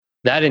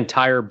That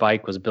entire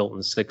bike was built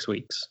in 6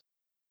 weeks.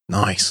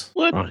 Nice.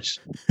 What? Nice.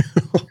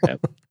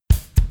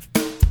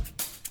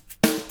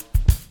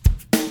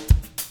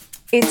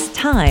 It's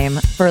time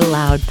for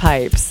Loud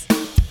Pipes,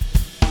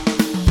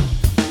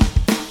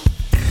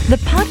 the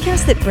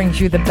podcast that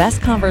brings you the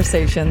best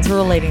conversations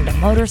relating to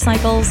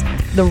motorcycles,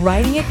 the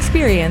riding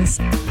experience,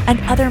 and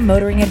other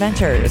motoring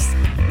adventures.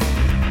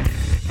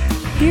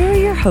 Here are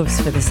your hosts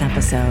for this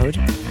episode,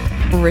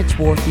 Rich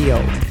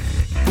Warfield,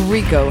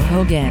 Rico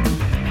Hogan,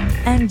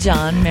 and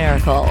John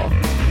Miracle.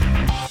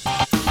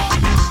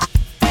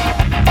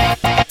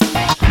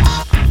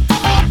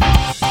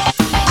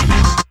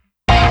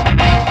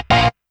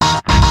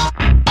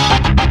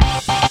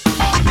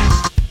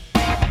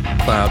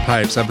 Loud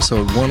Pipes,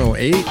 episode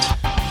 108.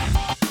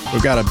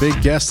 We've got a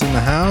big guest in the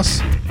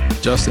house.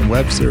 Justin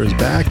Webster is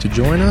back to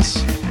join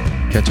us.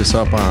 Catch us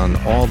up on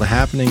all the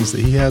happenings that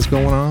he has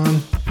going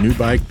on. New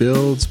bike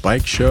builds,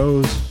 bike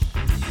shows,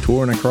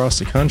 touring across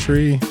the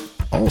country,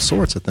 all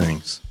sorts of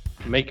things.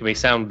 Making me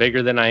sound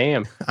bigger than I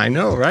am. I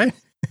know, right?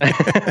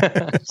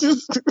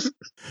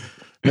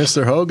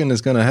 Mr. Hogan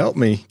is going to help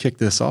me kick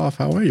this off.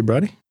 How are you,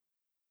 buddy?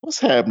 What's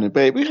happening,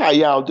 baby? How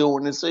y'all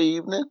doing this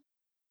evening?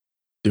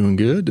 Doing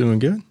good, doing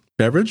good.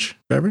 Beverage?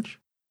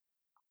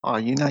 Oh,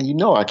 you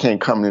know I can't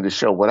come to the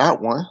show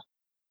without one.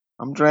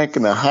 I'm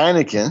drinking a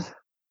Heineken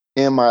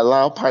in my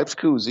Loud Pipes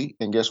koozie,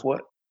 and guess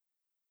what?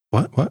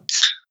 What?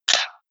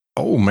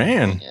 Oh,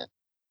 man. Yeah.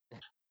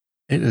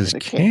 It is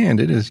canned.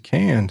 It is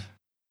canned.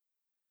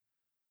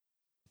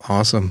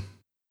 Awesome.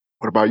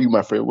 What about you,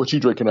 my friend? What you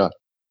drinking up?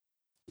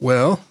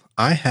 Well,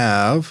 I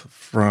have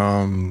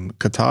from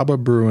Catawba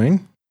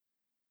Brewing,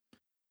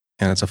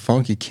 and it's a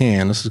funky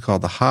can. This is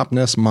called the Hop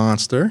Nest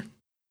Monster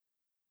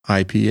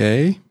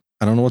IPA.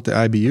 I don't know what the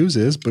IBUs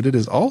is, but it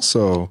is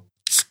also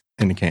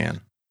in the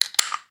can.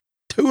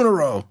 2 in a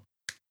row.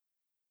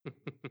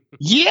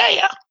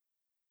 Yeah.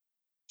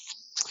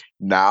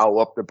 Now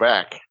up the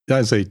back.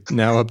 I say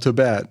now up to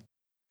bat.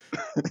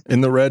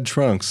 In the red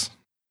trunks.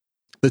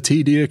 The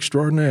TD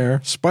extraordinaire,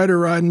 spider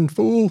riding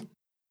fool.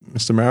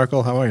 Mr.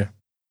 Miracle, how are you?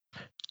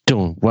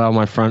 Doing well,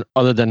 my friend.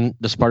 Other than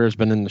the spider's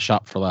been in the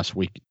shop for the last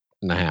week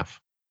and a half.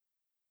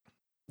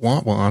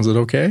 Is it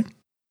okay?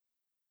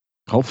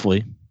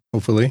 Hopefully.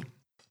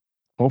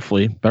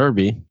 Better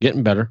be.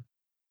 Getting better.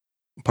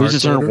 At least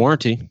it's under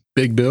warranty.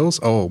 Big bills?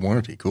 Oh,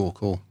 warranty.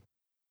 Cool.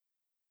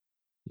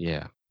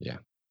 Yeah.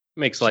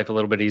 Makes life a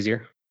little bit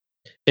easier.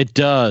 It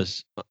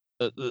does.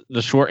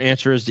 The short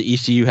answer is the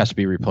ECU has to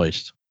be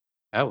replaced.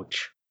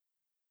 Ouch.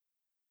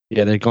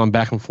 Yeah, they've gone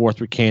back and forth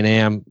with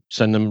Can-Am,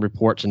 send them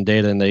reports and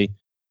data, and they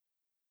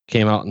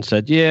came out and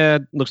said, yeah,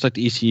 it looks like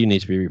the ECU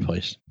needs to be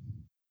replaced.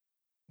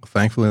 Well,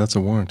 thankfully, that's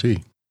a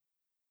warranty.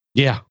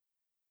 Yeah.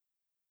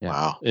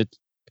 Wow. It's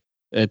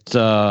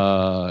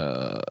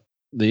the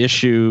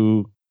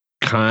issue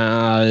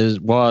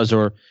was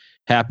or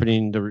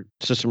happening. The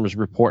system was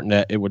reporting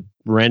that it would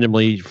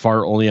randomly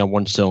fire only on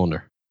one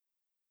cylinder.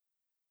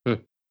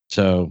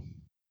 So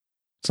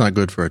it's not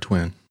good for a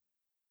twin.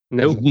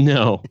 Nope.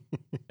 No.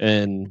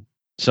 And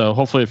so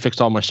hopefully it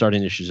fixed all my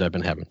starting issues I've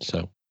been having.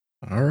 So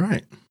all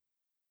right.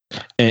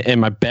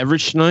 And my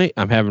beverage tonight,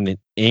 I'm having an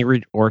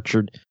Angry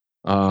Orchard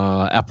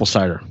apple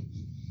cider.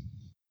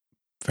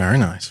 Very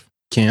nice.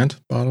 Canned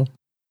bottle.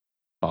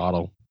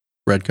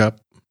 Red cup.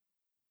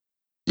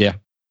 Yeah.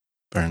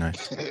 Very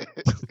nice.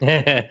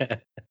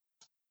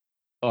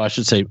 I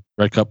should say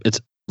red cup.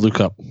 It's blue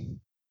cup.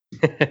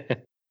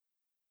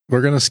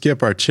 We're going to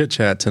skip our chit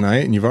chat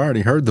tonight, and you've already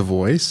heard the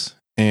voice,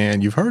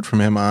 and you've heard from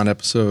him on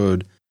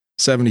episode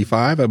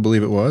 75, I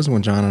believe it was,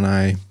 when John and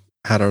I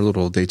had our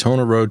little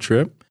Daytona road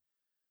trip.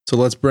 So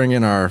let's bring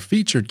in our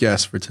featured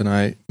guest for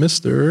tonight,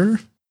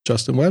 Mr.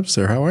 Justin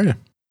Webster. How are you?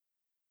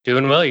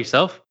 Doing well,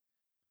 yourself?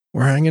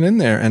 We're hanging in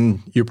there,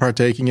 and you're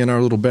partaking in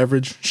our little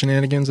beverage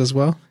shenanigans as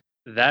well?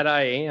 That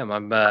I am.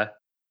 I'm going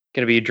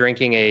to be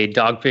drinking a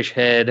Dogfish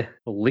Head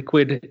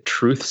Liquid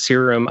Truth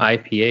Serum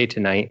IPA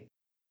tonight,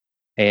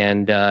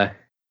 and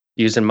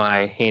using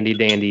my handy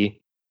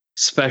dandy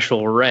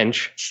special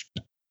wrench.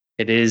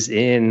 It is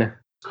in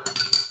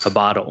a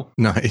bottle.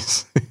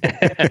 Nice.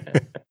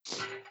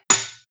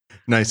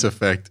 Nice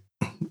effect.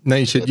 Now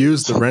you should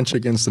use the wrench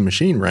against the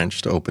machine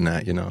wrench to open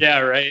that, Yeah,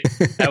 right.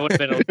 That would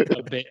have been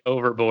a bit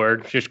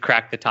overboard. Just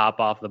crack the top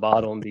off the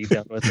bottle and be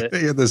done with it.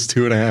 They had this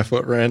 2.5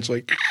 foot wrench,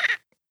 like.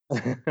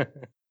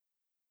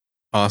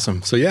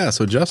 Awesome.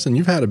 So Justin,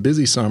 you've had a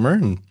busy summer,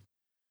 and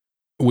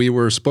we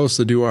were supposed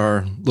to do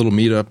our little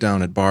meetup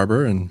down at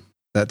Barber, and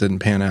that didn't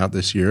pan out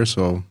this year.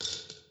 So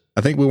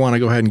I think we want to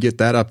go ahead and get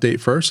that update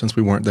first, since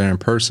we weren't there in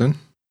person.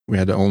 We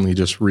had to only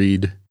just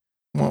read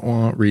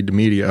the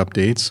media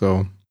updates.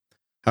 So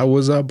how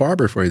was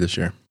Barber for you this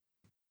year?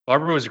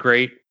 Barber was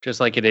great, just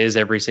like it is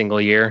every single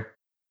year.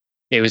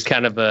 It was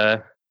kind of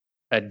a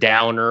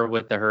downer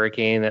with the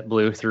hurricane that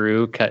blew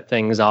through, cut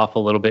things off a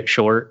little bit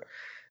short.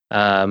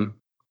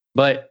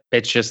 But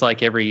it's just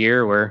like every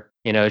year where,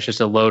 it's just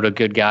a load of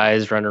good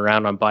guys running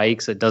around on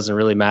bikes. It doesn't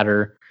really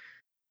matter,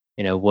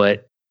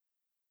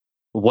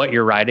 what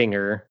you're riding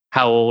or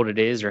how old it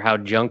is or how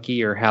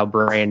junky or how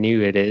brand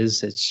new it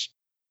is. It's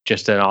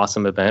just an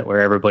awesome event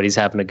where everybody's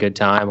having a good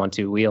time on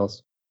two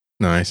wheels.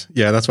 Nice.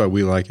 Yeah, that's why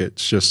we like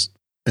it.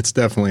 It's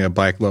definitely a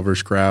bike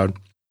lovers crowd.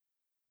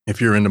 If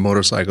you're into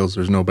motorcycles,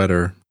 there's no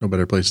better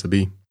place to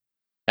be.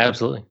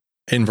 Absolutely.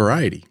 And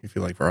variety, if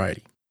you like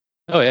variety.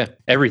 Oh yeah,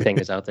 everything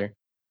is out there.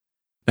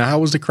 Now, how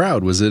was the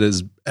crowd? Was it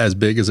as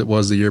big as it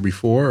was the year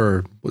before,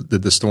 or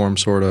did the storm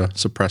sort of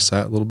suppress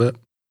that a little bit?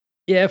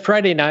 Yeah,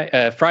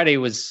 Friday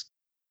was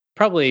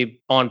probably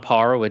on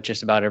par with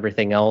just about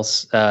everything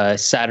else.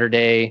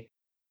 Saturday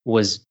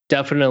was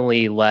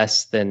definitely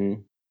less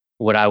than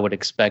what I would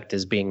expect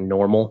as being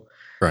normal.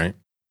 Right.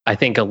 I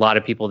think a lot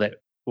of people that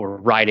were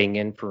riding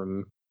in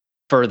from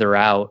further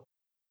out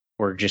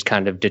were just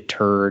kind of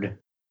deterred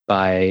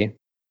by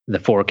the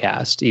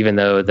forecast, even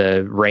though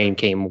the rain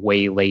came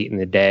way late in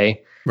the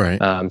day. Right.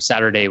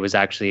 Saturday was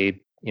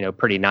actually,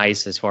 pretty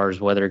nice as far as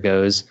weather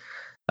goes.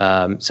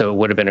 So it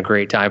would have been a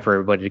great time for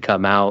everybody to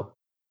come out.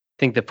 I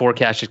think the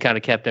forecast just kind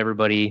of kept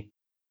everybody,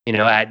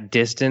 at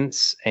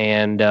distance.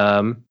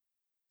 And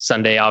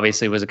Sunday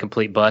obviously was a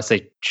complete bust.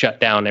 They shut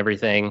down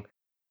everything,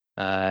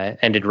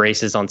 ended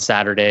races on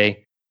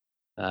Saturday.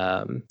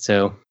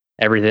 So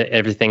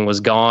everything was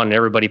gone.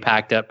 Everybody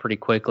packed up pretty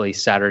quickly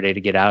Saturday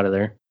to get out of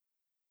there.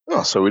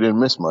 Oh, so we didn't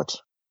miss much.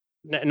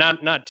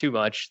 Not too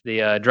much.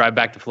 The drive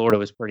back to Florida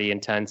was pretty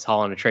intense,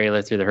 hauling a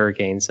trailer through the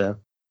hurricane. So,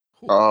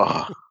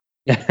 oh,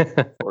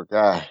 poor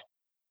guy.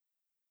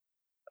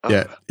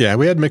 Yeah.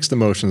 We had mixed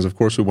emotions. Of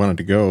course, we wanted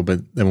to go, but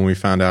then when we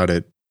found out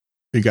it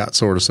got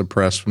sort of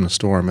suppressed from the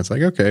storm, it's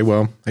like, okay,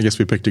 well, I guess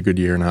we picked a good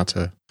year not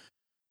to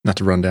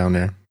run down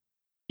there.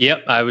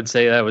 Yep, I would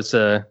say that was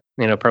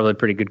probably a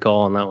pretty good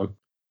call on that one.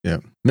 Yeah,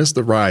 missed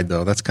the ride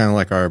though. That's kind of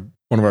like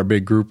one of our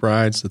big group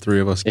rides. The three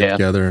of us get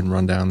together and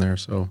run down there.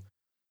 So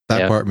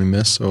that part we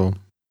missed. So we'll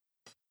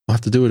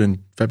have to do it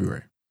in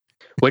February.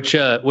 Which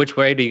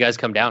way do you guys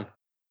come down?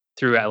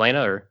 Through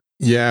Atlanta or?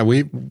 Yeah,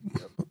 we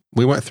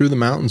went through the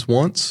mountains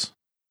once.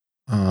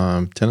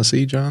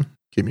 Tennessee, John,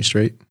 keep me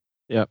straight.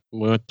 Yep,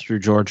 we went through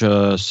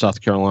Georgia,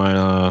 South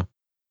Carolina,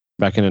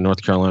 back into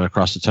North Carolina,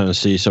 across to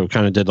Tennessee. So we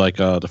kind of did like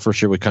the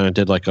first year we kind of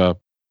did like a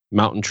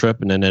mountain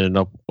trip, and then ended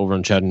up over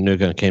in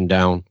Chattanooga and came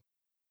down.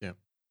 Yeah,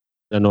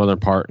 the northern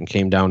part and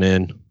came down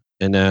in,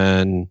 and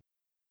then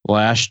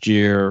last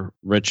year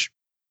Rich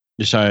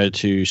decided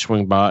to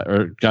swing by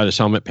or got his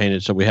helmet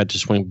painted, so we had to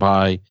swing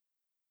by.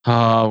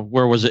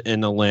 Where was it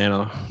in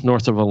Atlanta?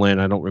 North of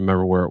Atlanta. I don't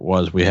remember where it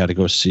was. We had to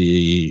go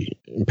see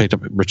and picked up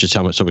Rich's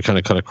helmet. So we kind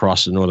of cut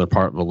across the northern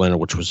part of Atlanta,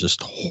 which was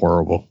just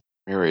horrible.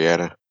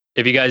 Marietta.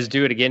 If you guys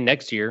do it again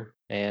next year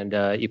and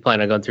you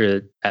plan on going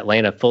through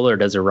Atlanta, Fuller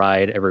does a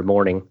ride every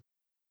morning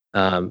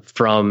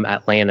from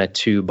Atlanta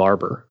to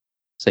Barber.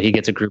 So he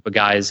gets a group of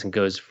guys and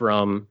goes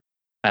from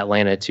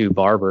Atlanta to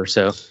Barber.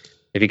 So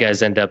if you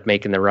guys end up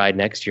making the ride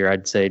next year,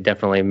 I'd say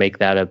definitely make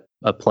that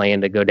a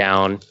plan to go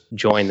down,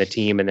 join the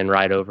team, and then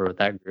ride over with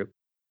that group.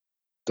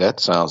 That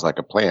sounds like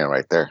a plan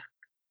right there.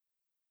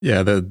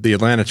 Yeah, the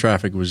Atlanta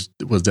traffic was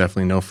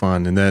definitely no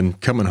fun. And then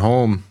coming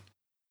home,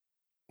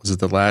 was it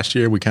the last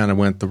year we kind of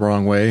went the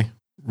wrong way?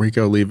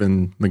 Rico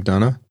leaving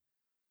McDonough?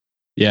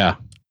 Yeah.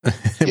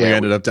 We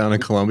ended up down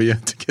in Columbia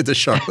to get to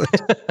Charlotte.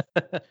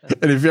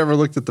 And if you ever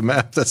looked at the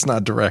map, that's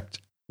not direct.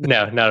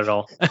 No, not at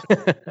all.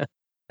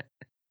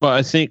 Well,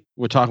 I think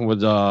we're talking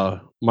with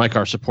Mike,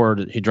 our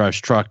supporter. He drives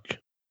truck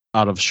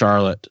out of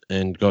Charlotte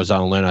and goes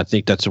down Atlanta. I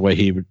think that's the way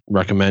he would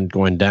recommend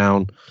going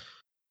down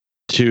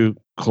to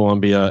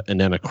Columbia and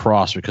then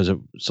across, because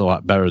it's a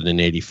lot better than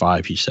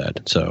 85, he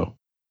said. So,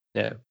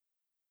 yeah.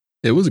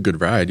 It was a good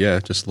ride. Yeah,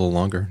 just a little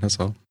longer. That's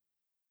all.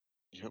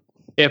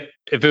 If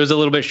it was a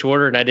little bit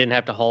shorter and I didn't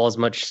have to haul as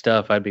much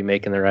stuff, I'd be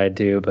making the ride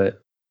too.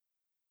 But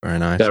very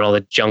nice. Got all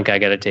the junk I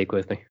got to take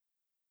with me.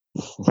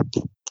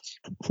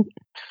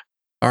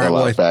 All right, a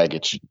lot of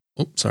baggage.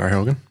 Oh, sorry,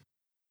 Hogan.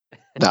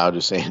 No, I'm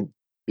just saying,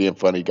 being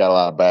funny, you got a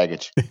lot of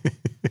baggage.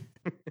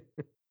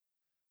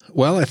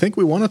 Well, I think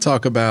we want to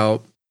talk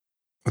about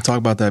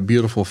that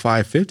beautiful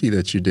 550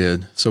 that you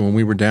did. So when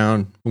we were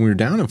down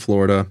in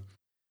Florida,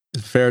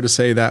 is it fair to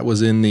say that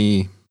was in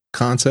the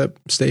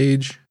concept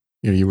stage?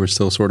 You were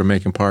still sort of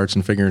making parts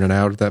and figuring it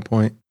out at that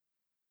point?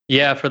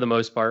 Yeah, for the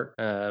most part.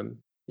 When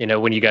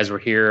you guys were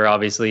here,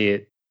 obviously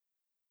it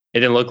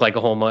didn't look like a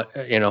whole lot.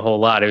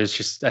 It was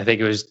just, I think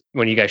it was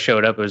when you guys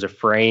showed up, it was a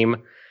frame.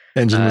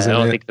 Engine was in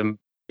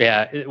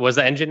it. Was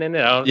the engine in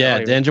it?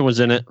 The engine was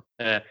in it.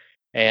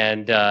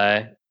 And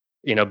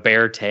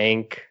bare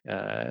tank,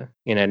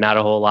 not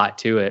a whole lot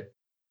to it.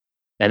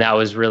 And that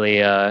was really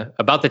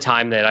about the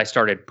time that I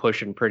started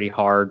pushing pretty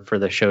hard for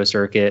the show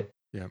circuit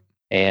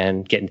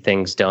and getting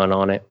things done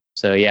on it.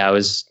 So yeah, it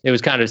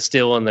was kind of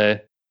still in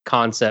the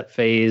concept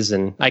phase,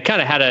 and I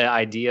kind of had an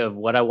idea of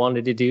what I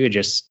wanted to do.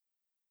 Just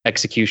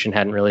execution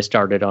hadn't really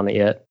started on it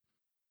yet.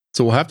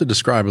 So we'll have to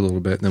describe a little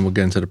bit, and then we'll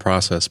get into the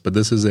process. But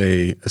this is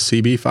a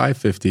CB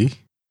 550.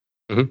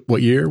 Mm-hmm.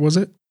 What year was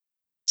it?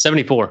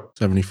 74.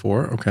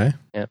 74. Okay.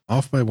 Yeah.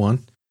 Off by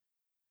one.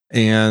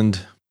 And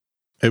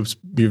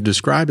you've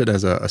described it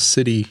as a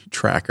city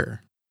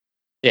tracker.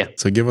 Yeah.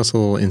 So give us a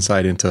little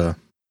insight into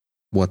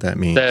what that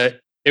means.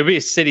 It would be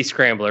a city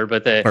scrambler,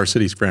 but Or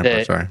city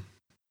scrambler, sorry.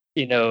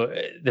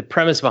 The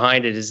premise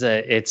behind it is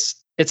that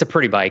it's a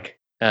pretty bike.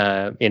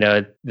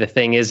 The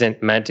thing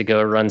isn't meant to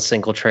go run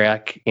single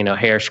track,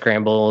 hare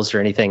scrambles or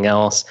anything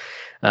else.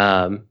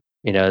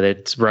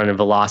 That's running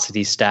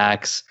velocity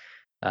stacks.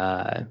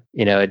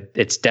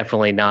 It's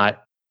definitely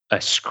not a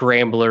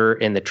scrambler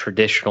in the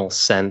traditional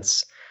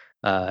sense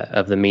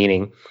of the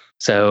meaning.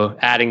 So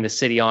adding the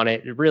city on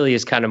it really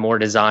is kind of more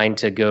designed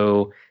to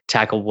go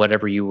tackle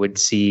whatever you would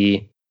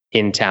see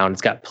in town.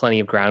 It's got plenty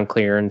of ground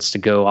clearance to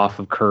go off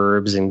of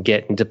curbs and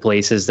get into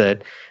places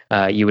that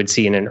you would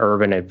see in an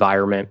urban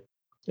environment.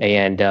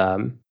 And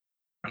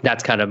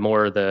that's kind of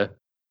more the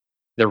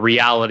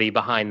reality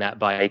behind that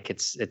bike.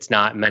 It's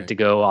not meant to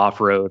go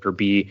off-road or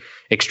be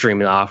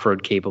extremely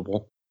off-road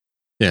capable.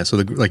 Yeah, so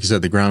like you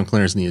said, the ground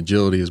clearance and the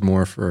agility is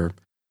more for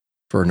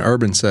an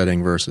urban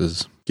setting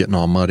versus getting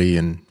all muddy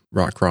and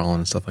rock crawling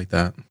and stuff like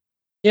that.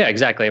 Yeah,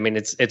 exactly. I mean,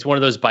 it's one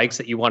of those bikes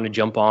that you want to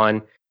jump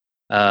on.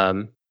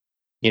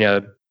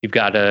 You've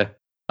got a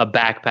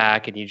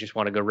backpack and you just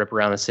want to go rip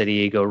around the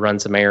city, go run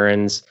some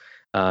errands.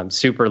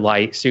 Super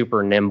light,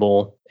 super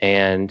nimble,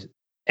 and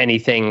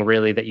anything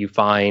really that you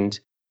find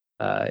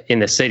in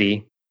the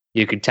city,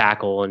 you could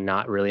tackle and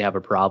not really have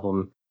a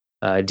problem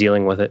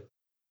dealing with it.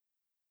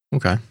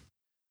 Okay.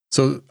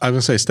 So I was going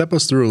to say, step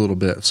us through a little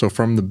bit. So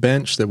from the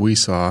bench that we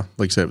saw,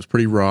 like I said, it was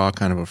pretty raw,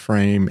 kind of a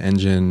frame,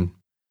 engine.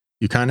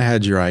 You kind of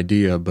had your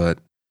idea, but,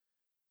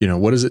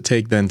 what does it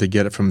take then to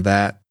get it from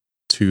that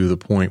to the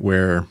point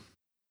where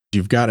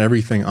you've got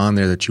everything on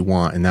there that you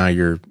want, and now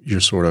you're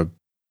sort of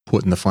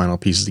putting the final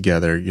pieces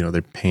together,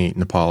 the paint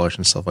and the polish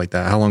and stuff like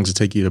that. How long does it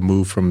take you to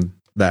move from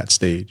that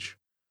stage?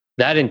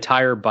 That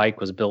entire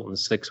bike was built in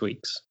 6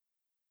 weeks.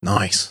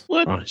 Nice.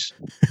 What? Nice.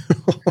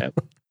 Yep.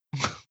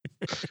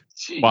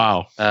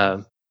 Wow.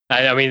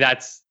 I mean,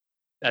 that's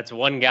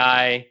one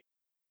guy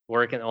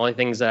working. The only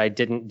things that I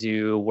didn't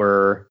do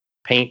were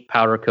paint,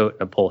 powder coat,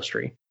 and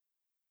upholstery.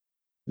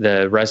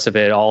 The rest of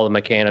it, all the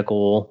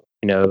mechanical,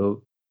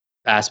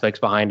 aspects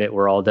behind it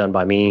were all done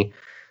by me.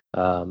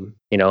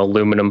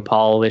 Aluminum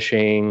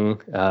polishing,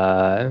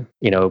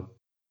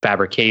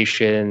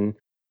 fabrication,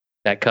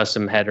 that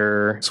custom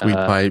header, sweet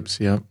pipes.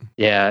 Yep.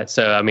 Yeah.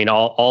 So, I mean,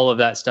 all of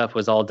that stuff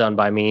was all done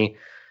by me.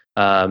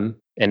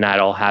 And that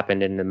all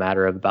happened in a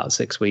matter of about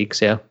 6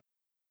 weeks. Yeah.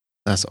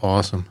 That's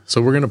awesome.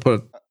 So we're going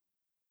to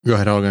go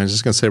ahead, Olga. I was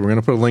just going to say, we're going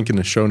to put a link in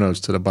the show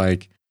notes to the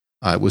bike.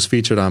 It was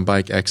featured on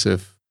Bike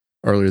Exif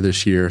earlier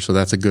this year. So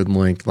that's a good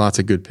link. Lots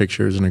of good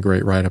pictures and a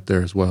great write up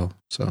there as well.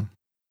 So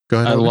go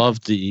ahead. I Olga.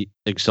 love the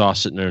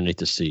exhaust sitting underneath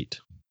the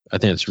seat. I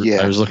think it's,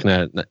 Yes. I was looking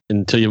at it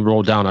until you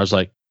rolled down. I was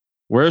like,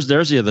 there's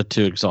the other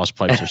two exhaust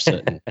pipes are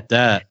sitting.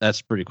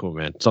 That's pretty cool,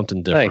 man.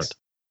 Something different. Thanks.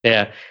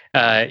 Yeah.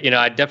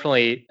 I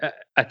definitely,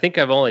 I think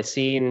I've only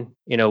seen,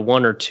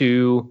 one or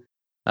two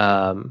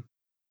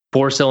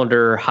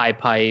 4-cylinder high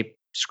pipe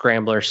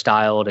scrambler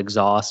styled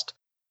exhaust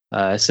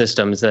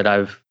systems that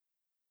I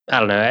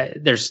don't know.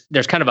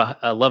 There's kind of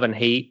a love and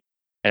hate,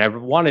 and I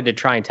wanted to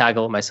try and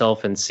tackle it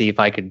myself and see if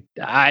I could.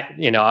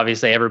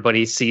 Obviously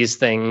everybody sees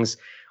things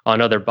on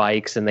other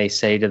bikes and they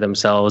say to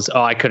themselves,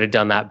 "Oh, I could have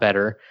done that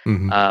better."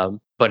 Mm-hmm.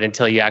 But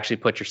until you actually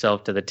put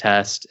yourself to the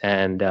test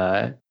and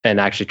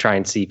actually try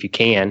and see if you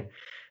can,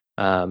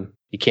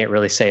 you can't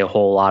really say a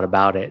whole lot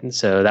about it. And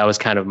so that was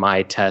kind of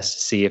my test to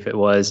see if it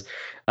was.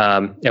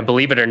 And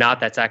believe it or not,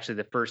 that's actually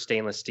the first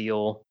stainless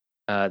steel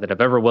that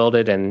I've ever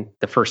welded, and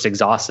the first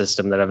exhaust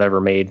system that I've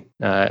ever made,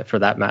 for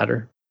that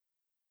matter.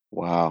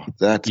 Wow,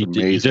 that's You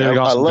did amazing. an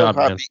I awesome love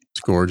job, how man.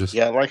 It's gorgeous.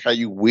 I like how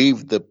you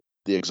weave the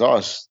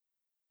exhaust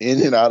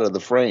in and out of the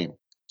frame.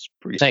 It's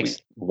pretty Thanks.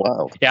 sweet.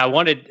 Wow. Yeah, I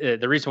wanted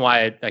the reason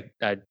why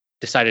I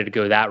decided to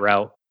go that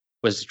route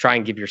was to try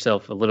and give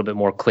yourself a little bit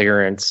more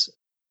clearance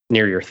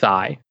near your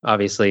thigh.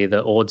 Obviously,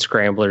 the old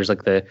scramblers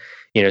like the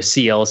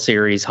CL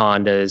series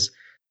Hondas,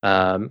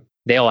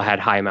 they all had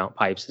high mount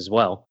pipes as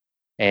well,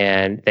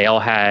 and they all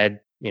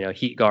had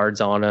heat guards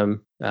on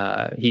them,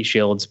 heat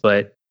shields.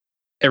 But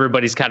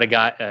everybody's kind of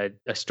got a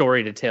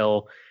story to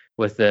tell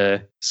with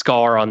the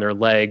scar on their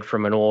leg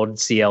from an old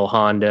CL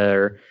Honda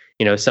or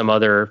some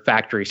other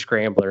factory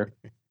scrambler.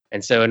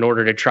 And so in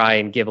order to try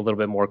and give a little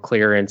bit more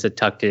clearance, it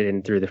tucked it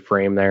in through the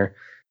frame there,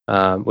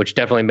 which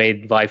definitely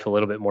made life a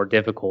little bit more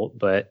difficult,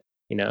 but,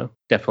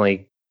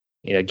 definitely,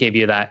 gave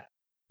you that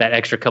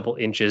extra couple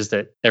inches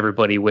that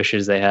everybody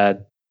wishes they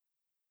had.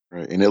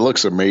 Right. And it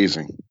looks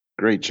amazing.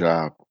 Great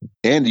job.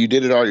 And you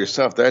did it all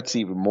yourself. That's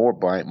even more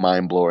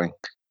mind blowing.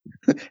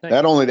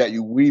 Not only that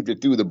you weaved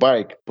it through the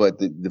bike, but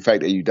the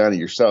fact that you've done it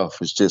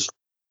yourself is just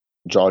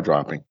jaw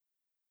dropping.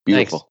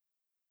 Beautiful. Thanks.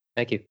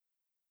 Thank you.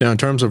 Now, in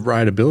terms of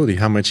rideability,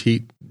 how much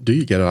heat do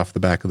you get off the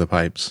back of the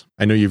pipes?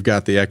 I know you've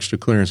got the extra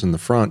clearance in the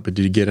front, but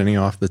did you get any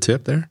off the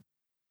tip there?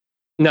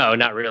 No,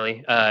 not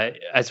really.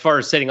 As far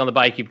as sitting on the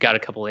bike, you've got a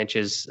couple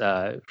inches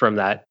from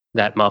that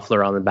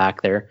muffler on the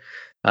back there.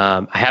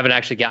 I haven't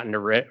actually gotten to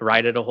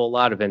ride it a whole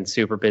lot. I've been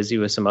super busy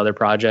with some other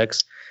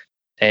projects.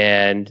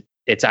 And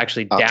it's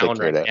actually I'll down take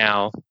care of right that.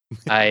 now.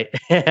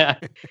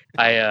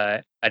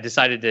 I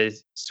decided to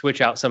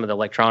switch out some of the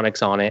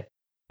electronics on it,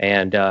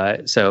 and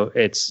so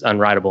it's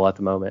unrideable at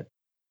the moment.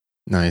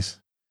 Nice.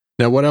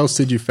 Now, what else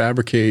did you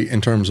fabricate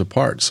in terms of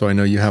parts? So I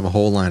know you have a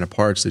whole line of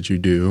parts that you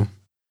do,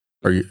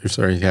 you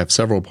have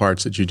several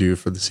parts that you do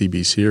for the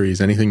CB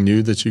series. Anything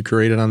new that you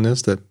created on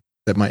this that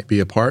might be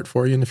a part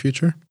for you in the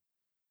future?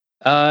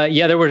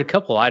 Yeah, there were a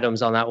couple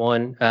items on that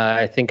one.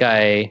 I think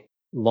I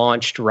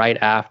launched right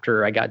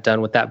after I got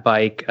done with that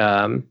bike,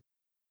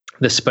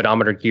 the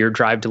speedometer gear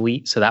drive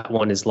delete. So that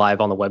one is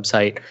live on the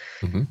website.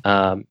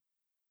 Mm-hmm.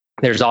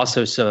 There's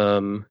also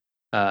some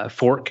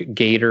fork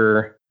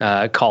gator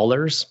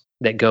collars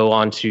that go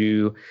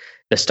onto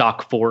the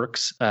stock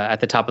forks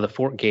at the top of the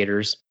fork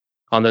gators.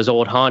 On those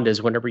old Hondas,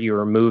 whenever you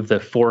remove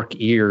the fork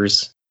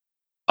ears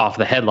off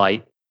the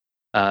headlight,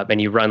 and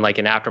you run like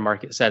an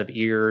aftermarket set of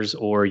ears,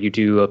 or you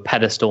do a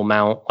pedestal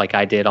mount like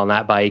I did on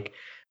that bike,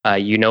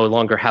 you no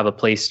longer have a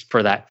place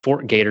for that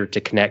fork gator to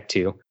connect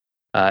to.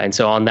 And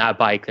so on that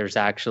bike, there's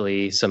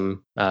actually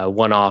some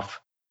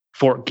one-off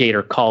fork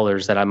gator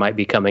collars that I might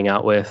be coming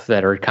out with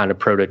that are kind of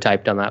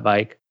prototyped on that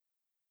bike.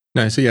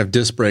 Nice. So you have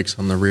disc brakes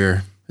on the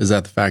rear. Is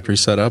that the factory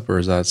setup, or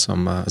is that is that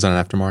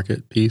an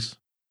aftermarket piece?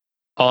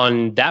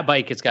 On that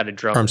bike, it's got a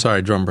drum. I'm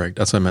sorry, drum brake.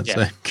 That's what I meant to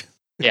say.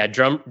 Yeah,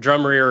 drum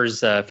rear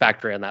is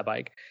factory on that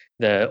bike.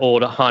 The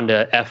old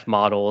Honda F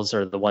models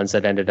are the ones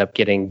that ended up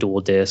getting dual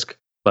disc,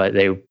 but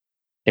they,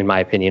 in my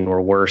opinion,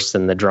 were worse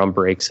than the drum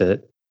brakes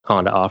that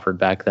Honda offered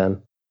back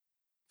then.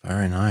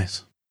 Very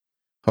nice.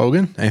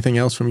 Hogan, anything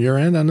else from your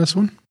end on this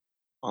one?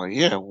 Oh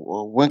yeah.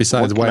 Well,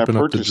 besides wiping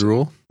up the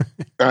drool?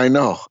 I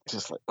know.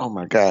 Just like, oh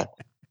my God,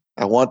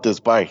 I want this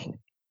bike.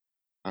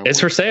 It's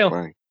for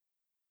sale.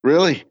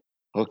 Really?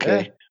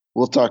 Okay. Yeah.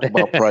 We'll talk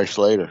about price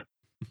later.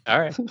 All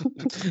right.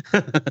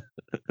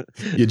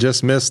 You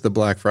just missed the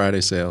Black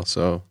Friday sale,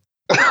 so.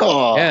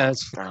 Oh, yeah,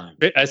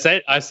 I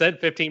said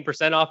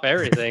 15% off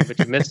everything, but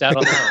you missed out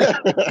on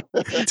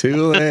that.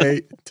 Too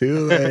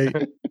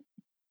late.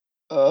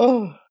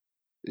 Oh,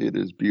 it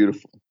is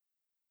beautiful.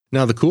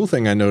 Now, the cool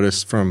thing I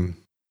noticed from,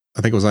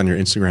 I think it was on your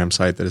Instagram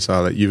site that I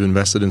saw that you've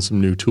invested in some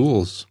new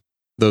tools.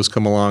 Those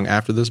come along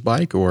after this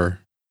bike, or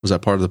was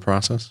that part of the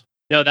process?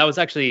 No, that was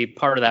actually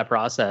part of that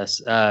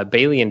process.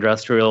 Bailey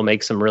Industrial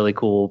makes some really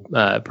cool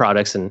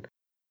products, and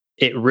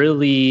it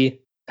really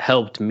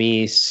helped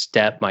me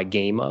step my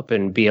game up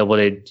and be able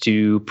to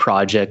do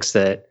projects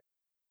that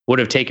would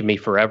have taken me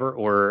forever,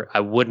 or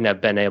I wouldn't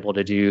have been able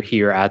to do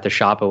here at the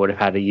shop. I would have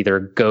had to either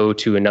go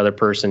to another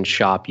person's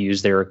shop,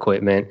 use their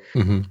equipment,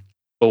 mm-hmm.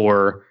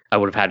 or I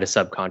would have had to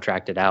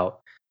subcontract it out.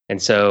 And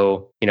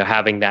so,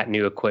 having that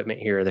new equipment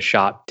here at the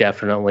shop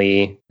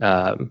definitely,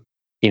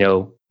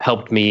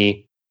 helped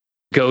me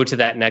go to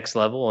that next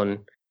level. And,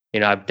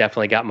 I've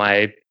definitely got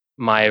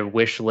my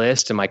wish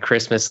list and my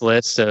Christmas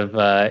list of,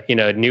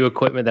 new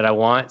equipment that I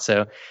want.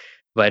 So,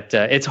 but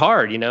it's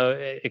hard,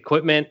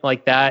 equipment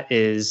like that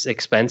is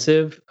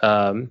expensive.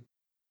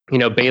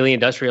 Bailey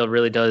Industrial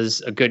really does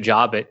a good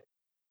job at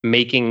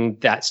making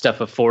that stuff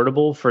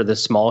affordable for the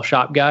small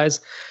shop guys.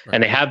 Right.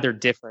 And they have their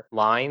different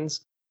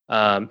lines.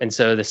 And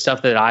so the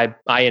stuff that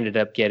I ended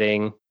up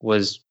getting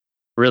was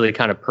really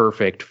kind of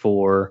perfect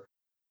for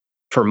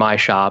my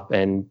shop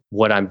and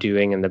what I'm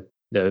doing and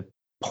the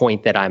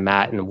point that I'm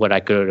at and what I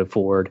could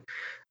afford.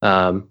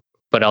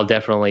 But I'll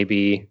definitely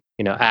be,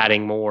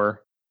 adding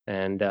more.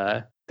 And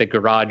the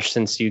garage,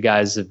 since you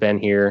guys have been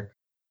here,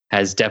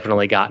 has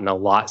definitely gotten a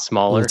lot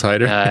smaller. A little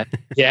tighter.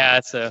 Yeah.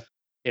 So,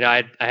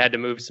 I had to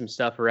move some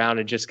stuff around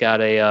and just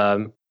got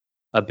a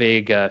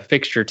big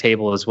fixture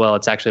table as well.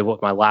 It's actually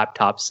what my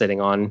laptop's sitting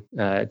on,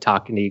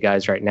 talking to you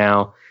guys right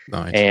now.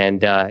 Nice.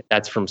 And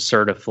that's from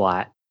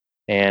Certiflat.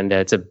 And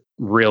it's a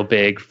real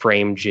big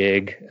frame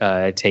jig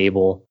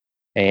table.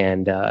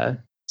 And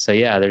so,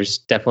 yeah, there's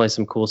definitely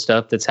some cool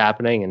stuff that's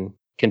happening and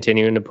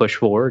continuing to push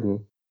forward and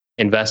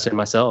invest in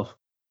myself.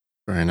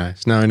 Very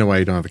nice. Now I know why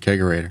you don't have a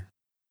kegerator.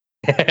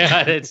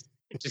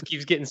 It just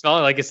keeps getting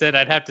smaller. Like I said,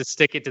 I'd have to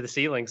stick it to the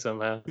ceiling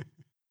somehow.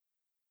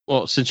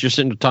 Well, since you're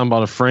sitting talking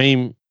about a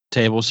frame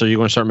table, so you're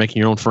going to start making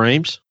your own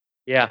frames?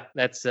 Yeah,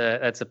 that's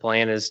the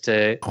plan, is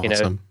to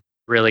awesome.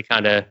 Really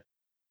kind of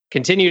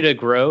continue to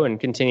grow and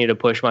continue to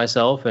push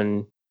myself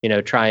and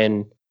try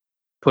and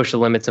push the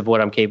limits of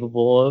what I'm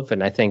capable of.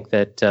 And I think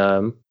that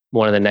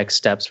one of the next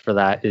steps for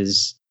that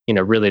is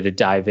really to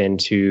dive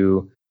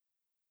into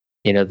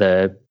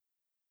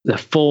the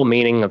full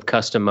meaning of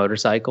custom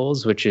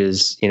motorcycles, which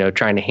is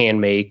trying to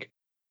hand make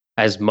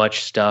as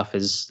much stuff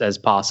as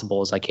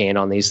possible as I can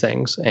on these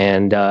things.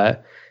 And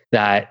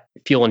that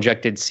fuel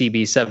injected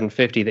CB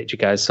 750 that you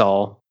guys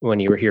saw when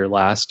you were here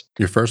last.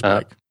 Your first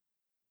bike.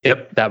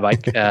 Yep, that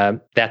bike.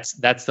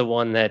 That's the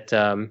one that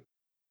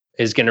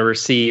is going to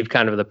receive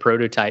kind of the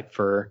prototype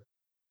for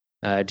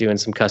doing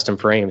some custom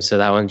frames. So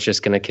that one's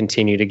just going to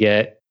continue to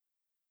get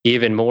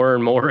even more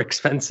and more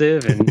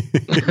expensive and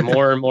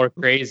more and more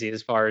crazy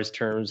as far as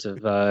terms of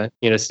CB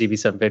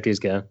 750s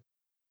go.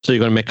 So you're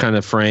going to make kind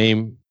of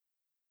frame,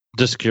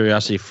 just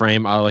curiosity,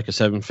 frame out of like a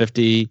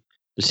 750,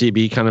 the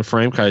CB kind of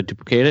frame, kind of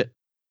duplicate it?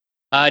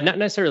 Not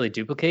necessarily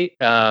duplicate.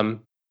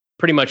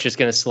 Pretty much just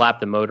going to slap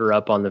the motor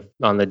up on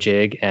the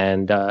jig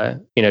and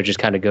just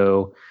kind of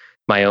go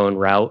my own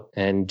route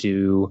and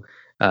do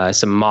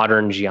some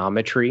modern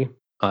geometry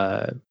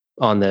on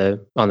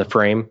the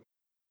frame.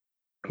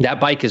 That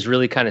bike has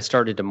really kind of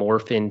started to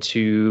morph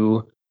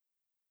into,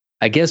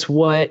 I guess,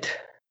 what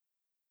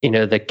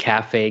the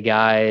cafe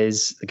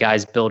guys, the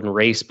guys building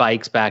race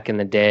bikes back in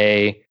the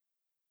day,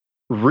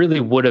 really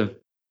would have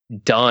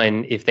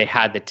done if they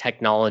had the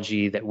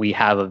technology that we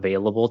have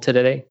available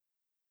today.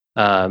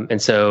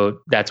 And so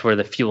that's where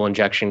the fuel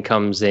injection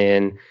comes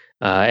in.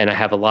 And I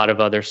have a lot of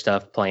other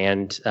stuff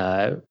planned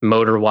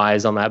motor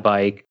wise on that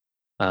bike.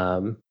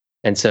 And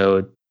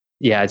so,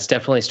 yeah, it's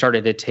definitely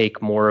started to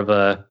take more of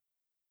a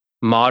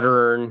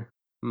modern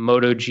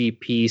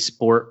MotoGP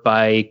sport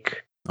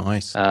bike,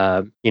 Nice.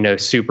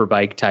 super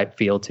bike type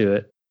feel to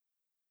it.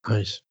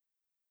 Nice.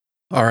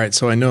 All right.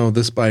 So I know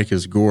this bike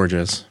is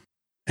gorgeous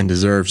and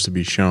deserves to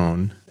be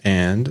shown.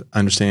 And I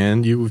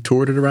understand you've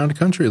toured it around the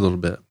country a little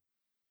bit.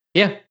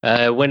 Yeah.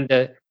 When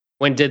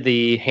did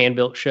the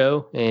hand-built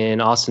show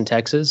in Austin,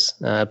 Texas,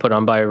 put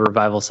on by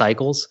Revival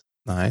Cycles.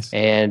 Nice.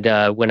 And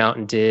went out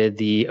and did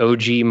the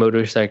OG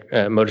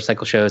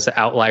motorcycle show. It's the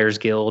Outliers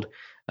Guild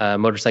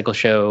motorcycle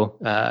show.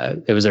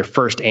 It was their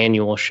first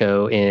annual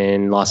show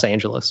in Los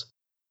Angeles.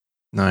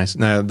 Nice.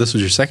 Now, this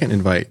was your second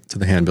invite to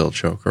the hand-built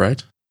show,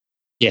 correct?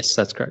 Yes,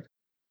 that's correct.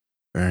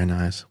 Very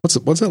nice.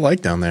 What's it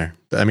like down there?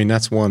 I mean,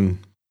 there's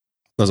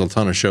a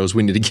ton of shows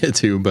we need to get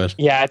to, but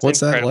yeah,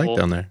 what's incredible. that like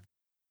down there?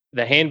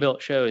 The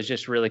hand-built show is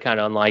just really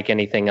kind of unlike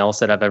anything else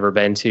that I've ever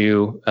been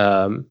to.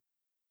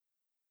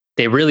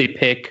 They really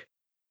pick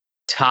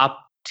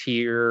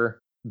top-tier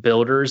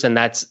builders, and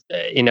that's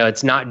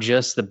it's not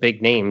just the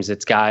big names.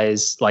 It's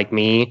guys like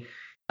me,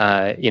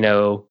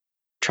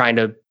 trying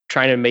to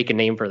make a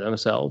name for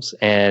themselves,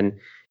 and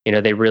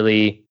they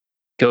really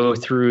go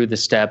through the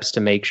steps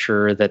to make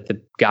sure that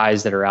the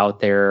guys that are out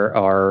there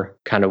are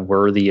kind of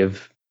worthy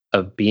of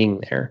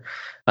being there.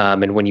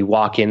 And when you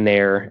walk in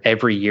there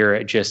every year,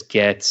 it just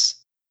gets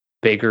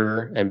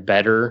bigger and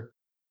better.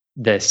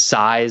 The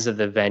size of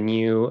the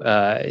venue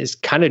is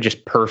kind of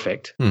just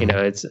perfect. Mm-hmm.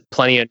 It's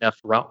plenty enough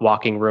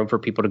walking room for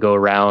people to go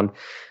around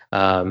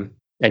and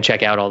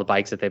check out all the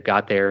bikes that they've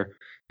got there.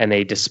 And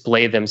they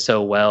display them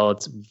so well.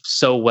 It's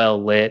so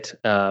well lit.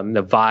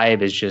 The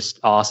vibe is just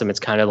awesome. It's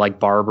kind of like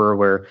Barber,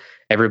 where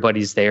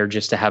everybody's there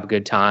just to have a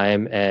good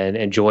time and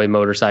enjoy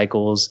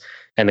motorcycles,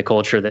 and the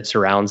culture that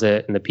surrounds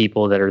it and the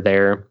people that are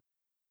there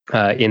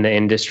in the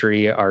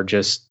industry are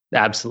just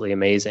absolutely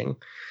amazing.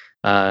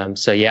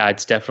 So yeah,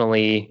 it's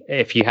definitely,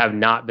 if you have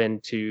not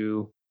been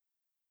to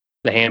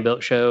the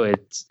hand-built show,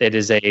 it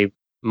is a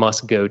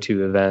must go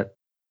to event.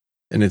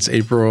 And it's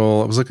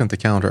April. I was looking at the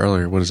calendar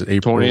earlier. What is it?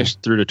 April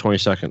 20th through the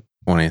 22nd.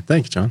 20th.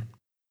 Thank you, John.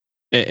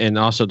 And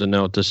also to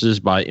note, this is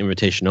by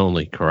invitation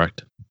only,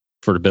 correct?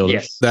 For the builders.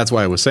 Yes. That's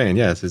why I was saying,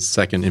 yes, it's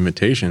second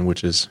invitation,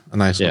 which is a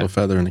nice little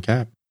feather in the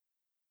cap.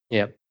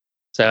 Yep.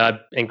 So I'm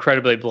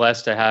incredibly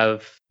blessed to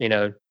have,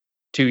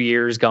 2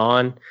 years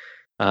gone.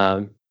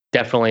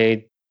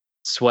 Definitely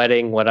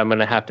sweating what I'm going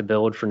to have to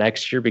build for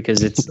next year,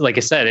 because it's, like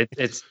I said,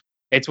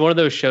 it's one of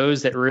those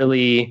shows that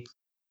really,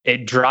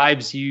 it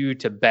drives you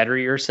to better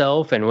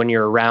yourself. And when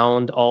you're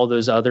around all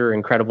those other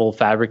incredible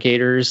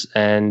fabricators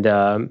and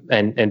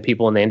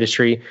people in the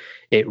industry,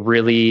 it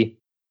really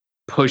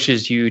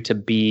pushes you to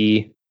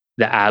be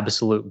the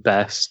absolute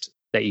best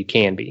that you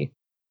can be,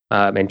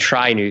 and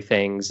try new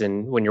things.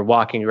 And when you're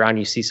walking around,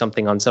 you see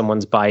something on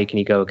someone's bike and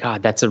you go,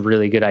 God, that's a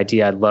really good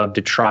idea. I'd love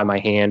to try my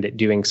hand at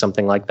doing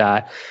something like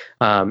that.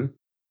 And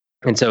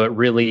so it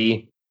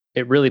really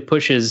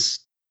pushes,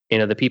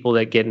 the people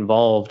that get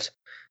involved,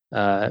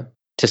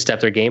 to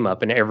step their game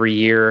up. And every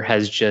year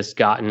has just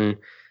gotten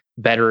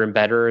better and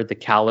better. The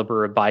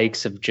caliber of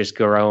bikes have just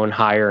grown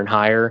higher and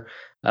higher.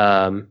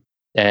 And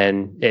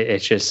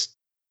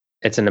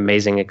it's an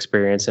amazing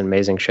experience, an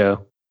amazing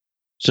show.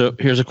 So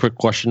here's a quick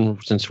question,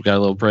 since we got a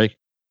little break.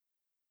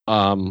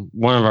 One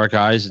of our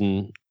guys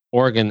in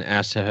Oregon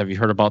asked, have you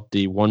heard about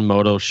the One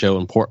Moto show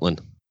in Portland?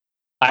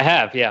 I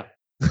have, yeah.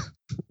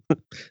 And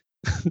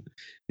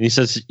he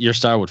says your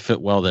style would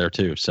fit well there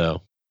too.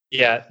 So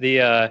yeah,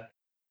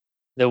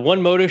 the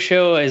One Moto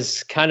show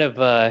is kind of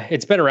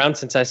it's been around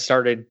since I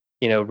started,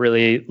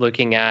 really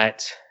looking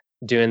at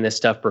doing this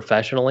stuff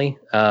professionally.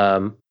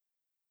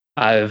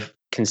 I've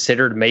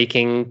considered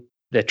making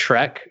the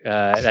trek.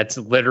 That's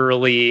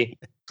literally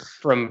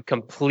from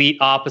complete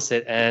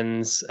opposite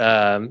ends.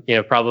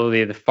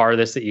 Probably the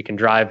farthest that you can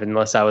drive,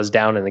 unless I was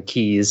down in the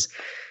Keys,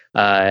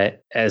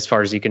 as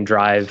far as you can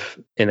drive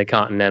in the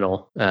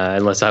Continental,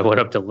 unless I went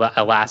up to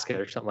Alaska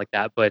or something like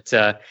that. But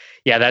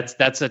yeah,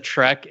 that's a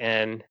trek.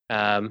 And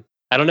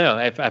I don't know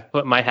if I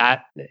put my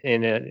hat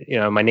in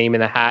my name in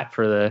the hat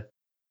for the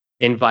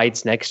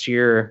invites next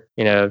year.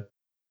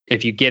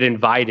 If you get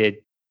invited,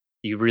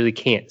 you really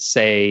can't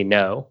say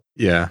no.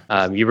 Yeah.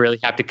 You really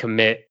have to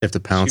commit You have to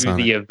pounce on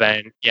the it.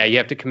 event. Yeah, you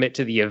have to commit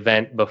to the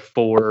event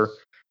before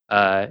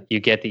you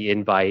get the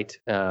invite.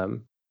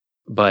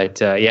 But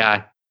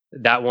yeah,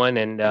 that one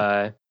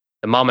and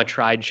Mama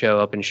Tried show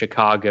up in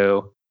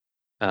Chicago.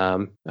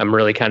 I'm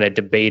really kind of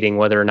debating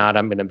whether or not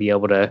I'm going to be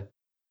able to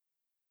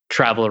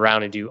travel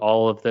around and do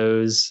all of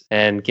those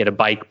and get a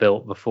bike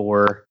built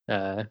before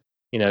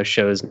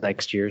shows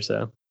next year.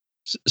 So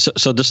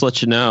just to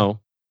let you know,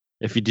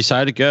 if you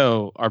decide to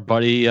go, our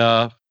buddy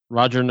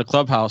Roger in the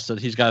clubhouse said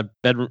he's got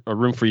a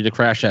room for you to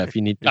crash at if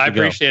you need. I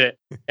appreciate it.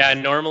 Yeah,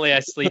 normally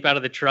I sleep out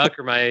of the truck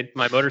or my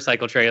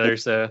motorcycle trailer.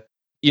 So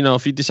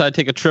if you decide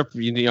to take a trip,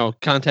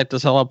 contact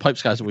us, Hello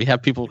Pipes guys. We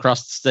have people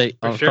across the state,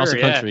 across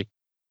the country.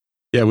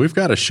 Yeah, we've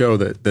got a show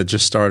that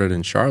just started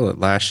in Charlotte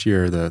last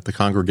year, the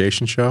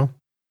Congregation Show.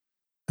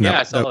 And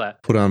I saw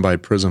that. Put on by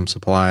Prism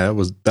Supply.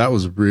 That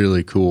was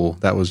really cool.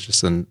 That was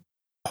just an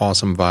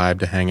awesome vibe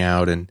to hang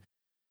out, and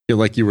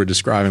like you were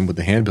describing with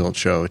the Hand-Built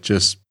show, it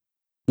just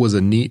was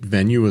a neat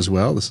venue as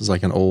well. This is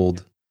like an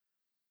old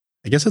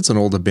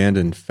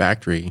abandoned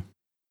factory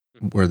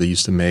where they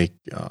used to make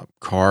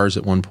cars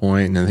at one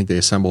point, and I think they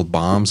assembled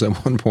bombs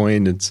at one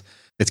point.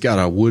 It's got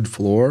a wood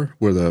floor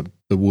where the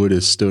wood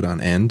is stood on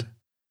end,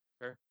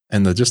 sure.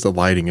 And the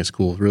lighting is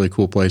cool. Really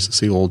cool place to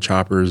see old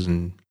choppers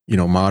and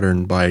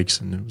modern bikes,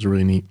 and it was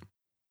really neat.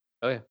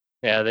 Oh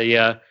yeah.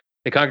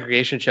 The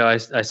Congregation show,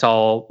 I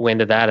saw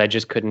wind of that. I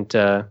just couldn't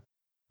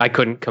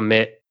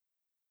commit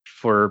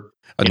for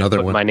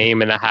another one. My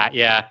name in a hat.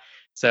 Yeah.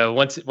 So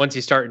once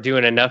you start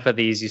doing enough of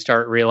these, you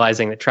start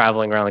realizing that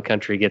traveling around the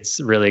country gets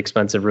really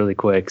expensive really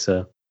quick.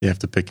 So you have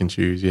to pick and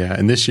choose. Yeah.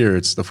 And this year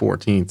it's the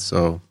 14th,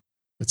 so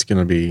it's going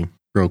to be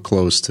real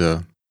close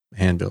to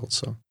Hand-Built.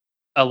 So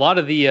a lot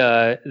of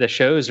the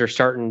shows are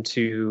starting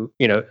to,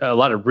 a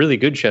lot of really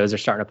good shows are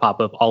starting to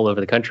pop up all over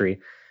the country.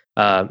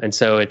 And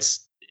so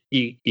it's,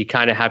 you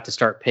kind of have to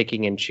start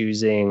picking and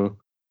choosing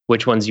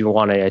which ones you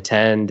want to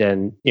attend.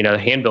 And, the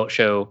Hand-Built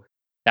show,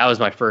 that was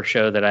my first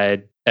show that I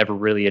had ever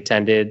really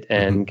attended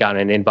and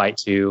gotten an invite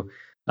to.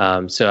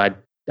 So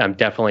I'm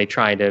definitely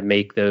trying to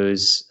make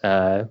those,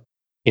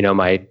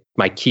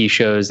 my key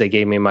shows. They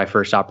gave me my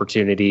first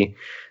opportunity.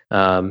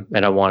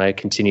 And I want to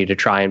continue to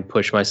try and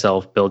push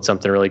myself, build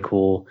something really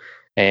cool,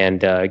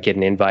 and get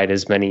an invite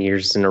as many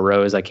years in a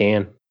row as I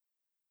can.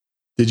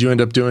 Did you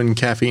end up doing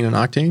Caffeine and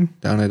Octane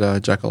down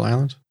at Jekyll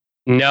Island?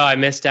 No, I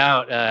missed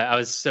out. I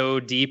was so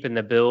deep in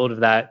the build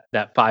of that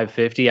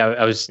 550.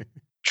 I was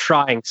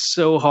trying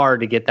so hard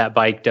to get that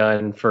bike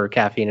done for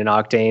Caffeine and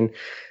Octane.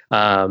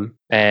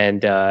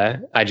 And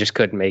I just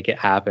couldn't make it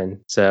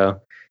happen. So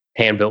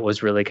Hand-Built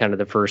was really kind of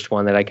the first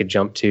one that I could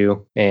jump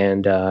to.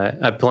 And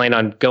I plan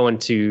on going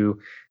to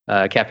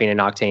Caffeine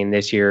and Octane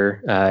this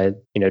year,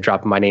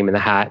 dropping my name in the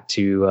hat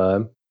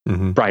to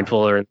Brian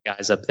Fuller and the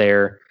guys up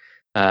there,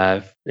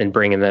 and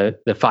bringing the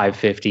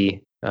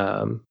 550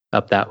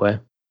 up that way.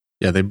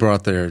 Yeah, they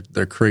brought their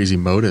crazy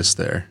Modus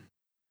there.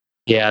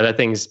 Yeah, that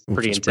thing's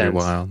pretty intense. Pretty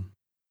wild.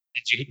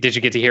 Did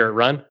you get to hear it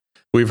run?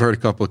 We've heard a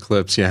couple of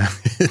clips. Yeah,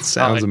 it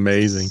sounds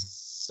amazing.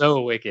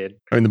 So wicked.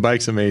 I mean, the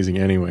bike's amazing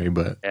anyway,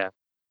 but yeah,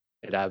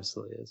 it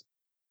absolutely is.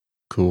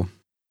 Cool.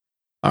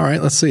 All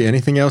right, let's see.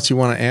 Anything else you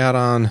want to add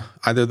on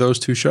either of those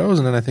two shows?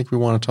 And then I think we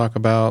want to talk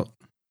about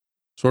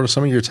sort of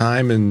some of your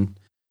time in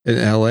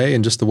LA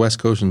and just the West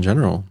Coast in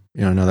general.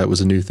 I know that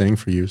was a new thing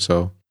for you.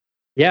 So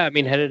yeah, I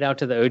mean, headed out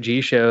to the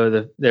OG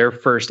show, their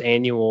first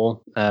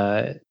annual,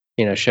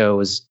 show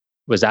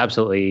was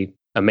absolutely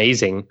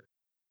amazing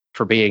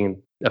for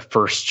being a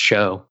first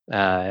show.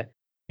 The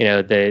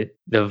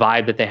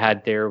vibe that they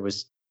had there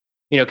was,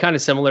 kind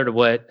of similar to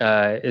what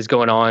is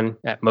going on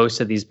at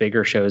most of these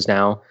bigger shows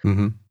now.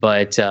 Mm-hmm.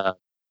 But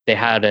they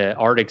had an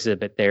art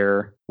exhibit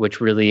there, which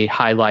really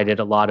highlighted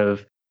a lot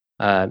of,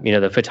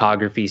 the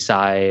photography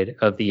side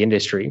of the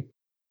industry.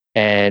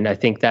 And I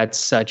think that's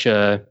such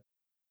a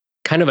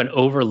kind of an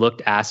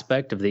overlooked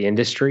aspect of the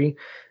industry,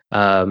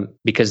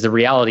 because the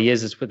reality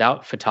is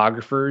without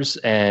photographers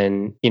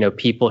and,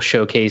 people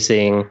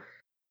showcasing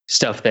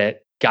stuff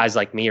that guys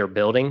like me are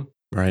building,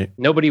 right?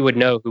 Nobody would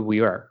know who we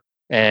are.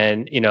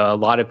 And, a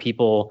lot of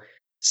people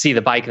see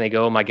the bike and they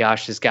go, oh my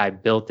gosh, this guy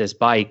built this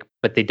bike,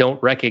 but they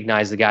don't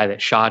recognize the guy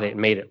that shot it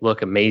and made it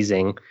look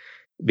amazing.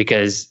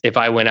 Because if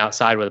I went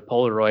outside with a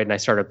Polaroid and I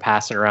started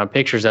passing around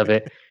pictures of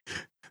it,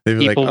 they'd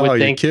be like, oh,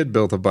 your kid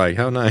built a bike.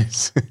 How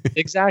nice.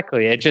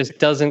 Exactly. It just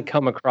doesn't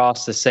come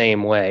across the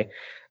same way.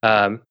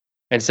 And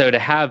so to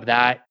have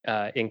that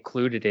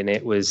included in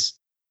it was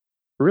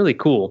really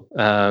cool.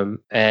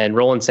 And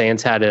Roland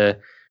Sands had a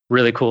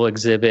really cool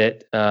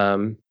exhibit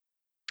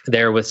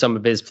there with some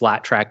of his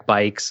flat track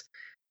bikes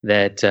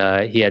that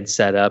he had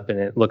set up, and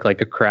it looked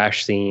like a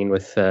crash scene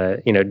with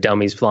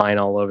dummies flying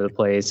all over the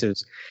place. It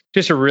was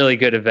just a really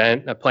good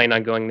event. I plan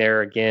on going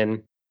there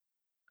again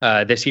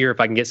this year if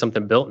I can get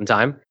something built in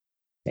time.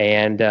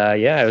 And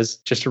it was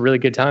just a really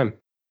good time.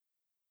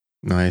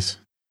 Nice.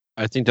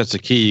 I think that's the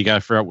key. You got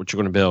to figure out what you're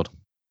going to build.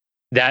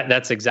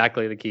 That's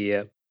exactly the key.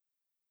 Yeah.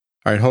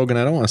 All right, Hogan,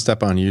 I don't want to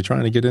step on you. You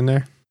trying to get in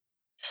there?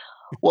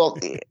 Well,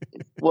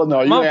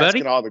 no, you're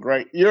asking all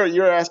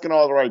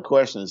the right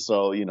questions.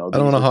 So, I don't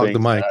want to hog the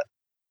mic.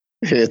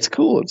 It's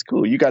cool.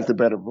 You got the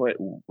better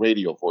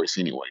radio voice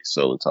anyway,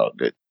 so it's all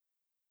good.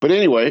 But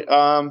anyway,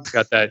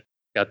 got that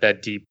Got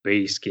that deep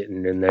bass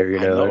getting in there,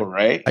 I know,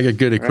 right? I got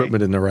good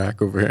equipment in the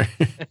rack over here.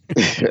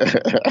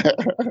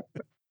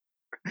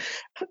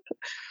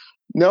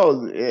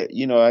 No,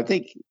 I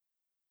think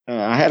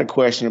I had a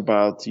question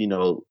about,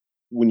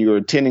 when you're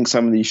attending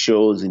some of these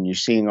shows and you're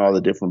seeing all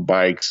the different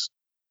bikes,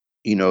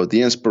 the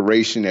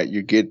inspiration that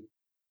you get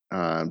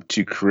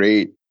to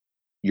create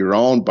your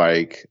own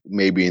bike,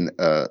 maybe in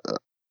a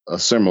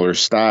similar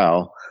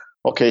style.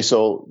 Okay,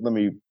 so let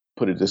me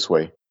put it this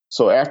way.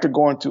 So after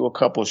going to a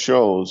couple of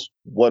shows,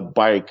 what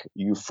bike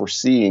you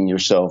foreseeing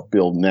yourself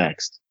build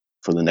next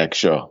for the next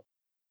show?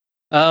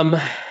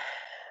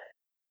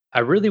 I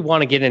really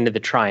want to get into the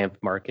Triumph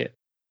market.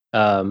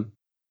 And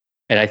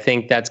I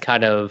think that's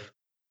kind of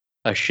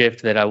a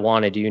shift that I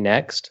want to do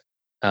next.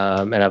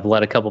 And I've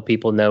let a couple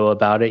people know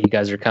about it. You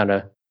guys are kind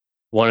of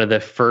one of the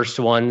first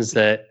ones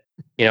that,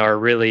 are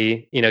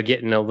really,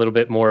 getting a little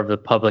bit more of the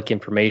public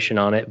information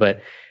on it.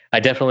 But I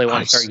definitely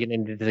want to start getting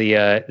into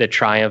the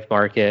Triumph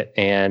market.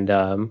 And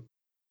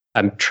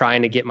I'm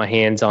trying to get my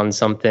hands on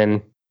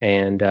something.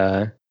 And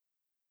I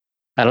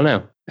don't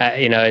know.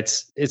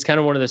 It's kind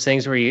of one of those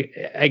things where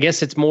I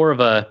guess it's more of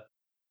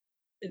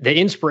the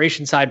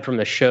inspiration side from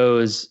the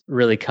shows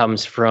really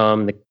comes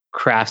from the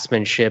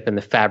craftsmanship and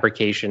the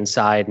fabrication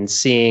side and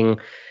seeing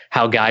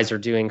how guys are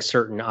doing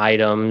certain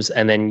items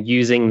and then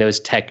using those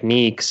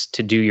techniques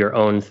to do your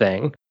own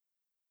thing.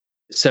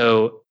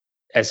 So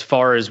as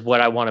far as what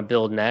I want to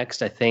build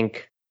next, I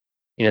think,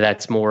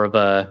 that's more of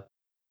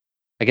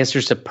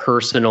just a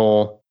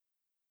personal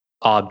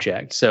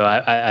object. So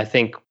I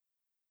think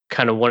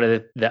kind of one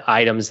of the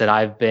items that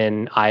I've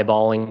been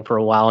eyeballing for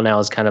a while now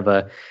is kind of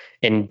a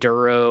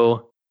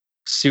enduro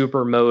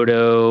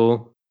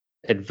supermoto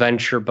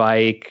adventure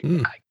bike,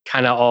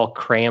 kind of all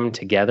crammed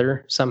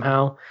together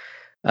somehow.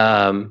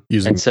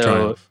 Using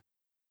Triumph.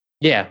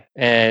 Yeah.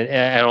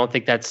 And I don't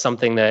think that's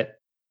something that,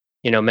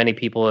 many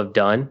people have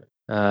done.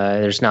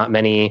 There's not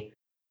many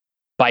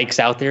bikes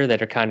out there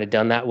that are kind of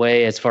done that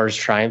way as far as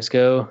Triumphs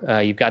go.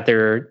 You've got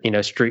their,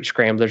 street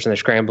scramblers and the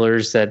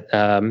scramblers that,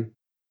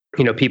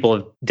 people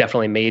have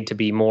definitely made to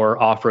be more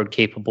off-road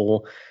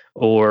capable,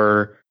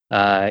 or,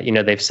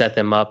 they've set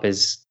them up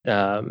as,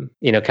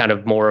 kind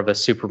of more of a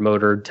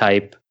supermotor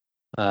type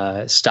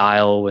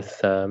style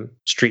with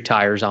street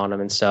tires on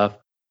them and stuff.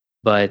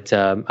 But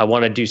I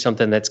want to do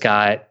something that's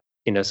got,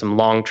 some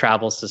long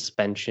travel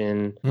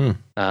suspension,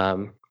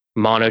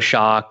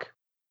 monoshock,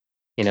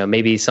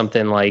 maybe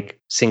something like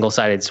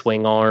single-sided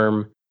swing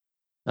arm.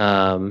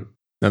 Now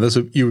this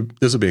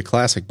would be a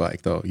classic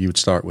bike though. You would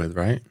start with,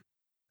 right?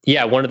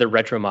 Yeah, one of the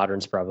retro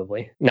moderns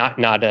probably. Not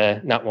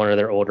one of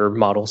their older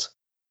models.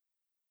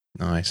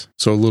 Nice.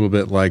 So a little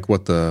bit like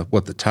what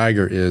the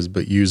Tiger is,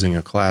 but using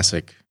a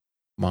classic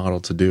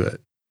model to do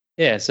it.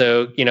 Yeah,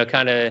 so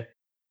kind of,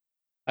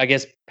 I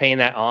guess, paying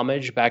that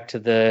homage back to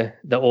the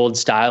old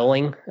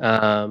styling,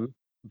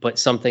 but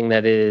something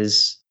that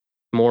is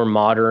more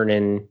modern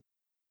and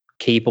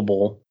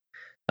capable.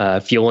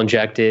 Fuel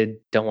injected.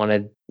 Don't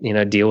want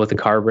to deal with the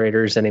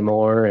carburetors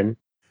anymore, and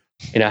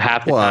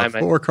half the time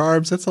 4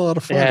 carbs. That's a lot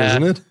of fun,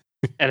 isn't it?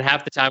 And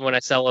half the time when I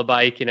sell a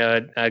bike,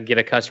 I get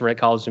a customer that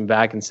calls me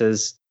back and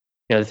says,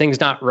 the thing's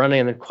not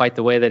running quite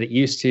the way that it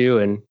used to.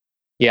 And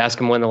you ask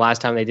them when the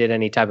last time they did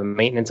any type of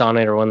maintenance on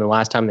it, or when the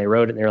last time they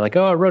rode it, and they're like,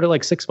 "Oh, I rode it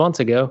like 6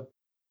 months ago."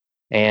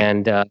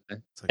 And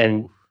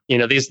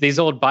these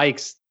old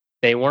bikes,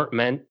 they weren't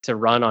meant to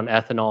run on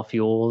ethanol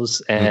fuels,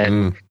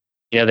 and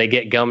they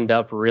get gummed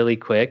up really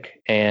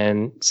quick.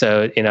 And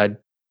so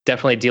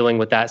definitely dealing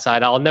with that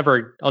side. I'll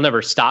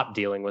never stop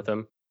dealing with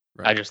them.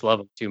 Right. I just love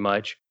them too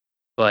much.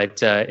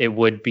 But it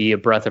would be a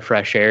breath of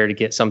fresh air to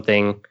get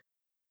something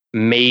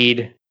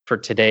made for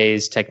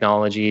today's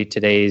technology,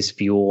 today's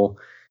fuel,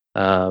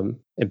 and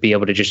be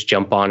able to just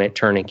jump on it,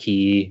 turn a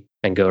key,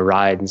 and go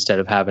ride instead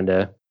of having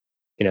to,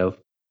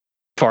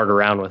 fart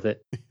around with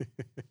it.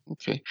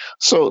 Okay.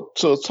 So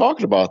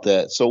talking about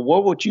that, so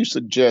what would you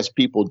suggest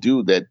people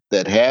do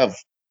that have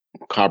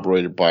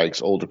carbureted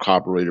bikes, older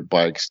carbureted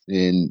bikes,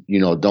 and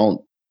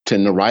don't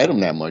tend to ride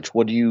them that much?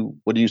 What do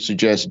you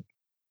suggest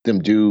them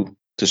do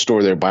to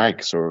store their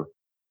bikes, or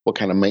what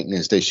kind of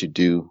maintenance they should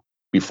do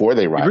before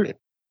they ride it?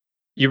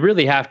 You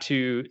really have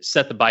to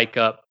set the bike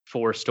up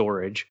for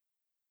storage,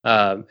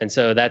 and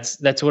so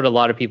that's what a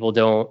lot of people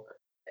don't.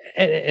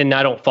 And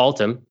I don't fault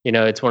them.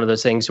 It's one of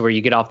those things where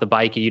you get off the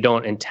bike and you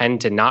don't intend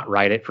to not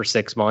ride it for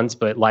 6 months,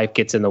 but life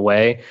gets in the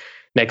way.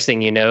 Next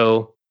thing you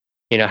know,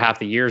 half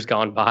the year's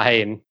gone by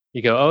and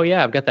you go, "Oh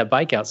yeah, I've got that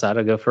bike outside.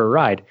 I'll go for a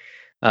ride."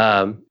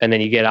 And then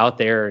you get out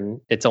there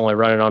and it's only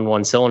running on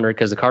one cylinder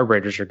because the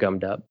carburetors are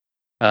gummed up.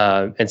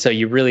 And so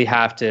you really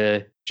have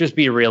to just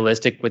be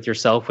realistic with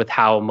yourself with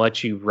how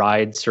much you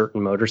ride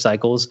certain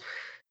motorcycles.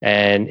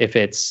 And if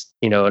it's,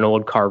 an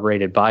old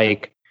carbureted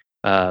bike,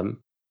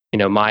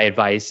 my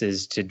advice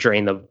is to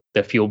drain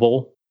the fuel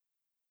bowl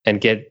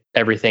and get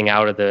everything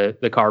out of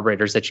the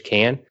carburetors that you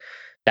can.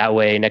 That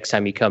way, next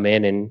time you come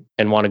in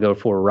and want to go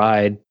for a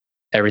ride,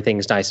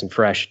 everything's nice and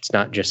fresh. It's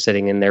not just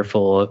sitting in there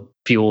full of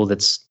fuel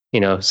that's,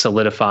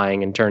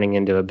 solidifying and turning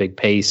into a big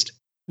paste.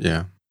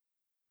 Yeah.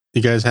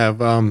 You guys have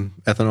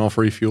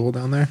ethanol-free fuel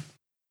down there?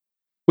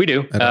 We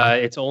do.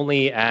 It's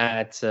only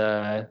at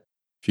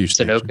Few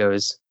stations.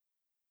 Sunoco's.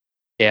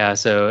 Yeah,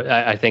 so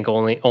I think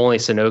only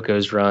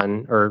Sunoco's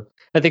run, or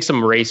I think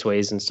some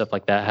raceways and stuff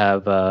like that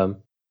have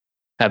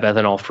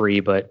ethanol free,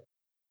 but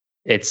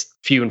it's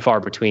few and far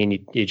between.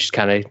 You just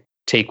kind of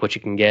take what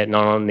you can get, and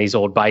on these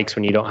old bikes,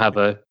 when you don't have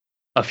a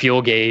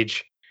fuel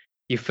gauge,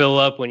 you fill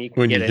up when you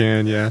can get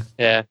it. Yeah.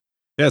 Yeah.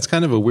 Yeah, it's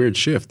kind of a weird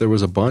shift. There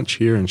was a bunch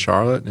here in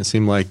Charlotte, and it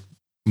seemed like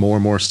more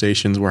and more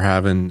stations were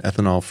having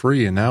ethanol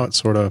free, and now it's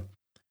sort of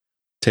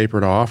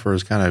tapered off or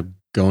is kind of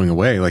going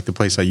away. Like the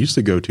place I used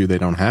to go to, they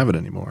don't have it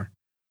anymore.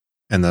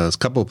 And there's a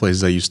couple of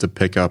places I used to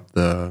pick up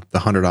the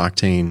 100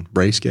 octane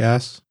race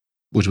gas,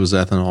 which was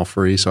ethanol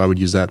free. So I would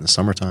use that in the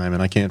summertime,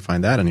 and I can't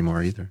find that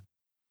anymore either.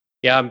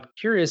 Yeah, I'm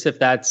curious if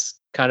that's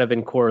kind of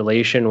in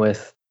correlation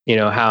with,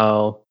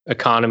 how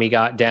economy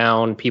got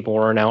down. People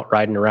weren't out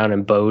riding around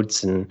in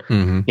boats and,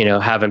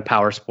 having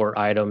power sport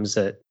items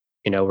that,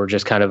 were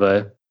just kind of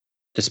a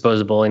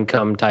disposable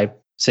income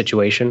type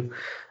situation.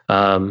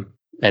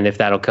 And if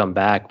that'll come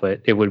back,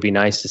 but it would be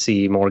nice to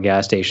see more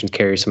gas stations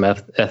carry some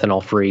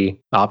ethanol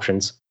free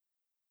options.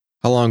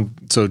 How long,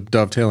 so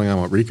dovetailing on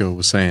what Rico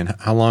was saying,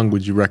 how long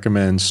would you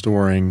recommend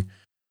storing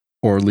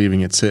or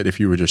leaving it sit if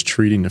you were just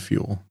treating the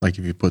fuel? Like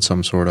if you put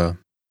some sort of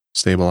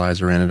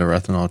stabilizer in it or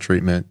ethanol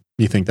treatment,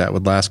 you think that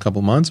would last a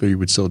couple months, or you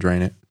would still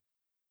drain it?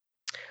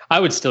 I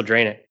would still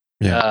drain it.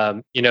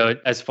 Yeah.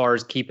 As far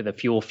as keeping the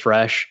fuel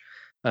fresh,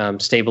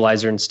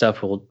 stabilizer and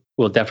stuff will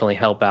definitely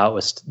help out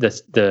with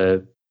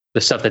the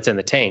stuff that's in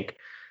the tank.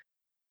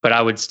 But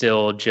I would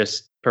still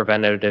just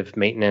preventative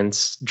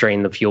maintenance,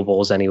 drain the fuel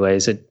bowls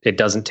anyways. It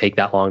doesn't take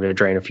that long to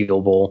drain a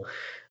fuel bowl.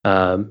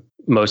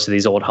 Most of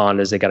these old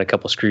Hondas, they got a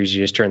couple screws.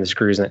 You just turn the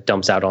screws and it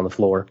dumps out on the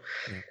floor.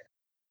 Yeah.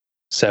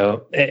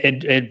 So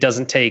it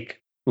doesn't take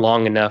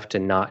long enough to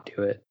not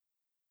do it.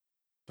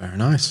 Very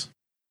nice.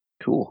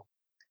 Cool.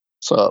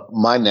 So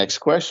my next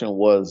question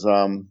was,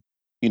 going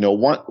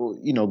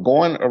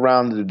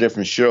around to the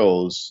different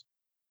shows,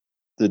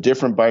 the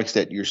different bikes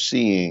that you're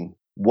seeing,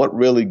 what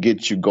really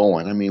gets you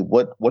going? I mean,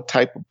 what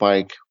type of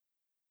bike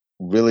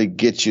really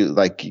gets you to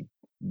the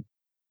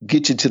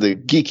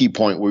geeky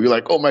point where you're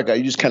like, oh my God,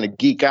 you just kind of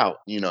geek out.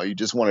 You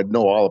just want to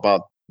know all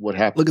about what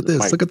happened. Look at this.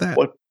 Bike. Look at that.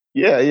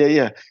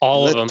 Yeah.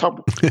 All of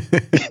them.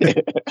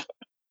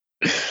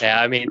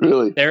 Yeah, I mean,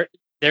 really? There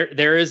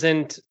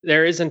isn't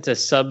a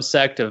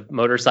subsect of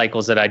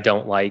motorcycles that I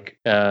don't like.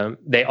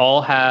 They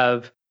all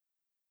have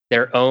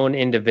their own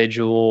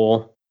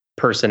individual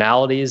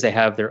personalities. They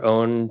have their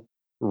own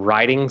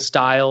riding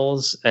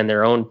styles and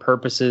their own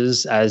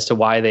purposes as to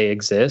why they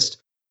exist.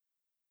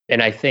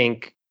 And I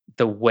think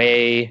the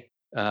way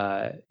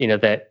that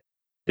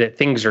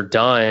things are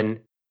done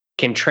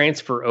can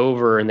transfer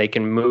over, and they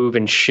can move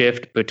and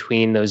shift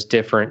between those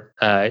different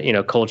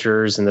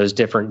cultures and those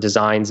different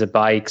designs of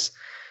bikes.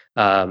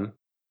 And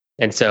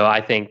so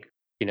I think,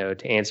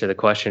 to answer the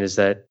question, is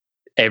that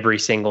every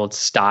single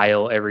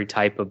style, every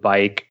type of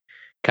bike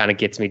kind of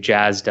gets me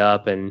jazzed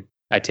up, and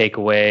I take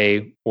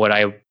away what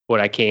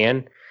I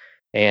can.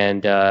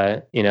 And,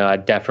 I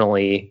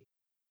definitely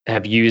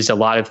have used a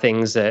lot of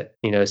things that,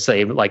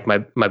 say like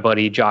my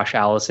buddy, Josh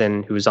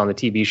Allison, who was on the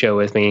TV show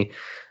with me.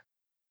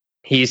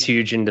 He's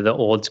huge into the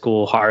old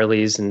school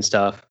Harleys and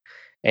stuff.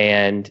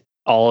 And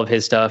all of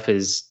his stuff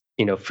is,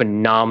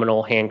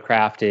 phenomenal,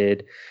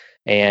 handcrafted.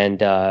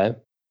 And, a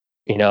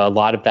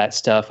lot of that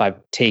stuff I've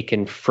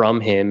taken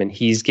from him, and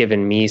he's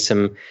given me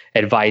some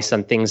advice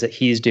on things that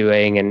he's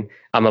doing, and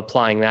I'm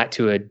applying that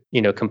to a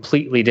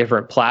completely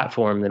different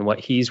platform than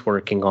what he's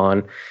working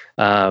on.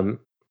 And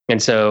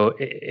so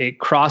it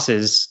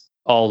crosses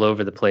all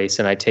over the place,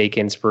 and I take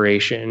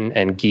inspiration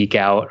and geek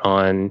out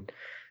on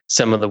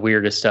some of the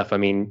weirdest stuff. I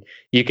mean,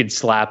 you could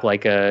slap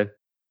like a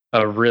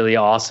really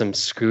awesome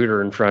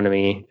scooter in front of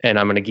me and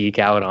I'm going to geek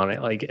out on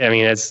it. Like, I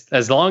mean,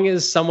 as long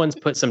as someone's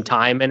put some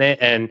time in it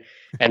and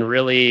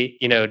really,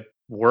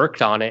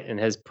 worked on it and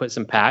has put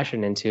some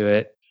passion into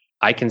it,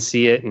 I can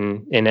see it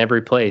in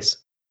every place.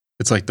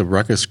 It's like the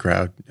ruckus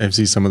crowd. I've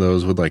seen some of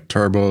those with like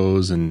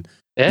turbos and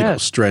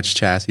stretched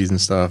chassis and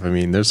stuff. I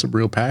mean, there's some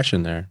real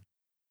passion there.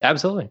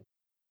 Absolutely.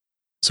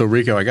 So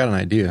Rico, I got an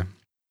idea.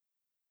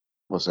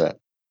 What's that?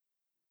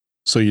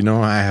 So,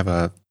 I have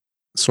a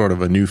sort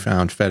of a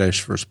newfound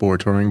fetish for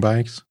sport touring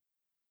bikes,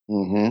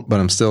 but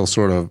I'm still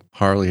sort of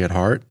Harley at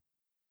heart.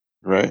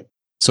 Right.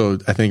 So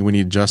I think we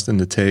need Justin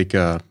to take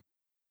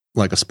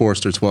like a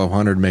Sportster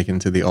 1200, make it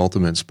into the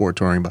ultimate sport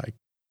touring bike.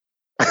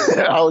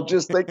 I was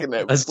just thinking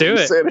that. Let's do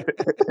it.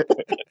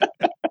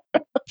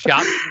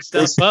 Chop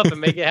some stuff up and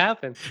make it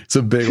happen.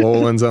 Some big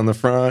Öhlins on the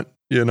front,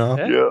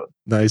 Yeah.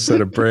 Nice set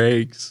of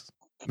brakes,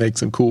 make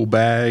some cool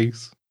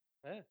bags.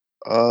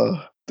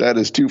 That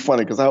is too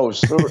funny because I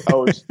was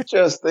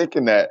just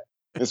thinking that,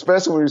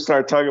 especially when you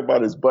start talking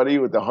about his buddy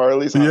with the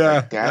Harleys.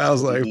 I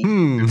was like,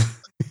 No,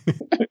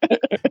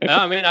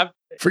 I mean,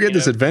 forget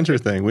this adventure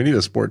thing. We need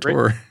a sport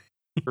tour.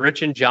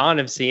 Rich and John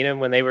have seen him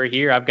when they were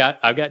here. I've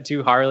got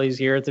 2 Harleys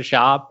here at the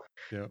shop.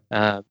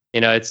 Yeah.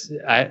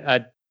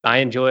 I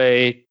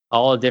enjoy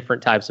all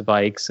different types of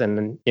bikes.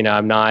 And,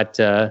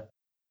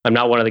 I'm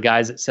not one of the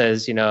guys that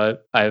says,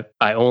 I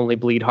only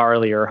bleed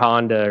Harley or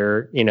Honda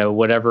or,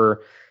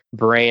 whatever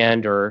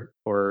brand or,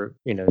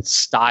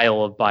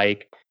 style of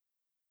bike.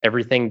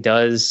 Everything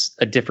does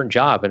a different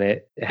job and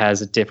it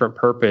has a different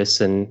purpose,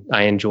 and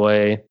I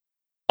enjoy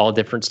all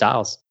different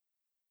styles.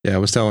 Yeah, I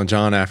was telling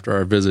John after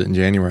our visit in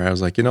January, I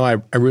was like, I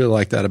really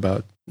like that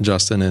about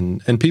Justin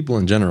and people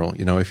in general.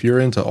 If you're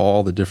into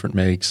all the different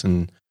makes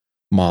and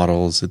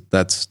models,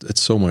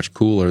 it's so much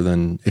cooler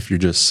than if you're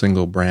just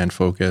single brand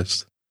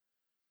focused.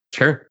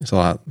 Sure. It's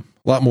a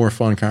lot more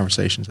fun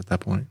conversations at that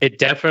point. It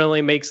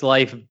definitely makes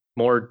life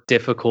more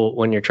difficult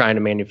when you're trying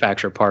to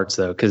manufacture parts,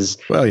 though, because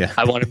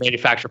I want to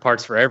manufacture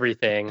parts for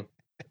everything.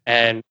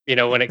 And,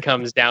 when it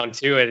comes down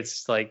to it,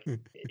 it's like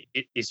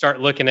you start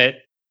looking at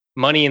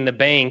money in the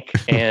bank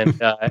and,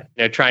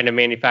 trying to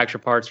manufacture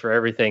parts for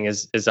everything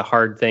is a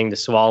hard thing to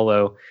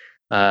swallow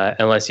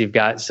unless you've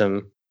got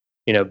some,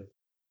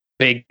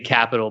 big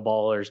capital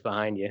ballers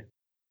behind you.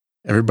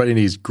 Everybody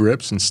needs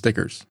grips and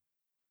stickers.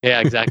 Yeah,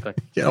 exactly.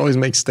 You always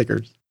make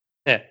stickers.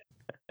 Yeah.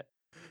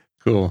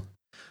 Cool.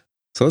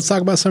 So let's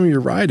talk about some of your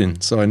riding.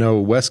 So I know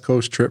West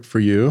Coast trip for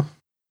you,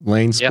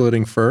 lane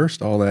splitting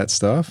first, all that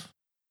stuff.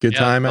 Good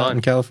time out in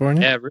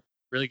California? Yeah,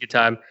 really good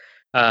time.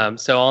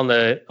 So on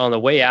the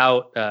way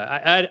out,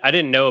 I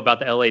didn't know about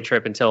the LA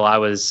trip until I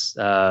was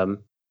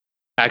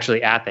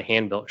actually at the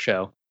Hand-Built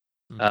show.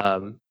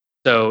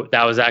 So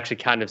that was actually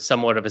kind of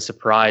somewhat of a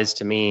surprise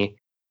to me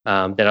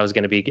that I was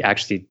going to be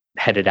actually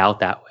headed out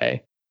that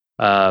way.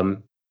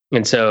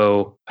 And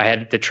so I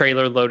had the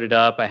trailer loaded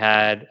up. I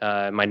had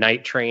my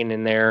night train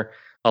in there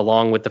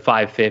along with the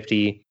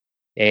 550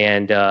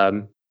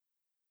 and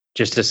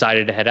just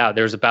decided to head out.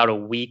 There was about a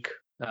week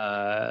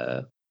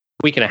and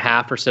a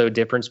half or so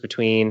difference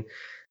between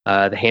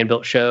the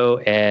Hand-Built show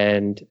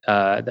and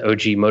the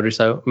OG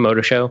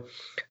Moto Show.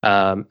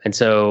 And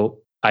so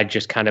I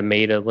just kind of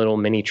made a little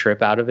mini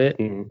trip out of it.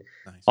 And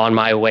on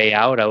my way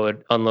out, I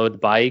would unload the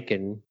bike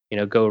and,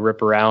 go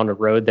rip around a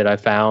road that I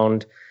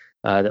found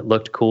that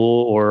looked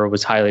cool or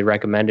was highly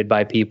recommended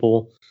by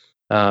people.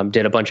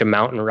 Did a bunch of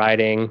mountain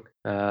riding,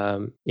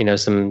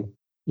 some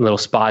little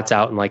spots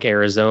out in like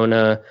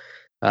Arizona,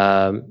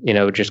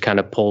 just kind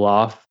of pull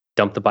off,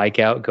 dump the bike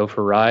out, go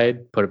for a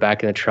ride, put it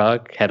back in the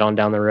truck, head on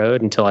down the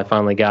road until I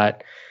finally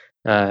got,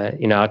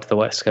 out to the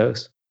West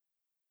Coast.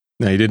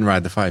 Now, you didn't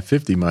ride the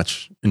 550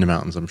 much in the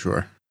mountains, I'm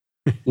sure.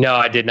 No,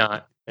 I did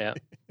not. Yeah.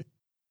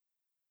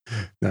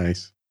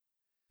 Nice.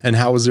 And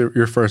how was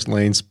your first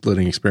lane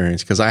splitting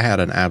experience? Because I had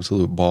an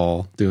absolute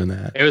ball doing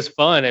that. It was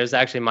fun. It was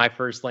actually my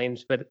first lane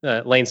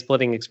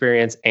splitting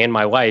experience and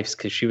my wife's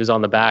because she was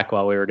on the back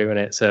while we were doing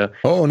it. So,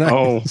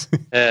 nice.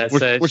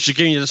 Was she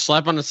giving you the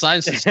slap on the side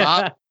and say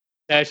stop?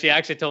 No, she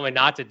actually told me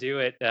not to do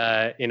it.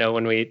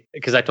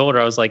 Because I told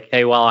her, I was like,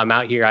 hey, while I'm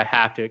out here, I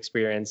have to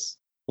experience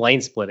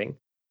lane splitting.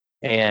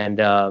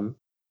 And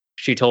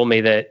she told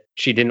me that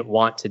she didn't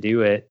want to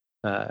do it,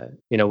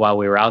 while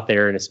we were out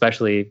there, and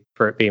especially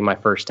for it being my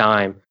first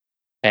time.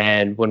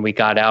 And when we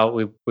got out,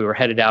 we were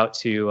headed out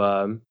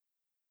to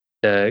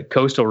the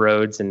coastal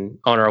roads, and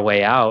on our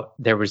way out,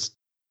 there was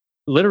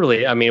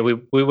literally,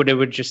 we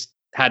would just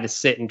had to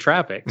sit in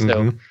traffic.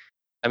 So,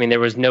 there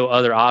was no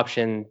other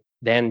option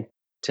than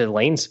to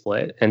lane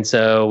split. And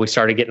so we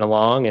started getting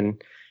along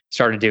and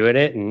started doing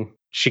it. And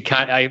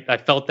I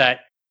felt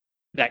that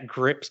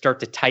grip start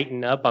to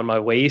tighten up on my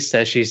waist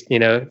as she's,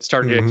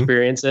 started to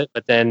experience it.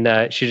 But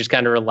then she just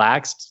kind of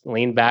relaxed,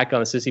 leaned back on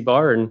the sissy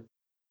bar and,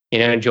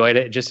 enjoyed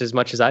it just as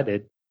much as I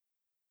did.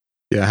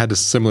 Yeah, I had a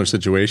similar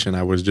situation.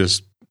 I was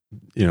just,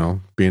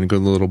 being a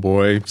good little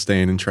boy,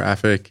 staying in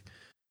traffic.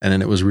 And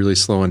then it was really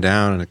slowing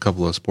down, and a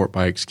couple of sport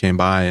bikes came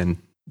by and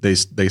they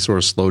sort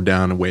of slowed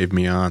down and waved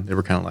me on. They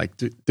were kind of like,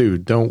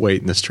 dude, don't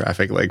wait in this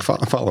traffic. Like,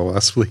 follow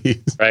us,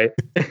 please. Right.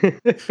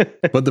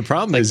 But the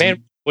problem is,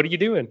 man, what are you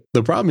doing?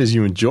 The problem is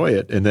you enjoy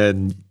it, and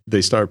then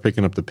they start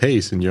picking up the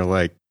pace, and you're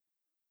like,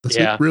 this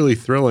is really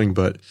thrilling,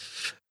 but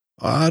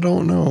I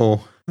don't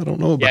know. I don't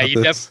know about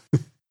this.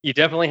 You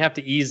definitely have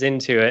to ease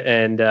into it.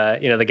 And,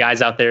 the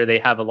guys out there, they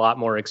have a lot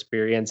more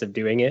experience of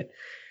doing it.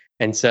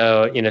 And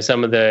so,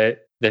 some of the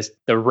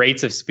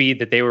rates of speed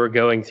that they were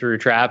going through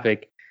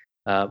traffic,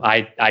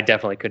 I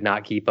definitely could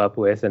not keep up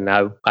with, and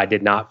I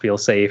did not feel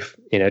safe,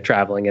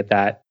 traveling at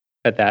that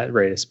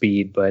rate of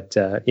speed. But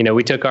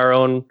we took our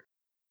own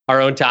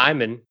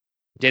time and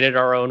did it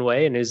our own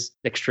way, and it was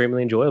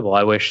extremely enjoyable.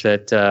 I wish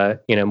that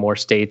more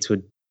states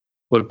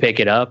would pick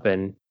it up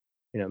and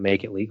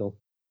make it legal.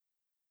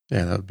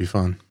 Yeah, that would be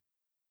fun.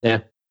 Yeah,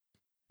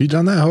 you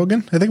done that,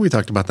 Hogan? I think we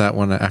talked about that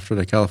one after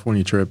the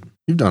California trip.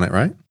 You've done it,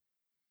 right?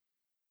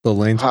 The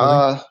lane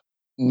splitting?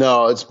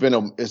 No, it's been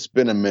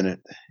a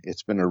minute.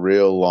 It's been a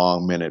real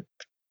long minute.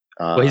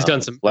 Well, he's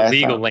done some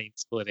illegal lane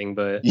splitting,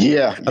 but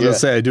yeah, I was gonna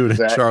say I do it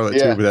in Charlotte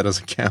too, but that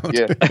doesn't count.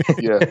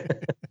 Yeah.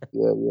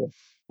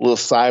 Little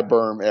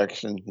sideberm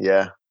action,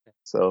 yeah.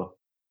 So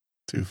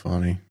too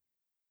funny.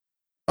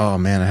 Oh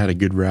man, I had a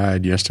good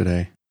ride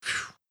yesterday.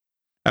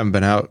 I haven't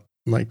been out,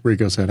 like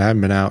Rico said. I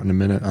haven't been out in a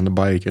minute on the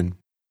bike, and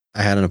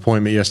I had an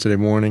appointment yesterday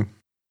morning,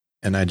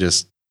 and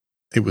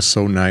it was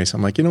so nice.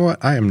 I'm like, you know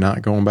what? I am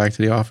not going back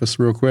to the office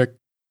real quick.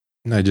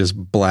 And I just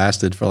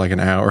blasted for like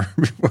an hour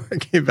before I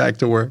came back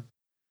to work.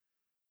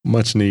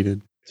 Much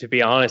needed. To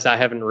be honest, I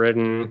haven't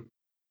ridden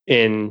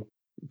in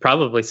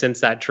probably since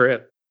that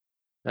trip.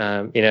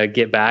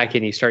 Get back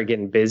and you start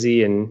getting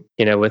busy, and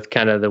with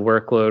kind of the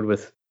workload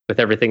with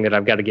everything that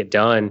I've got to get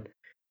done,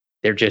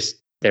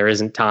 there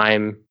isn't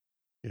time,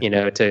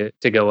 to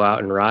go out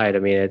and ride. I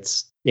mean,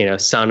 it's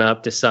sun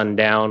up to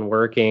sundown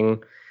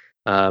working,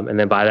 and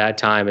then by that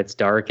time it's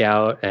dark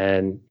out,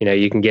 and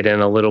you can get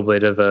in a little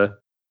bit of a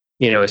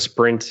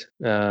sprint,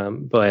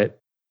 but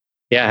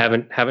yeah,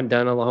 I haven't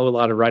done a whole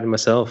lot of riding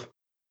myself.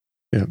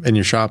 Yeah, and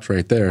your shop's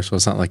right there, so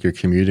it's not like you're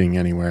commuting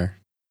anywhere.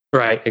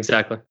 Right,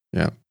 exactly.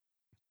 Yeah.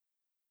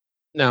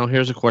 Now,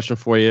 here's a question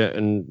for you,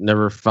 and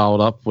never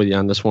followed up with you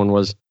on this one,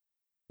 was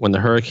when the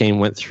hurricane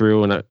went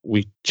through and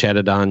we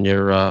chatted on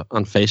your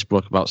on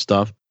Facebook about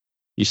stuff,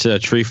 you said a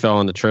tree fell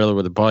on the trailer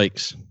with the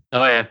bikes.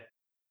 Oh, yeah.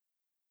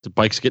 The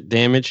bikes get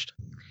damaged?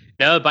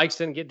 No, the bikes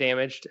didn't get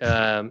damaged.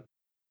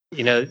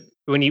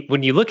 When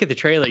you look at the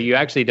trailer, you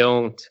actually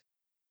don't,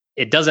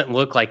 it doesn't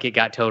look like it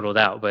got totaled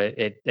out, but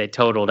it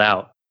totaled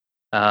out.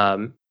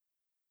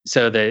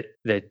 So the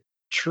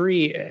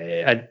tree,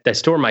 I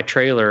store my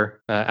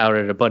trailer out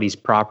at a buddy's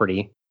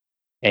property,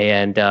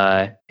 and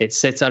it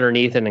sits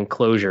underneath an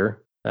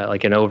enclosure,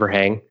 like an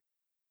overhang.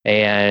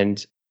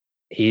 And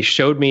he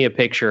showed me a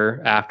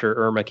picture after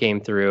Irma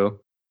came through,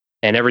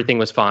 and everything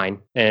was fine.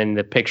 And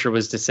the picture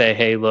was to say,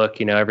 hey, look,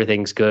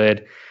 everything's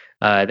good.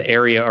 The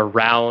area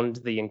around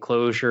the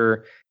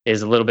enclosure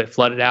is a little bit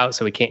flooded out,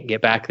 so we can't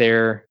get back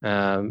there,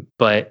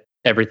 but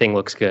everything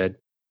looks good.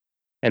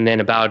 And then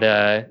about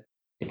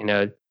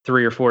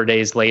 3 or 4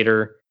 days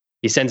later,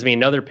 he sends me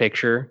another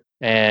picture,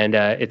 and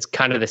it's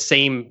kind of the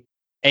same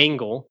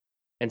angle.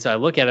 And so I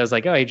look at it, I was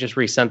like, oh, he just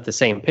resent the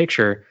same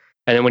picture.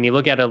 And then when you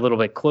look at it a little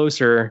bit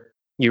closer,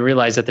 you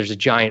realize that there's a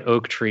giant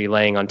oak tree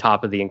laying on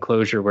top of the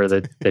enclosure where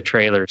the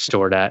trailer is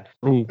stored at.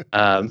 And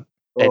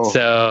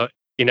so,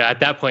 at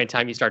that point in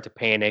time, you start to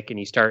panic and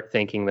you start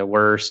thinking the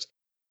worst.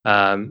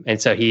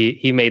 And so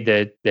he made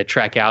the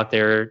trek out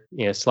there,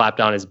 slapped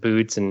on his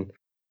boots and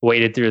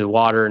waded through the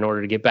water in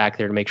order to get back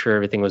there to make sure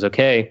everything was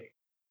okay.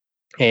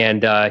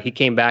 And he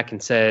came back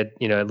and said,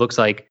 it looks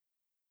like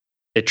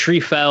the tree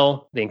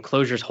fell, the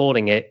enclosure's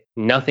holding it,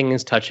 nothing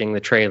is touching the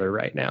trailer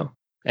right now.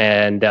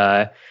 And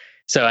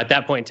so at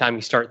that point in time,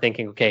 you start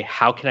thinking, okay,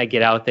 how can I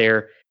get out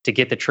there to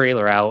get the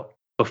trailer out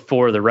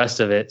before the rest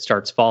of it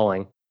starts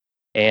falling?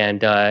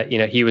 And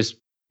he was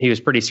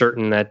pretty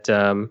certain that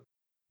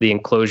the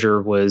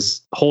enclosure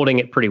was holding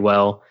it pretty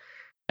well.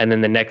 And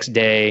then the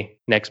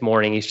next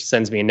morning, he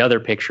sends me another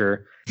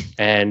picture,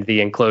 and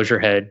the enclosure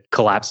had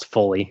collapsed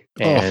fully,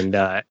 and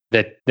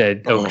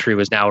the oak tree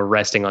was now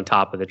resting on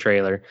top of the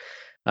trailer.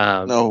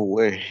 No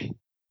way.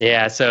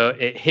 Yeah, so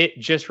it hit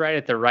just right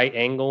at the right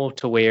angle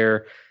to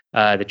where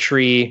the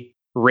tree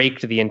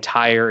raked the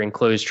entire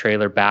enclosed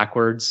trailer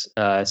backwards.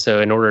 So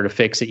in order to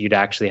fix it, you'd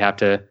actually have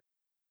to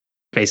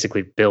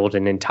basically build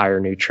an entire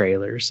new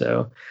trailer.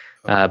 So,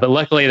 but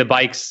luckily the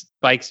bikes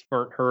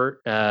weren't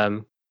hurt.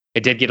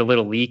 It did get a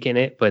little leak in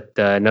it, but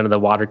none of the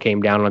water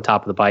came down on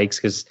top of the bikes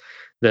because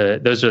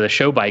those are the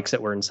show bikes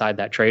that were inside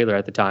that trailer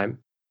at the time.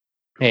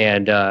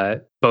 And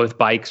both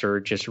bikes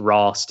are just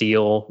raw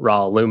steel,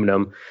 raw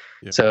aluminum.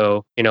 Yep.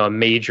 So, a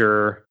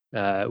major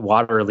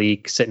water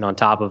leak sitting on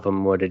top of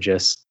them would have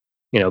just,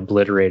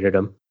 obliterated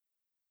them.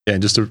 Yeah,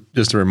 and just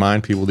to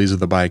remind people, these are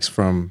the bikes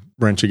from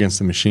Wrench Against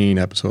the Machine,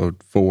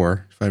 episode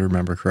 4, if I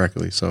remember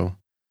correctly. So,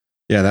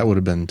 yeah, that would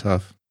have been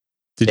tough.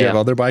 Did you have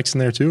other bikes in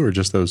there too, or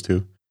just those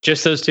two?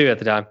 Just those two at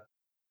the time.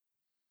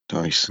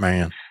 Nice.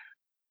 Man.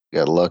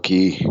 Got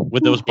lucky.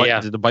 With those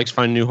bikes, did the bikes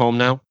find a new home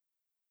now?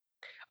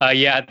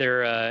 Yeah,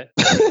 they're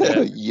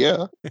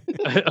yeah.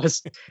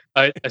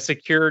 a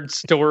secured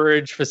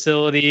storage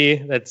facility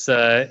that's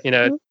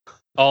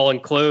all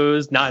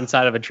enclosed, not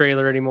inside of a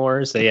trailer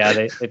anymore. So yeah,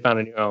 they found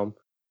a new home.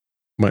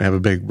 Might have a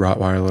big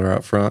Rottweiler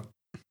out front.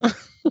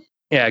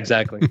 Yeah,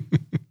 exactly.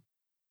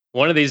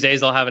 One of these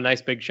days I'll have a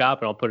nice big shop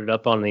and I'll put it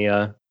up on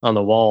the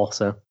wall.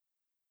 So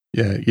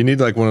yeah, you need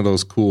like one of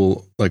those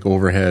cool like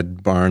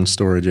overhead barn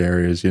storage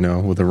areas,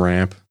 with a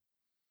ramp.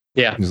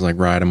 Yeah, just like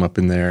ride them up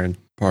in there and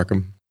park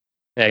them.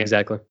 Yeah,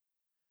 exactly.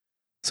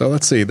 So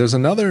let's see. There's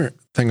another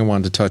thing I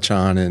wanted to touch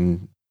on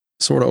and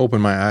sort of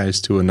open my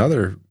eyes to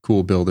another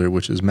cool builder,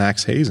 which is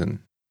Max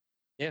Hazen.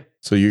 Yeah.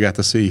 So you got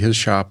to see his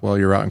shop while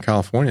you're out in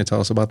California.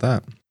 Tell us about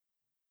that.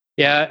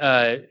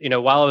 Yeah.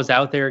 While I was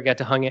out there, I got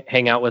to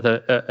hang out with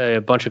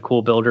a bunch of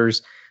cool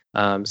builders,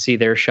 see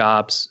their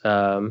shops.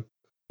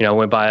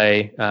 Went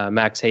by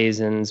Max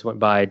Hazen's, went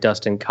by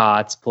Dustin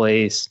Cott's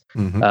place.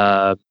 Mm-hmm.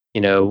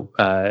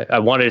 I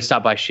wanted to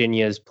stop by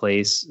Shinya's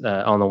place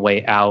on the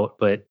way out,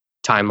 but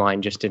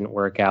timeline just didn't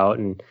work out,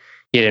 and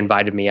he had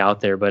invited me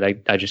out there, but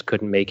I just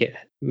couldn't make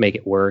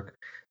it work.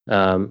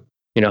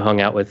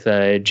 Hung out with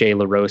Jay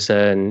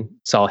LaRosa and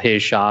saw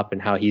his shop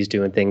and how he's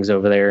doing things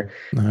over there.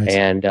 Nice.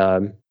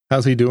 And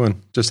how's he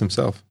doing? Just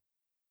himself?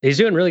 He's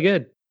doing really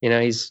good.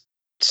 he's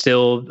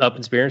still up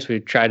in spirits. We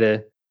tried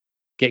to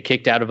get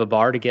kicked out of a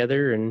bar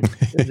together, and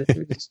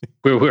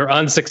we were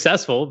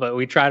unsuccessful, but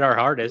we tried our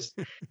hardest.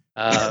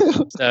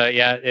 So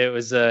yeah, it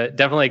was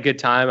definitely a good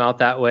time out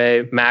that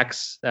way.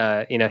 Max,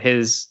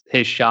 his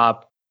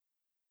shop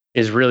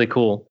is really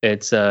cool.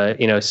 It's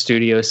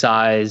studio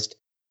sized,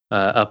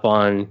 up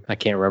on, I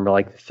can't remember,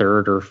 like the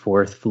third or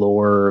fourth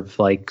floor of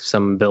like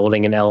some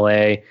building in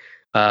LA.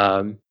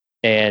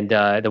 And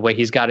the way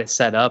he's got it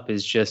set up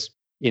is just,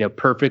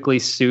 perfectly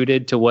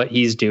suited to what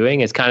he's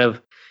doing. It's kind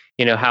of,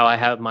 how I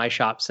have my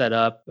shop set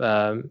up,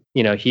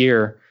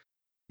 here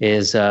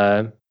is,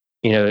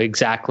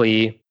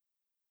 exactly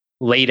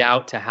laid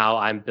out to how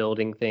I'm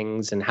building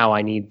things and how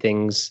I need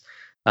things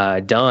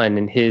done.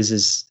 And his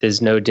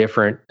is no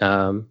different,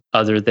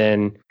 other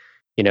than,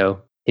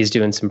 he's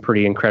doing some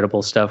pretty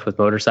incredible stuff with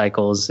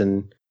motorcycles,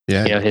 and,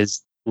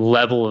 his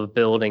level of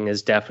building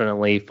is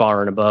definitely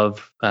far and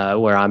above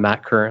where I'm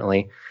at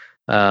currently.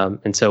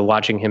 And so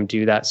watching him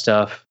do that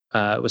stuff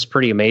was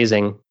pretty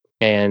amazing.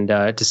 And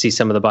to see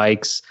some of the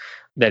bikes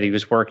that he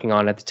was working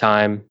on at the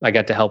time, I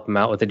got to help him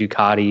out with a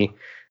Ducati,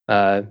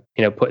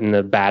 putting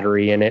the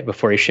battery in it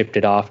before he shipped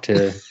it off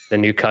to the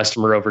new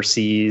customer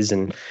overseas,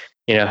 and,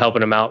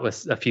 helping him out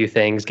with a few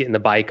things, getting the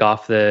bike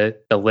off the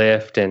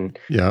lift, and,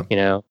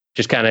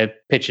 just kind of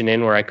pitching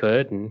in where I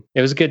could. And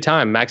it was a good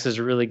time. Max is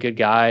a really good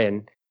guy.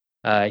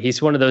 And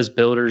he's one of those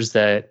builders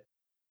that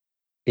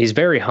he's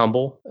very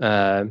humble.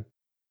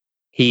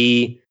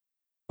 He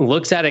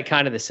looks at it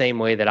kind of the same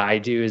way that I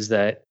do, is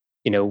that,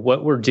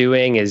 what we're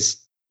doing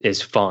is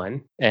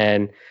fun.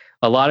 And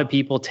a lot of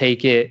people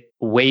take it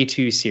way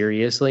too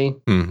seriously.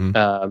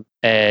 Mm-hmm.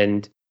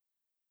 And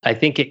I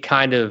think it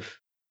kind of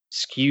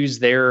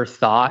skews their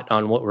thought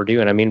on what we're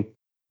doing. I mean,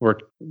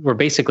 we're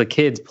basically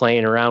kids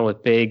playing around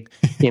with big,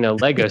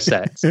 Lego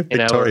sets.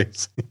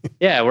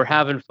 We're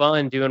having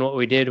fun doing what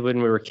we did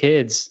when we were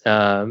kids.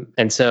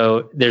 And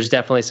so there's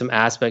definitely some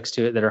aspects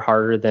to it that are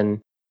harder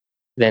than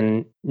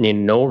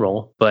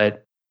normal.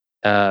 But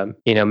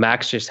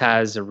Max just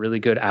has a really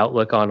good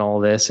outlook on all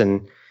this,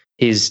 and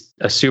he's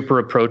a super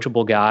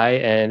approachable guy.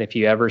 And if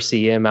you ever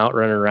see him out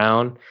running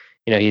around,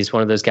 he's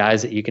one of those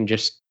guys that you can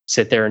just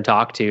sit there and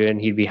talk to, and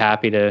he'd be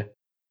happy to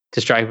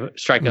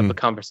strike up a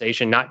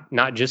conversation,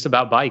 not just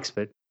about bikes,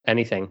 but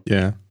anything.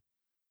 Yeah.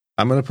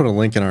 I'm going to put a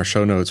link in our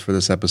show notes for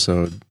this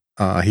episode.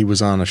 He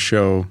was on a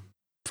show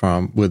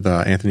with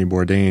Anthony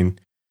Bourdain,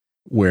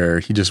 where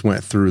he just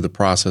went through the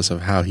process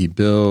of how he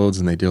builds,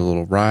 and they did a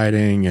little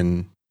riding,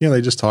 and, they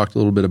just talked a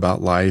little bit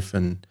about life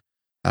and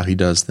how he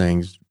does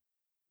things.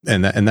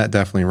 And that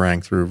definitely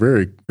rang through.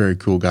 Very, very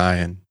cool guy.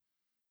 And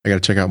I got to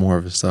check out more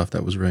of his stuff.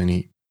 That was really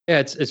neat. Yeah,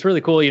 it's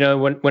really cool.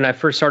 When I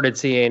first started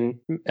seeing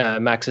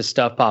Max's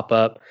stuff pop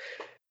up,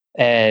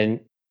 and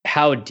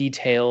how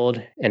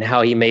detailed and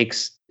how he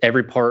makes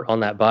every part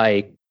on that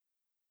bike,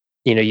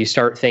 you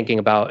start thinking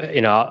about,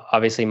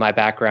 obviously my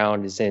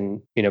background is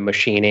in,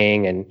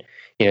 machining, and,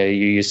 you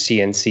use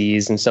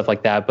CNCs and stuff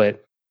like that,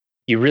 but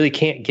you really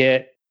can't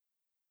get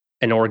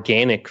an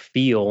organic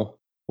feel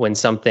when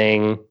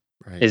something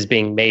is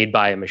being made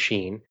by a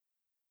machine,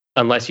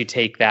 unless you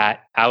take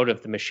that out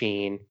of the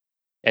machine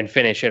and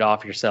finish it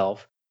off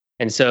yourself.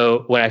 And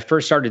so when I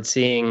first started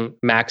seeing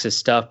Max's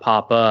stuff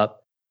pop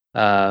up,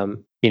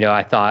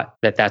 I thought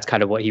that that's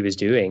kind of what he was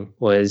doing.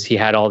 Was he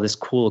had all this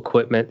cool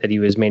equipment that he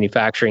was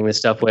manufacturing this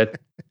stuff with,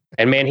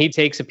 and man, he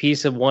takes a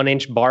piece of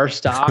 1-inch bar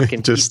stock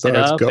and just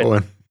starts going,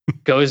 and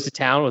goes to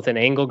town with an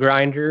angle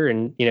grinder,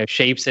 and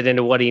shapes it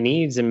into what he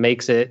needs, and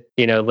makes it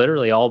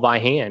literally all by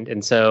hand.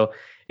 And so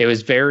it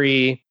was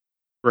very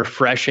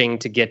refreshing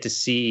to get to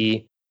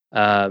see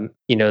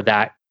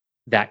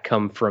that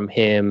come from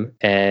him,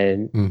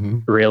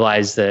 and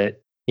realize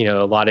that,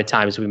 a lot of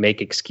times we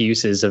make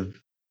excuses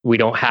of we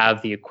don't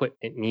have the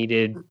equipment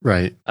needed,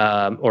 right?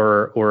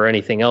 Or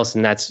anything else.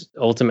 And that's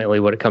ultimately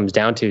what it comes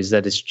down to, is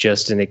that it's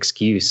just an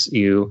excuse.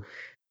 You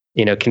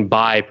can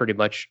buy pretty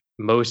much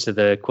most of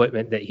the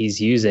equipment that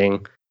he's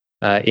using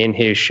in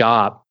his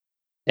shop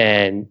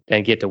and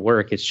get to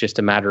work. It's just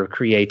a matter of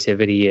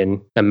creativity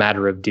and a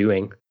matter of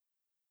doing.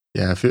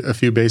 Yeah. A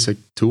few basic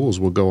tools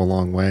will go a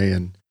long way.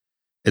 And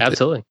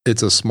absolutely.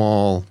 It's a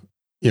small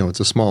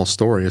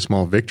story, a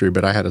small victory,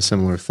 but I had a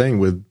similar thing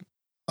with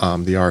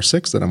the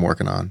R6 that I'm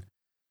working on,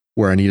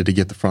 where I needed to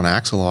get the front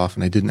axle off,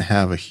 and I didn't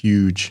have a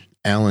huge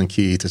Allen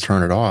key to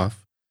turn it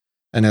off.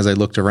 And as I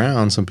looked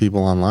around, some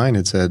people online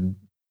had said,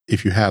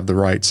 if you have the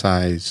right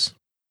size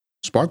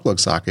spark plug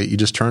socket, you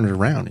just turn it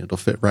around, it'll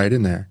fit right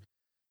in there.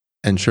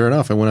 And sure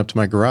enough, I went up to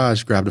my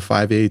garage, grabbed a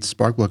 5/8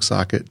 spark plug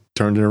socket,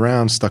 turned it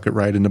around, stuck it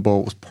right in the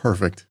bolt. It was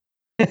perfect.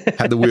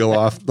 Had the wheel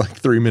off like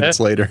 3 minutes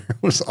later. It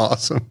was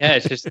awesome. Yeah,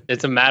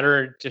 it's a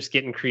matter of just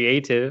getting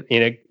creative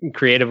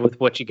with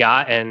what you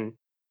got, and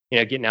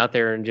getting out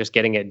there and just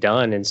getting it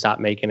done, and stop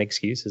making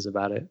excuses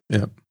about it.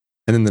 Yep.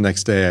 And then the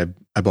next day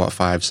I bought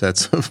 5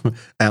 sets of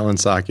Allen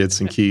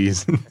sockets and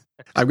keys.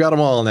 I've got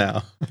them all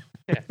now.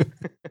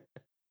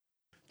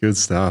 Good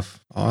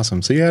stuff.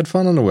 Awesome. So you had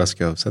fun on the West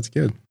Coast. That's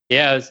good.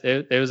 Yeah,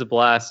 it was a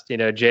blast.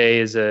 Jay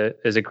is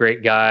a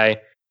great guy.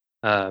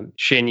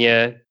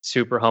 Shinya,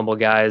 super humble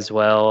guy as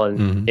well.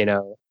 And, you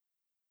know,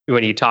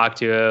 when you talk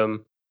to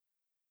him,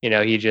 you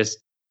know,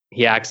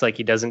 he acts like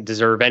he doesn't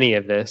deserve any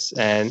of this.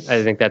 And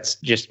I think that's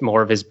just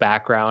more of his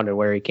background and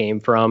where he came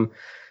from.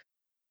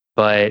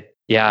 But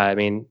yeah, I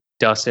mean,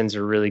 Dustin's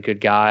a really good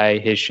guy.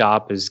 His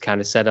shop is kind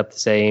of set up the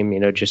same, you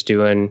know, just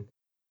doing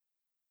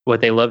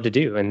what they love to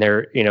do. And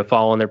they're, you know,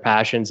 following their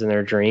passions and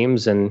their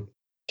dreams and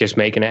just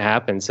making it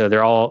happen. So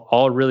they're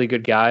all really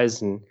good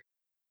guys. And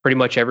pretty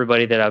much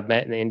everybody that I've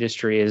met in the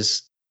industry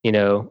is, you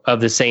know,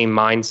 of the same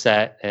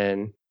mindset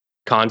and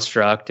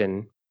construct.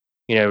 And,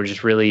 you know,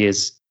 just really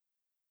is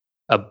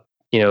a,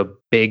 you know,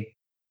 big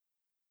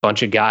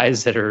bunch of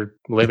guys that are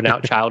living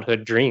out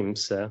childhood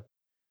dreams. So.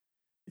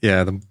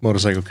 Yeah, the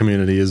motorcycle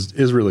community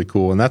is really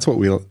cool, and that's what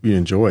we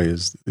enjoy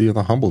is the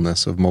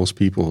humbleness of most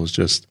people. Is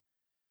just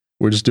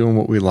we're just doing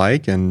what we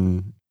like,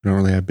 and we don't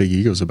really have big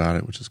egos about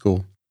it, which is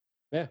cool.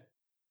 Yeah.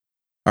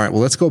 All right,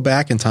 well, let's go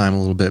back in time a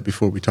little bit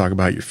before we talk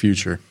about your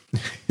future.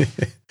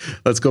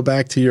 Let's go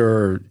back to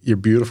your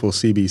beautiful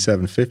CB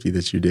 750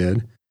 that you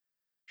did.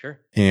 Sure.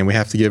 And we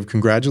have to give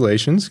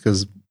congratulations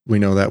because we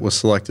know that was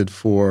selected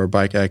for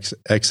Bike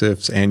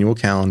XIF's annual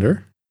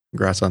calendar.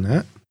 Congrats on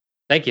that.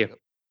 Thank you.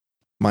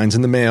 Mine's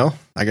in the mail.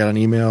 I got an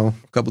email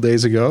a couple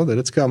days ago that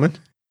it's coming.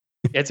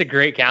 It's a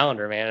great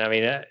calendar, man. I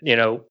mean, you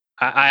know,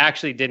 I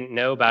actually didn't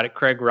know about it.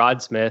 Craig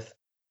Rodsmith,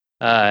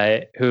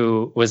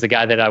 who was the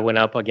guy that I went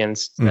up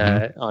against on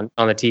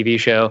the TV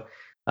show,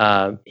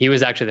 he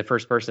was actually the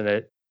first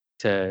person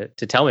to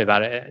tell me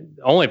about it.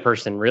 Only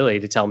person really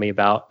to tell me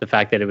about the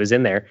fact that it was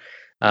in there.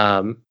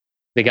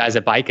 The guys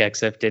at Bike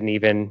XIF didn't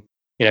even,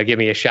 you know, give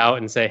me a shout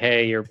and say,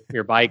 "Hey,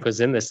 your bike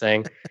was in this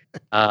thing."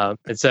 And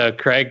so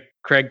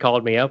Craig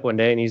called me up one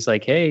day and he's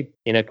like, "Hey,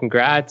 you know,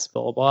 congrats,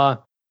 blah, blah, blah."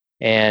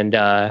 And,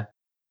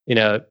 you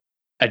know,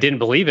 I didn't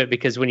believe it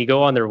because when you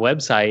go on their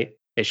website,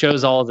 it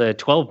shows all the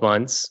 12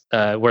 months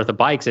worth of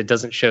bikes. It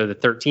doesn't show the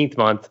 13th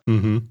month,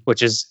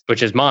 which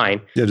is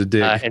mine. You had to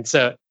dig. And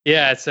so,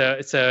 yeah,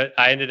 so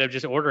I ended up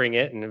just ordering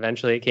it and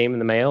eventually it came in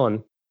the mail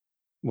and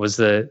was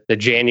the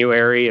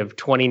January of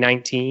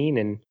 2019.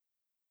 And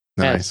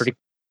yeah, it's pretty,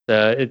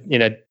 you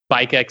know,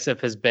 Bike XIF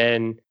has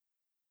been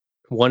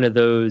one of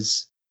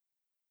those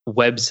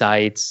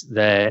websites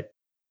that,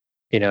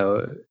 you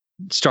know,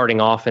 starting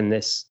off in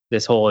this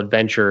whole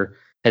adventure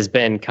has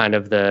been kind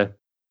of the,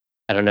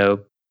 I don't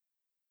know,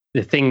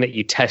 the thing that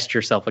you test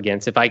yourself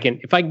against. If I can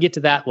get to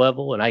that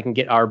level and I can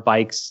get our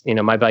bikes, you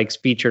know, my bikes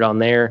featured on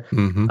there,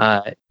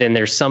 then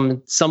there's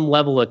some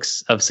level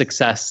of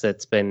success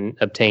that's been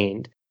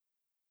obtained.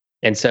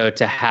 And so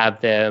to have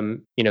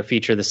them, you know,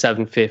 feature the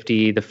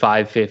 750, the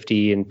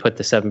 550, and put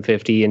the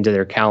 750 into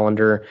their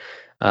calendar,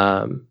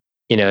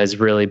 you know, has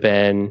really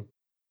been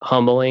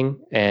humbling.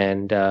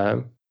 And,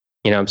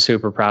 you know, I'm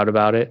super proud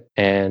about it.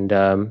 And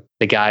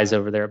the guys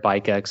over there at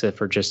Bike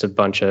XIF are just a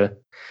bunch of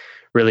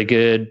really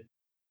good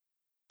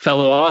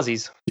fellow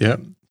Aussies. Yeah.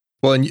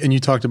 Well, and you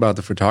talked about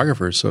the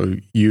photographers. So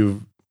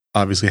you've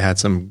obviously had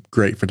some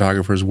great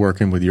photographers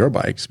working with your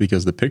bikes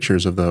because the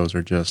pictures of those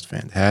are just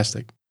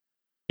fantastic.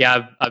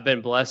 Yeah, I've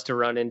been blessed to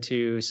run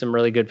into some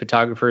really good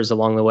photographers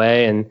along the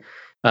way. And,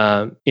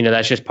 you know,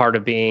 that's just part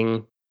of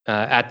being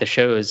at the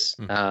shows.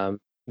 The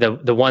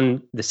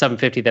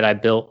 750 that I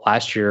built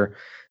last year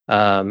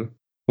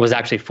was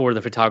actually for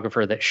the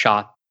photographer that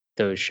shot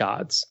those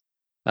shots.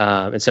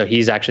 And so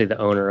he's actually the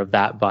owner of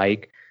that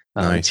bike.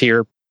 Nice. It's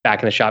here back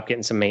in the shop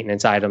getting some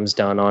maintenance items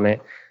done on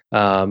it.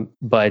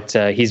 But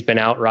he's been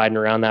out riding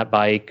around that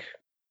bike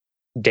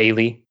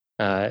daily.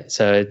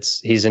 So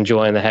he's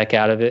enjoying the heck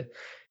out of it.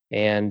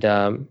 And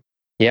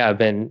yeah, I've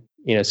been,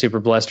 you know, super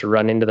blessed to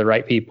run into the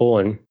right people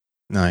and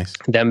nice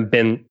them,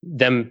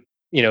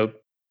 you know,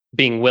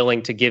 being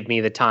willing to give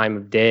me the time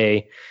of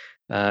day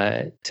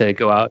to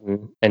go out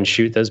and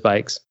shoot those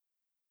bikes.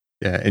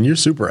 Yeah, and you're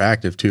super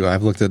active too.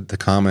 I've looked at the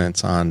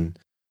comments on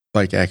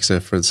Bike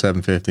XIF for the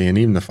 750 and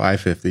even the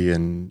 550,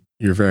 and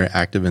you're very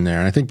active in there.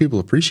 And I think people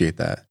appreciate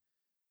that.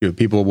 You know,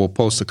 people will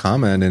post a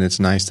comment, and it's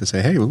nice to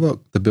say, "Hey, well,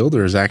 look, the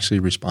builder is actually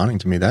responding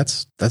to me."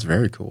 That's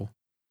very cool.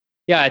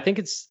 Yeah, I think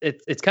it's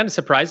kind of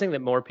surprising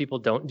that more people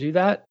don't do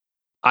that.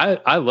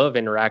 I love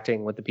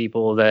interacting with the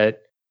people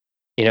that,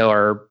 you know,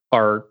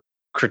 are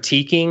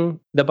critiquing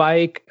the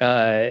bike,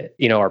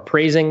 you know, are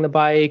praising the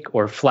bike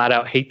or flat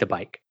out hate the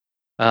bike.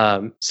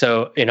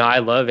 So, you know, I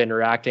love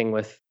interacting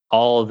with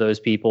all of those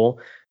people.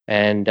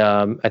 And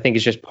I think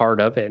it's just part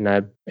of it.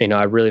 And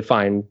I really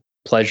find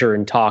pleasure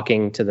in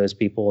talking to those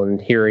people and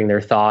hearing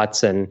their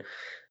thoughts and,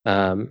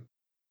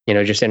 you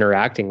know, just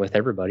interacting with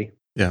everybody.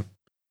 Yeah.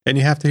 And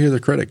you have to hear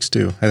the critics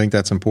too. I think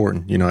that's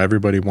important. You know,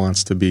 everybody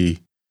wants to be,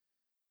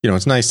 you know,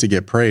 it's nice to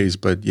get praise,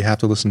 but you have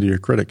to listen to your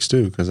critics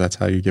too, because that's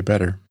how you get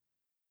better.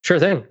 Sure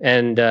thing.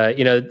 And,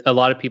 you know, a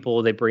lot of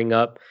people, they bring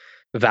up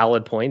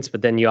valid points,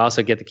 but then you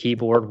also get the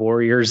keyboard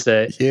warriors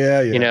that,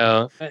 you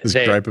know, just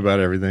gripe about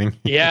everything.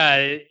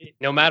 Yeah.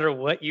 No matter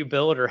what you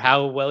build or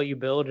how well you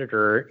build it,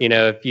 or, you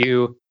know, if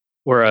you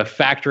were a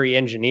factory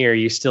engineer,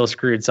 you still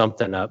screwed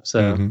something up.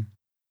 So,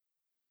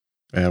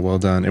 Yeah, well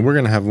done. And we're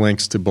going to have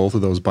links to both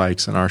of those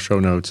bikes in our show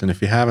notes. And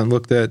if you haven't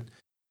looked at,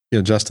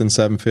 Justin's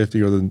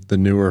 750 or the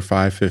newer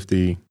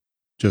 550,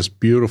 just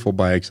beautiful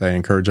bikes. I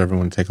encourage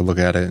everyone to take a look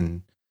at it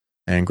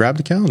and grab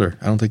the calendar.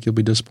 I don't think you'll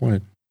be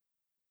disappointed.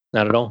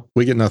 Not at all.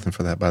 We get nothing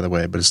for that, by the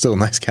way, but it's still a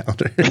nice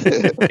calendar.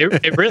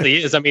 It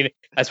really is. I mean,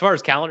 as far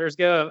as calendars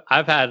go,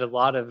 I've had a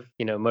lot of,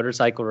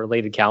 motorcycle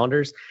related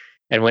calendars.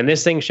 And when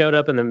this thing showed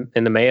up in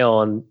the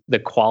mail, and the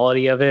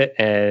quality of it,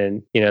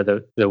 and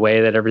the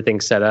way that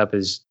everything's set up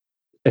is,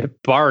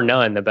 bar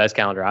none, the best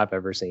calendar I've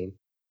ever seen.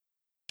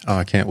 Oh,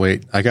 I can't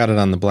wait. I got it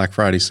on the Black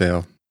Friday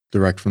sale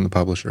direct from the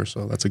publisher,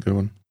 so that's a good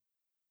one.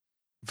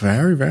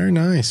 Very, very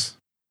nice.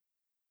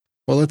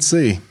 Well, let's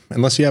see.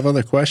 Unless you have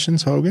other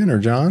questions, Hogan or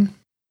John,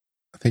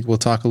 I think we'll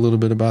talk a little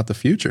bit about the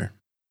future.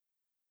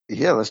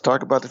 Yeah, let's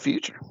talk about the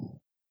future.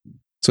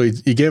 So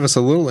you gave us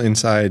a little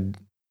inside,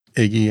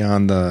 Iggy,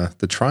 on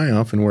the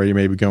Triumph and where you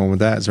may be going with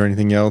that. Is there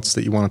anything else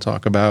that you want to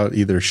talk about,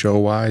 either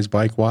show-wise,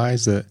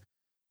 bike-wise, that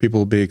people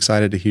will be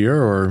excited to hear,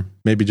 or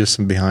maybe just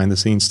some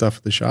behind-the-scenes stuff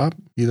at the shop?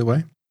 Either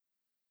way.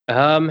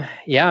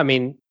 Yeah, I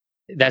mean,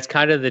 that's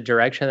kind of the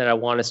direction that I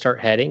want to start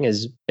heading,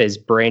 is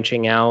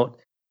branching out,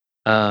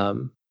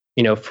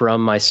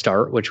 from my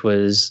start, which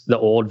was the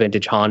old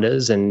vintage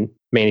Hondas and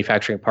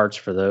manufacturing parts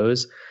for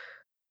those.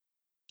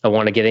 I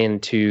want to get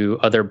into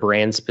other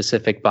brand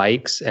specific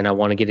bikes, and I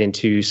want to get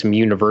into some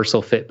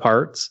universal fit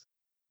parts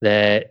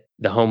that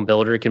the home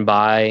builder can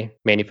buy,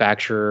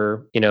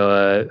 manufacture,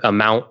 a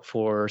mount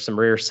for some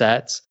rear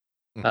sets,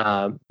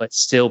 but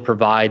still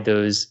provide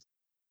those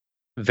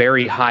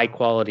very high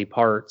quality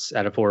parts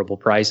at affordable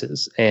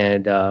prices.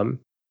 And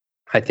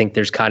I think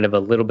there's kind of a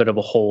little bit of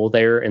a hole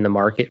there in the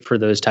market for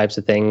those types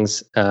of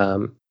things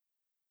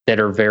that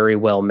are very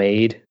well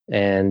made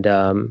and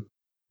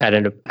at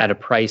a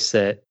price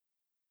that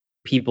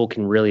people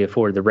can really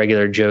afford. The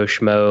regular Joe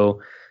Schmo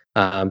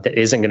that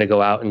isn't going to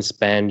go out and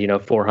spend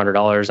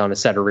 $400 on a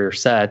set of rear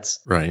sets,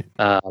 right?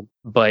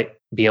 But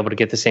be able to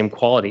get the same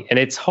quality. And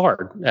it's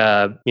hard.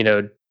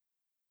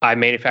 I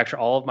manufacture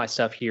all of my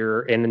stuff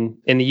here in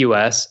the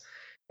U.S.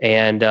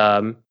 and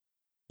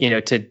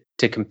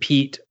to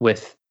compete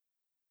with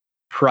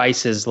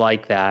prices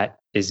like that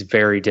is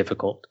very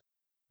difficult.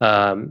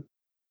 And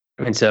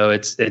so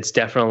it's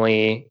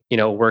definitely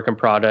a work in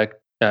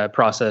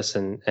process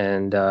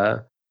and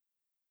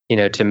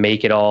to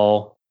make it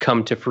all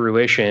come to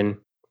fruition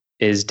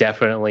is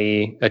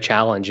definitely a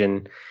challenge.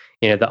 And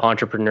the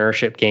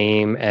entrepreneurship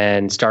game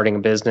and starting a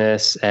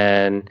business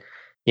and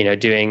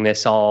doing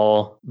this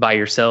all by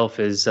yourself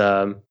is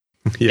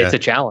it's a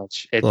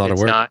challenge. A lot of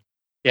work.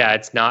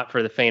 It's not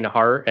for the faint of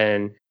heart.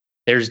 And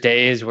there's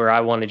days where I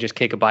want to just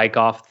kick a bike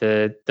off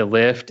the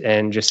lift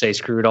and just say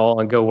screw it all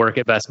and go work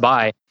at Best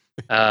Buy.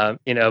 But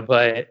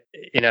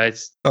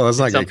it's let's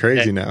not get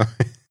crazy now.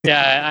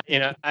 Yeah,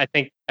 I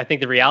think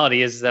the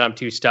reality is that I'm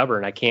too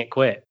stubborn. I can't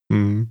quit.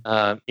 Mm-hmm.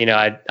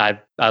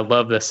 I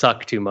love the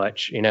suck too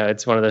much.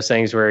 It's one of those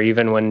things where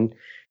even when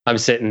I'm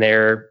sitting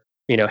there,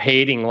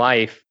 hating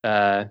life,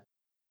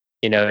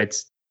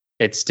 it's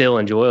still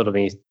enjoyable to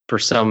me for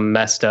some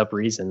messed up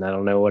reason. I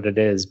don't know what it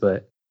is,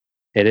 but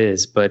it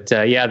is. But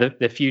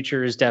the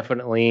future is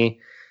definitely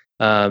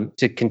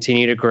to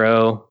continue to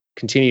grow,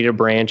 continue to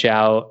branch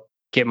out,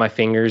 get my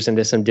fingers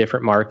into some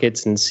different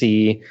markets and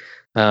see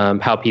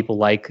how people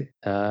like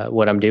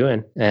what I'm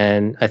doing.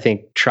 And I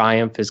think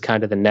Triumph is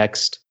kind of the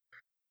next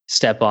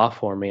step off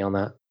for me on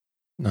that.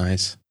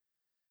 Nice.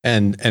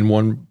 And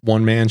one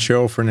man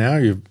show for now.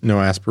 You've no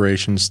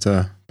aspirations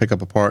to pick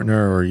up a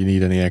partner, or you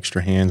need any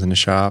extra hands in the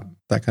shop,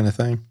 that kind of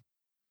thing?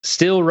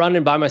 Still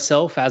running by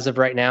myself as of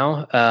right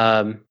now.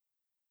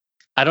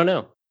 I don't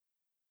know.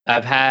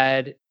 I've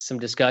had some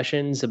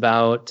discussions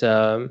about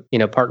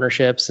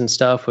partnerships and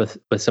stuff with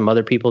some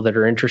other people that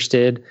are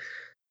interested.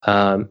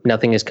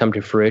 Nothing has come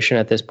to fruition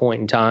at this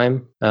point in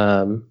time.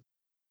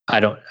 I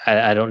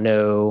don't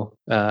know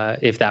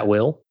if that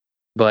will,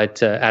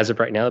 but as of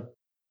right now,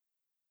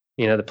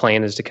 the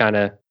plan is to kind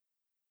of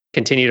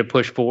continue to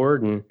push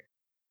forward and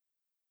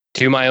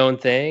do my own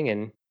thing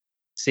and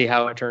see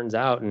how it turns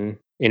out. And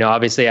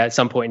obviously, at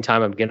some point in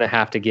time, I'm gonna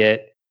have to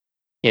get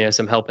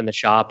some help in the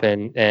shop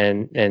and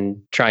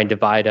try and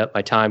divide up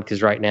my time,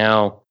 because right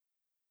now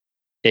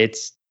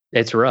it's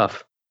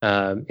rough.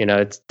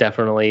 It's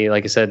definitely,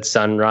 like I said,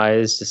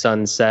 sunrise to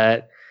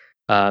sunset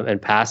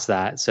and past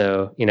that.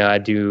 So, I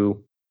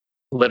do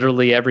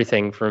literally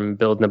everything from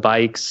building the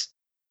bikes,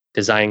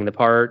 designing the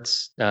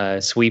parts,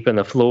 sweeping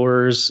the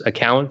floors,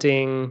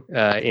 accounting,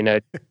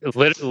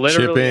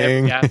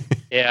 literally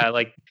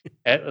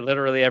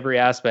literally every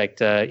aspect,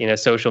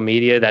 social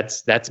media.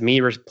 That's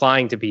me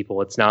replying to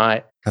people. It's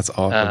not, that's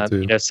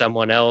awesome too.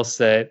 Someone else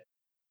that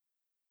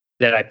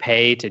I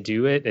pay to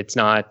do it. It's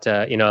not,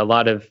 a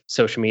lot of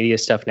social media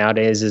stuff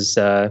nowadays is,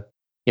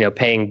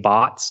 paying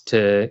bots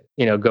to,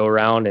 go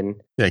around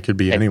and it could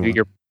be anyone.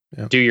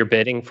 Do your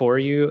bidding for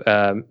you.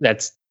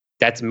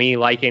 That's me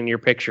liking your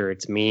picture.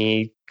 It's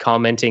me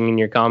commenting in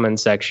your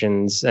comment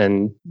sections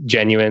and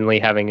genuinely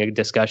having a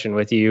discussion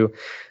with you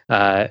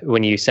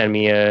when you send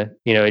me a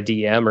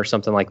DM or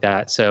something like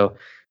that. So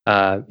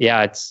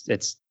yeah,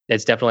 it's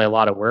definitely a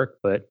lot of work,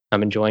 but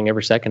I'm enjoying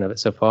every second of it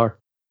so far.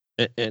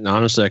 And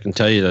honestly, I can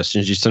tell you that as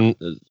soon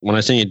as when I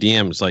send you a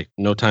DM, it's like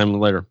no time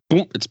later,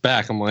 boom, it's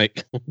back. I'm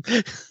like,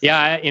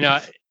 yeah,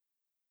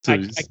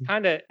 I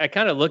kind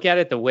of look at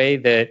it the way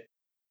that,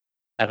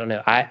 I don't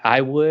know,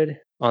 I would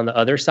on the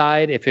other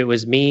side. If it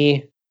was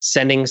me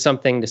sending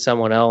something to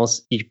someone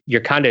else,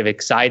 you're kind of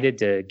excited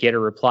to get a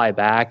reply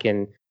back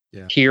and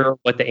hear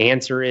what the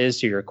answer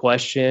is to your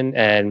question.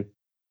 And,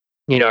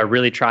 I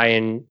really try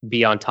and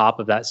be on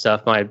top of that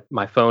stuff.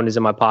 My phone is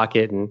in my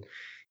pocket, and,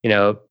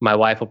 my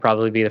wife will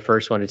probably be the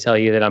first one to tell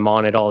you that I'm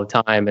on it all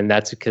the time. And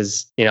that's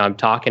because, I'm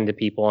talking to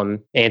people.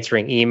 I'm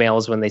answering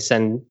emails when they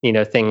send,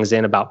 things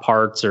in about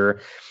parts,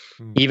 or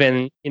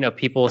even,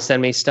 people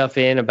send me stuff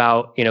in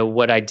about,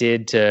 what I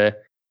did to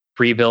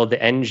rebuild the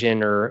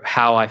engine or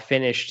how I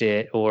finished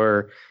it,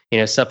 or,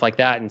 stuff like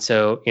that. And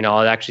so,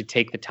 I'll actually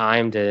take the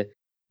time to,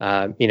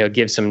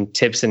 give some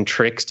tips and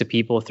tricks to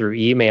people through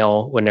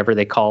email whenever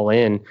they call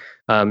in.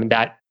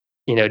 That,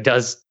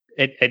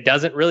 it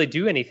doesn't really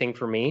do anything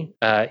for me.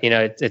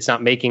 It's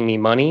not making me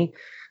money,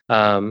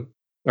 or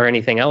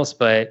anything else,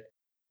 but,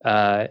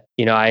 I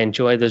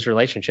enjoy those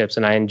relationships,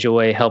 and I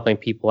enjoy helping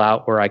people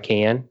out where I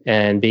can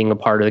and being a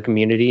part of the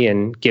community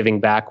and giving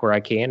back where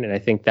I can. And I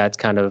think that's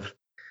kind of,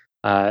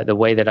 the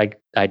way that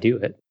I do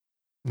it.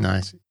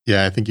 Nice.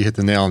 Yeah. I think you hit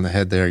the nail on the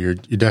head there. You're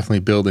definitely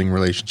building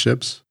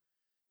relationships,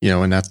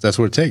 and that's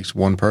what it takes,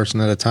 one person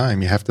at a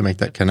time. You have to make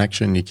that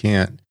connection. You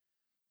can't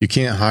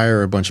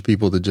hire a bunch of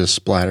people to just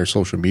splatter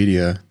social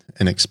media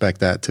and expect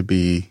that to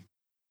be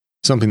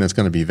something that's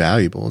going to be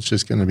valuable. It's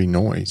just going to be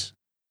noise.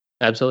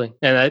 Absolutely.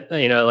 And I,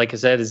 like I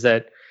said, is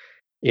that,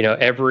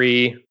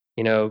 every,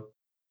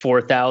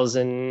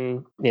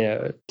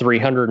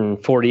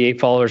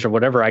 4,348 followers or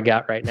whatever I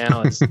got right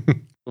now is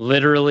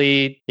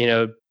literally,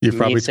 you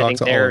probably talked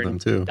to all of them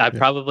too. I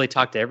probably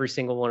talked to every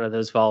single one of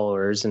those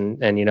followers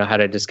and, had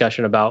a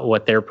discussion about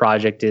what their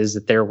project is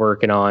that they're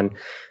working on,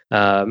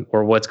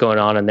 or what's going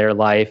on in their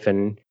life,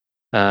 and,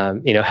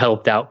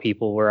 helped out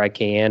people where I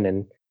can.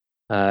 And,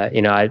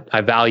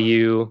 I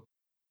value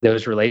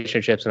those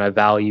relationships, and I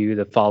value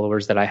the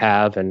followers that I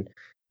have, and,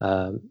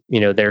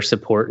 their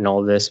support in all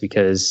of this,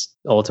 because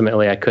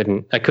ultimately I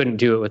couldn't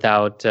do it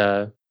without,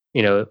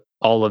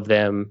 all of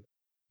them,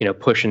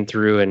 pushing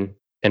through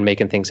and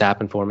making things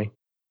happen for me.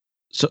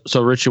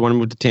 So Rich, you want to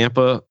move to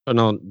Tampa? Oh,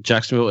 no,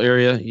 Jacksonville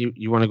area?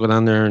 You want to go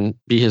down there and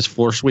be his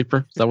floor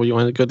sweeper? Is that what you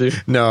want to go do?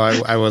 No,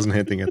 I wasn't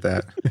hinting at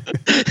that.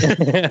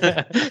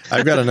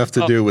 I've got enough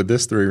to do with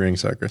this 3-ring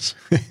circus.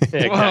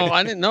 Well,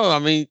 I didn't know. I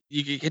mean,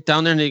 you could get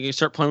down there and you can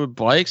start playing with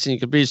bikes, and you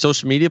could be a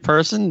social media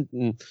person.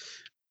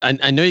 And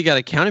I know you got an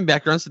accounting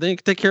background, so then you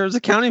can take care of his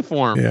accounting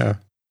for him. Yeah,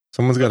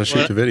 someone's got to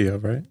shoot the video,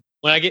 right?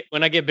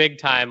 When I get big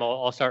time,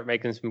 I'll start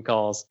making some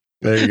calls.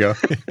 There you go.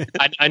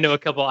 I know a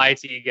couple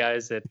IT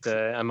guys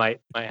that I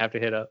might have to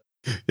hit up.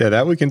 Yeah,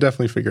 that we can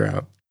definitely figure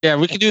out. Yeah,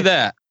 we can do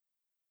that.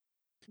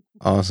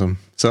 Awesome.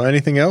 So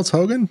anything else,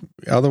 Hogan?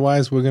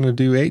 Otherwise, we're going to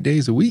do 8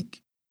 days a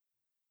week.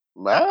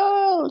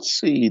 Let's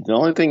see. The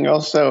only thing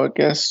else, I would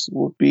guess,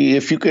 would be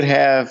if you could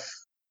have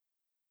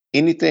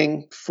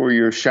anything for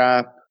your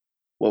shop,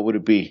 what would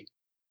it be?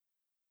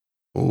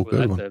 Oh,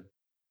 good one. That's a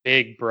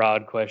big,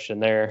 broad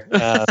question there.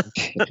 A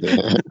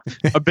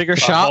bigger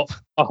shop?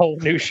 A whole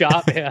new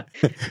shop, yeah.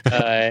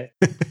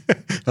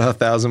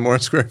 1,000 more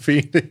square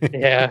feet.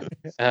 Yeah.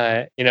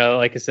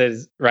 Like I said,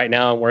 right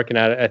now I'm working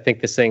at it. I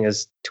think this thing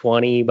is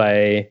 20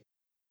 by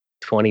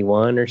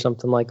 21 or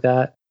something like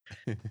that.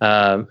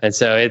 And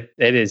so it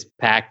is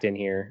packed in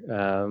here.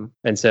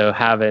 And so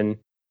having,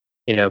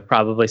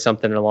 probably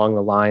something along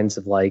the lines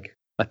of like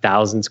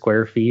 1,000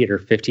 square feet or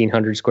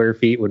 1,500 square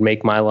feet would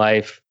make my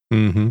life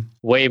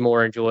way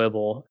more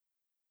enjoyable.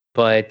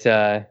 But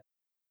I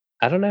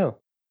don't know.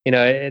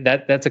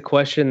 That's a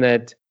question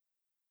that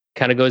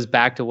kind of goes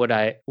back to what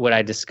I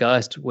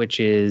discussed, which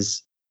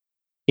is,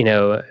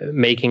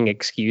 making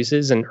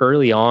excuses. And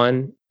early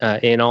on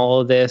in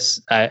all of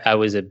this, I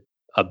was a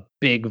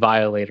big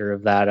violator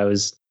of that. I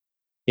was,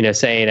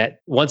 saying that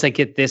once I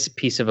get this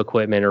piece of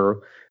equipment, or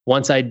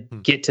once I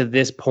get to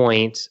this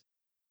point,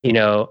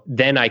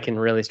 then I can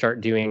really start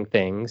doing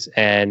things.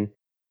 And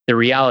the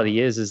reality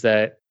is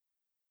that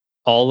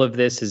all of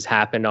this has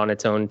happened on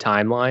its own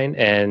timeline,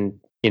 and,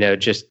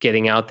 just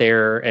getting out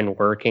there and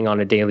working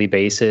on a daily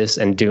basis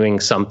and doing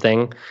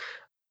something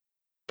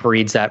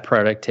breeds that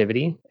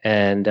productivity.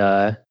 And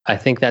I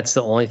think that's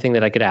the only thing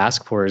that I could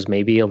ask for, is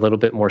maybe a little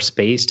bit more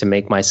space to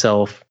make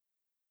myself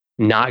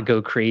not go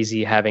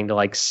crazy having to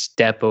like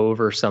step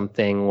over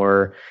something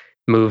or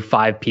move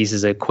 5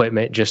 pieces of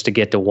equipment just to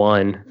get to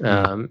one.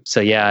 So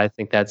yeah, I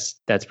think that's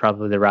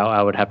probably the route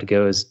I would have to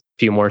go, is a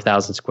few more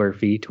 1,000 square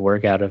feet to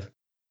work out of.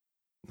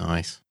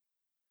 Nice.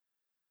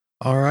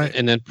 All right.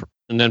 And then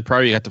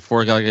probably you got the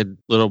 4-guy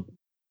little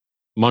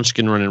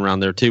munchkin running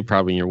around there too,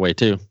 probably in your way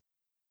too.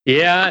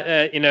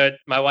 Yeah.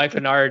 My wife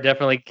and I are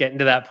definitely getting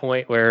to that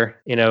point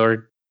where,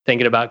 we're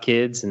thinking about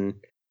kids. And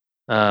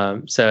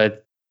so,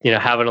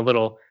 having a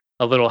little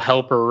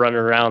helper running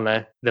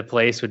around the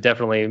place would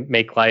definitely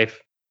make life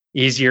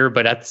easier,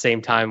 but at the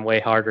same time, way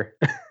harder.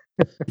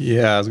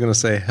 Yeah, I was gonna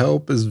say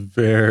help is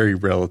very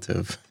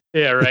relative.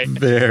 Yeah, right.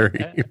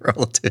 Very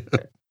relative.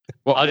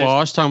 Well, I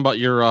was talking about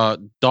your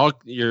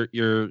dog,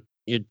 your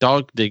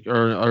dog dig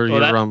or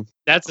your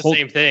That's the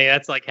same thing.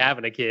 That's like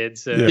having a kid.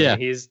 So Yeah.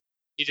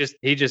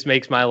 he just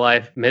makes my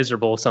life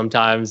miserable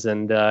sometimes.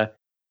 And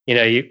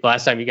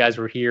last time you guys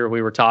were here,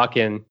 we were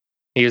talking.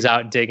 He was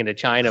out digging to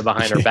China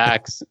behind our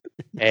backs,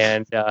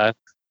 and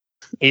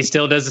he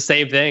still does the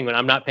same thing when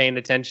I'm not paying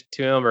attention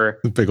to him. Or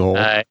Big hole.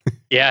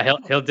 yeah,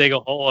 he'll dig a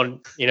hole, and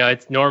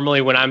it's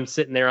normally when I'm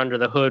sitting there under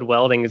the hood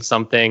welding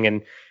something,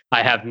 and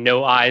I have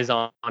no eyes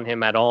on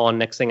him at all. And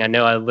next thing I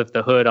know, I lift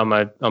the hood on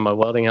my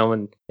welding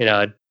helmet, and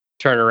I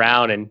turn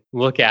around and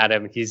look at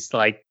him. He's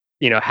like,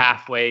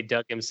 halfway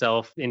dug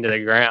himself into the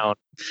ground.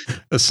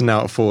 A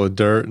snout full of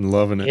dirt and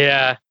loving it.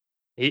 Yeah.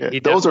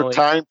 Those are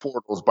time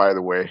portals, by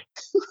the way.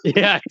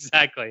 Yeah,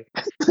 exactly.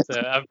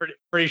 So I'm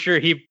pretty sure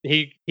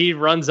he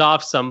runs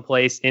off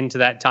someplace into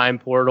that time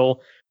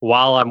portal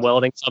while I'm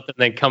welding something,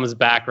 then comes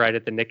back right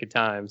at the nick of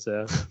time.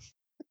 So.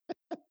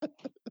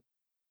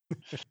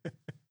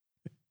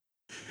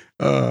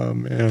 Oh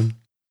man.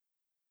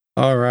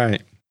 All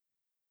right.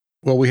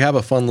 Well, we have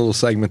a fun little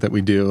segment that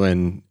we do,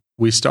 and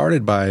we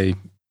started it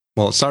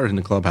started in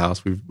the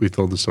clubhouse. We've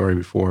told the story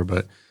before,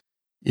 but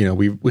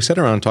we sat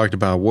around and talked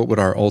about what would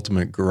our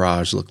ultimate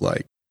garage look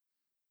like.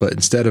 But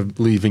instead of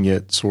leaving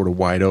it sort of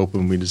wide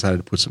open, we decided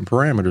to put some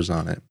parameters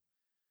on it.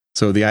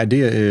 So the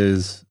idea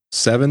is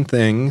 7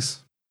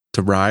 things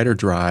to ride or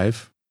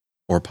drive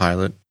or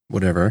pilot,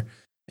 whatever.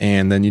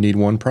 And then you need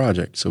 1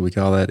 project. So we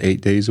call that 8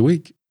 days a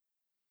week.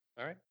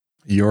 All right.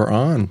 You're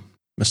on,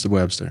 Mr.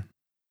 Webster.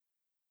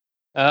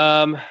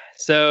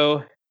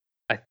 So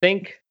I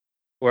think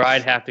where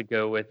I'd have to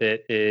go with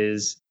it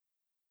is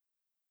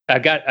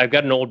I've got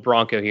an old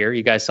Bronco here.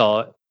 You guys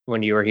saw it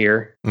when you were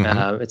here.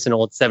 Mm-hmm. It's an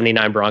old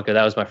 79 Bronco.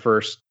 That was my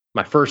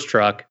first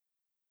truck.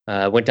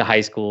 Went to high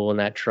school in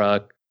that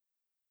truck.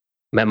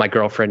 Met my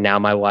girlfriend, now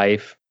my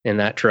wife, in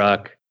that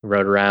truck.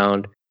 Rode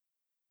around.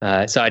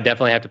 So I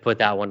definitely have to put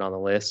that one on the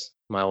list.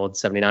 My old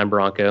 79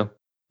 Bronco.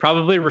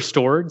 Probably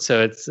restored,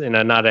 so it's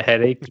not a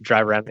headache to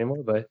drive around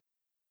anymore. But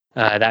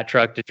that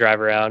truck to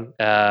drive around.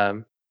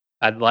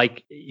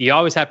 You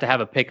always have to have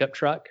a pickup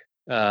truck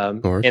in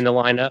the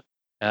lineup.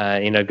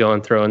 Go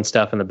and throw in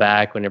stuff in the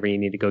back whenever you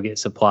need to go get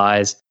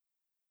supplies.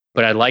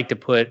 But I'd like to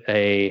put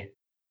a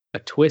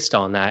twist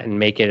on that and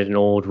make it an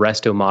old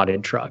resto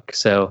modded truck.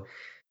 So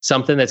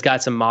something that's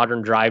got some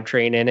modern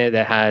drivetrain in it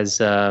that has,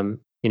 some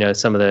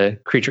of the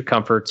creature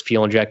comforts,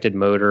 fuel injected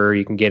motor.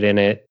 You can get in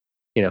it,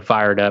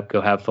 fired up,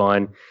 go have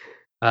fun.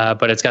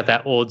 But it's got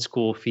that old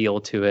school feel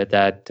to it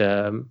that,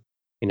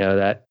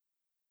 that,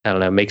 I don't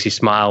know, makes you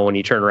smile when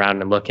you turn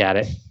around and look at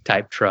it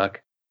type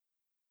truck.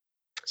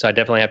 So I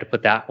definitely have to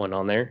put that one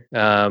on there.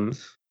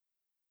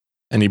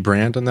 Any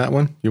brand on that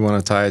one? You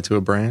want to tie it to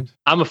a brand?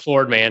 I'm a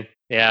Ford man.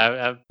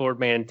 Yeah, I'm a Ford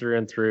man through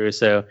and through.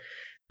 So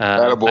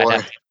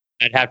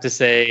I'd have to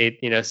say,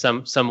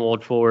 some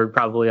old Ford,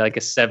 probably like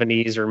a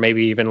 70s or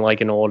maybe even like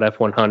an old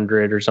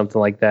F100 or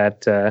something like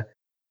that.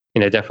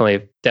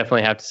 Definitely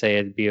have to say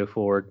it'd be a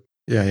Ford.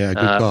 Yeah.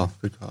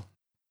 Good call.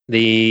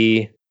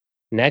 The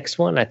next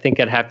one, I think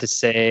I'd have to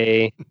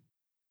say,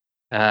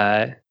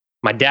 my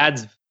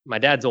dad's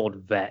old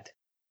Vet.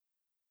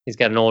 He's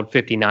got an old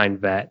 59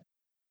 Vet,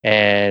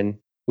 and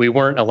we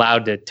weren't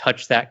allowed to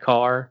touch that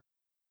car.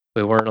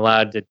 We weren't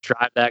allowed to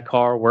drive that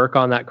car, work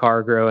on that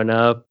car growing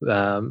up.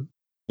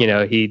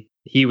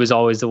 He was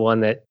always the one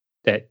that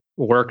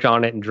worked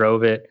on it and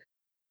drove it.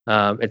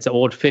 It's an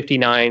old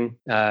 59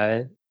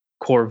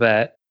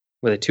 Corvette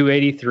with a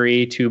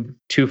 283, two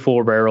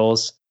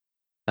 4-barrels.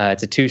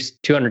 It's a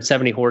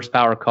 270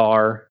 horsepower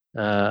car.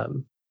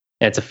 And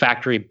it's a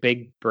factory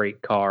big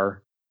brake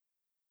car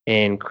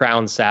in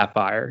Crown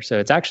Sapphire. So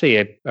it's actually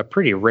a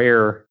pretty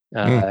rare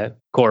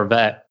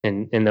Corvette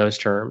in those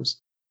terms.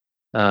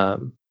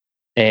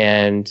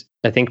 And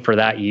I think for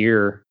that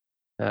year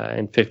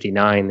in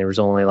 59, there was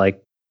only like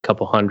a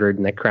couple hundred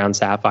and that Crown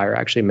Sapphire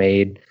actually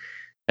made.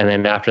 And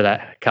then after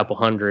that couple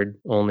hundred,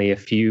 only a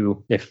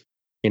few, if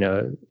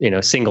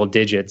single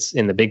digits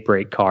in the big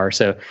brake car.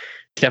 So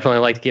definitely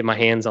like to get my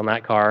hands on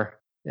that car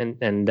and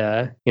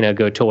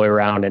go toy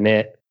around in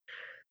it.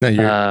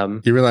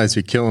 Now you realize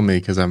you're killing me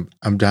because I'm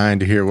dying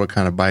to hear what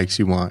kind of bikes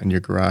you want in your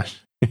garage.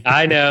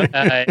 I know.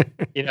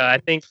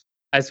 I think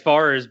as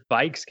far as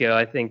bikes go,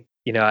 I think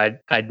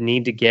I'd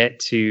need to get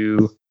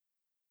to.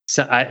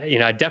 So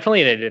I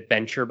definitely an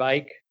adventure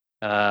bike.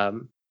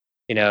 The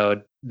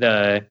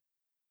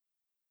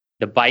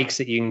bikes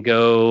that you can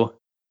go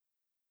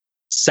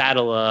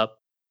saddle up,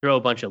 throw a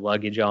bunch of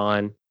luggage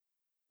on,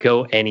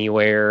 go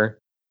anywhere,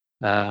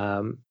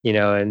 and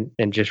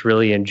just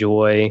really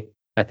enjoy.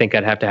 I think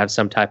I'd have to have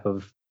some type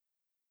of,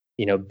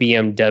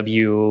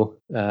 BMW,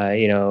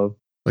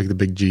 like the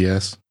big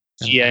GS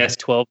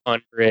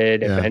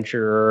 1200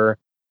 Adventurer,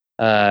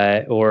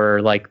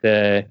 or like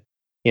the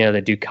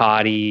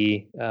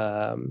Ducati,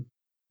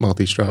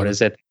 Multistrada. What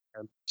is it?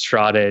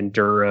 Strada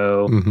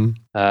Enduro,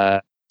 Mm-hmm.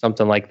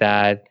 Something like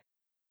that.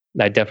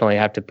 I definitely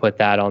have to put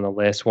that on the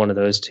list. One of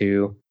those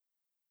two.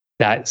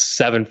 That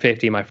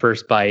 750, my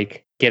first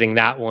bike, getting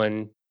that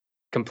one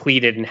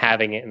completed and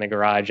having it in the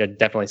garage, I'd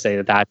definitely say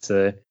that that's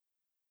a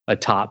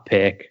top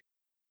pick.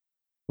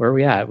 Where are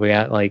we at? We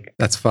at like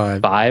That's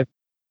 5. 5.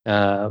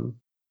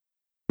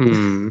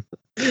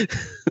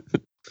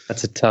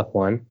 That's a tough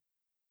one.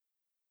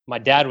 My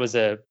dad was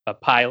a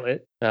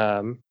pilot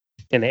in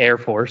the Air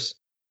Force,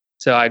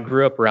 so I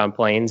grew up around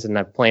planes, and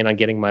I plan on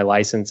getting my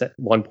license at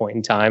one point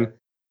in time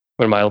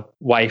when my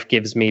wife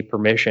gives me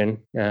permission.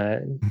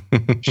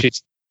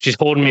 She's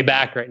holding me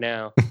back right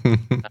now.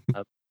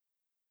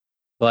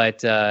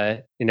 But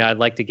I'd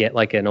like to get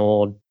like an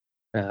old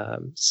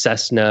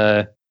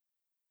Cessna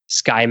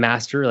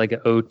Skymaster, like an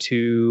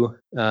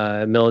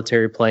O2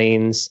 military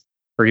planes,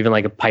 or even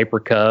like a Piper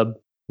Cub.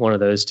 One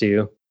of those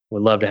two.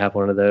 Would love to have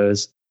one of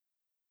those.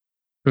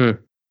 One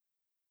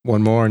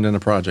more and then a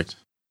project.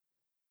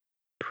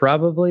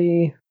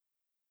 Probably,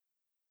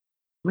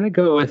 I'm going to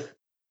go with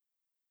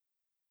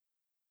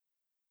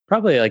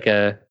probably like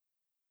a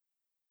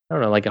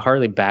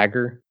Harley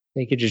Bagger.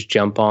 You could just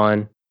jump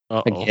on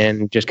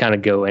again, just kind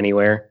of go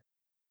anywhere.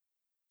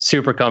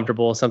 Super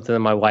comfortable, something that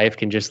my wife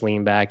can just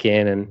lean back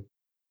in and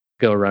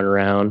go run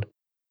around.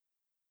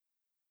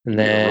 And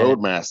then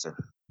Roadmaster.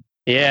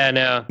 Yeah,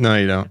 No,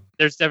 you don't.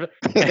 There's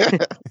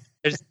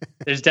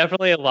there's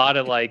definitely a lot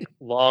of like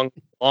long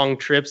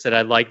trips that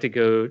I'd like to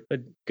go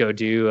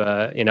do.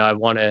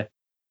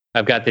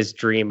 I've got this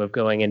dream of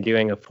going and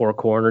doing a Four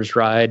Corners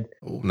ride.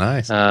 Oh,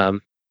 nice.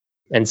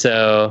 And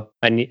so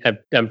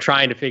I'm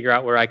trying to figure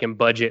out where I can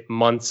budget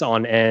months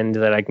on end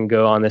that I can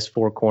go on this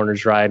Four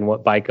Corners ride and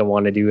what bike I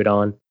want to do it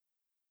on.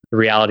 The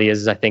reality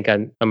is I think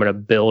I'm going to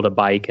build a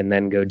bike and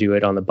then go do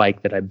it on the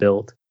bike that I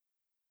built.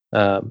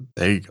 There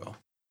you go.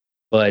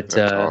 But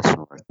That's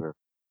awesome right there.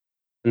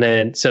 And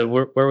then so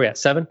where are we at?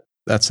 7?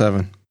 That's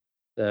 7.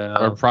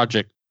 Or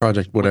project.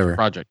 Project, whatever.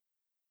 Project.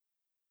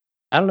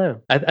 I don't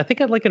know. I think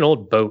I'd like an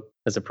old boat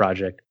as a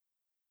project.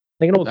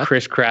 Like an old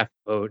Chris Craft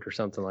boat or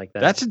something like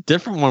that. That's a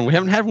different one. We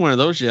haven't had one of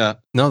those yet.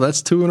 No,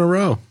 that's 2 in a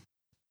row.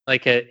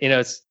 Like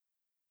it's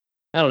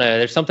I don't know.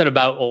 There's something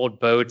about old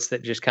boats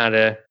that just kind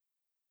of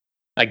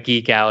I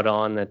geek out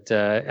on. That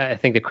I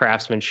think the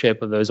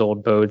craftsmanship of those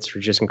old boats are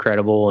just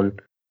incredible, and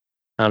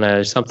I don't know.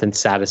 There's something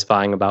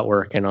satisfying about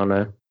working on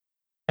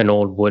an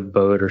old wood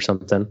boat or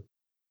something.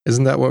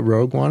 Isn't that what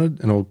Rogue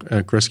wanted? An old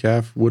Chris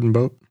Craft wooden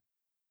boat?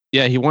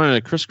 Yeah, he wanted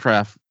a Chris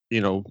Craft,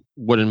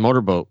 wooden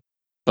motorboat.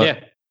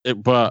 But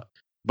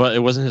but it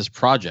wasn't his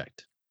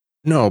project.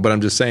 No, but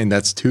I'm just saying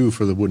that's 2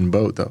 for the wooden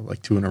boat, though,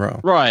 like 2 in a row.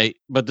 Right,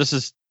 but this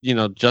is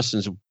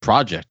Justin's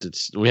project.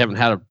 We haven't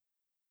had a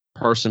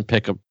person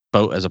pick a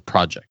boat as a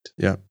project.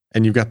 Yeah,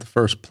 and you've got the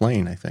first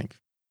plane, I think.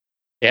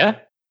 Yeah,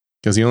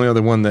 because the only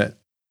other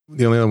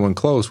one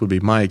close would be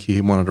Mike. He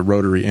wanted a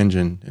rotary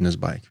engine in his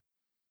bike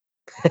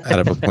out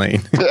of a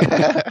plane.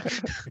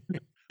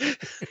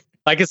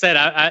 Like I said,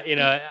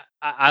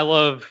 I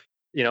love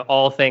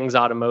all things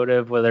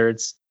automotive, whether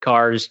it's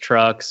cars,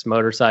 trucks,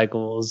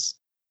 motorcycles,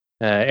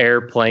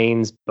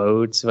 airplanes,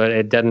 boats. But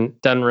it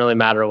doesn't really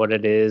matter what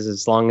it is,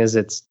 as long as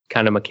it's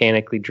kind of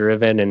mechanically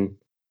driven and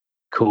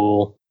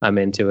cool. I'm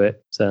into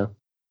it. So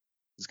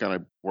he's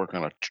gonna work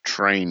on a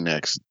train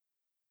next.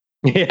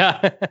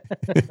 Yeah.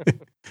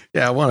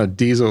 Yeah, I want a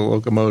diesel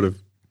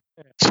locomotive.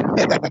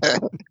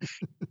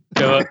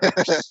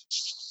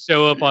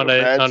 Show up on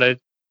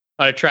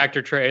a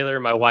tractor trailer.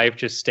 My wife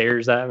just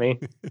stares at me.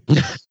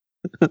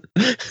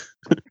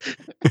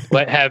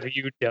 What have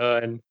you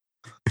done?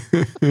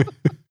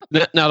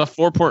 Now the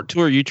 4-port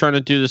tour, you trying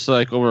to do this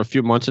like over a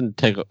few months and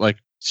take like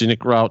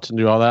scenic routes and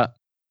do all that?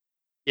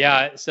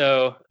 Yeah,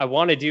 so I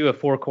want to do a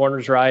Four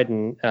Corners ride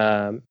and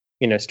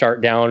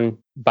start down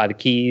by the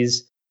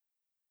Keys,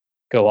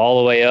 go all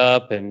the way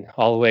up and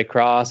all the way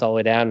across, all the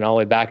way down and all the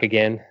way back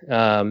again.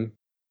 And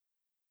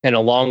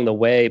along the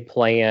way,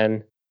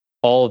 plan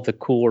all of the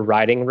cooler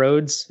riding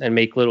roads and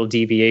make little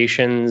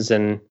deviations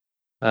and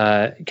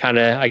kind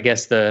of, I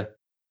guess, the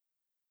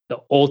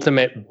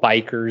ultimate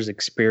biker's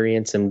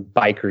experience and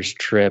biker's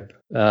trip.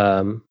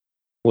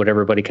 What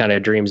everybody kind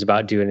of dreams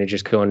about doing, it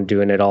just going and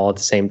doing it all at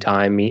the same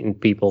time, meeting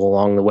people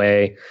along the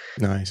way.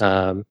 Nice.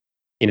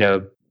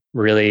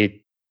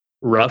 Really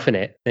roughing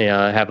it.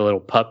 Have a little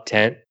pup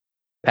tent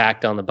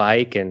packed on the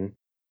bike and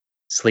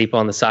sleep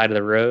on the side of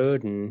the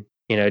road and,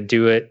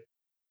 do it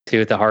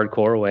the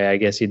hardcore way, I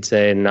guess you'd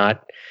say, and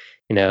not,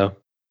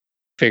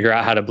 figure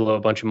out how to blow a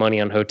bunch of money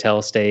on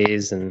hotel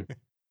stays and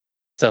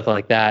stuff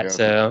like that. Yeah.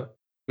 So,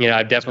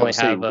 I definitely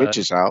have Rich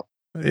is out.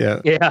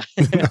 Yeah. Yeah.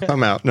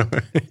 I'm out. No.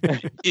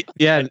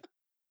 Yeah.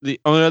 The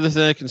only other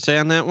thing I can say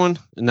on that one,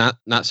 and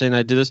not saying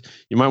I did this,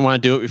 you might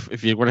want to do it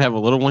if you're going to have a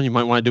little one. You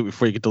might want to do it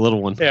before you get the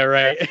little one. Yeah,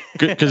 right.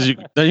 Because then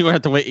you're going to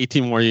have to wait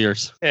 18 more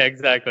years. Yeah,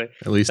 exactly.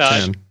 At least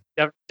 10.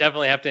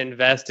 Definitely have to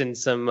invest in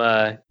some,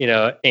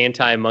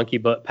 anti-monkey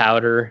butt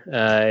powder,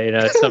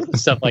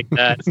 stuff like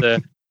that. So,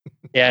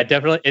 yeah,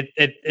 definitely,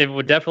 it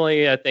would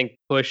definitely, I think,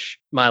 push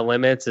my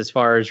limits as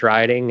far as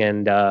riding,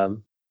 and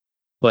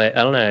But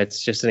I don't know.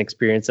 It's just an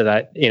experience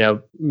that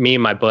me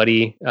and my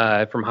buddy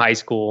from high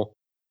school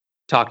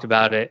talked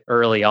about it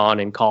early on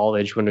in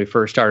college when we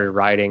first started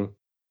riding,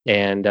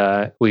 and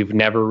we've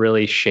never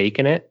really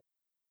shaken it.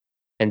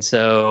 And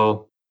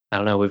so I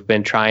don't know. We've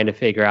been trying to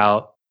figure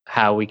out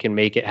how we can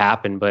make it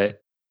happen,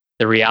 but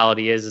the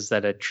reality is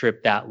that a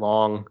trip that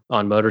long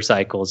on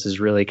motorcycles is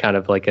really kind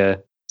of like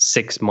a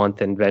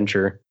 6-month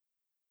adventure.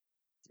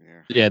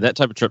 Yeah, that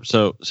type of trip.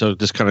 So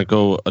just kind of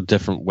go a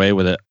different way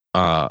with it.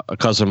 A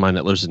cousin of mine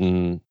that lives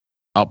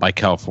out by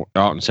California,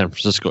 out in San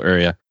Francisco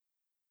area,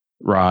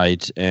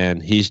 rides,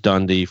 and he's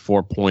done the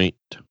 4-point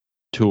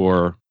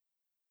tour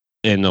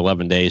in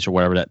 11 days or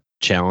whatever that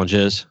challenge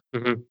is.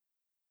 Mm-hmm.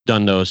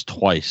 Done those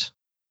twice.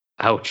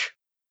 Ouch.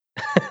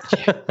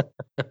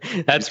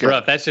 That's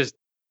rough. That's just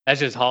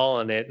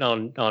hauling it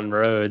on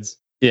roads.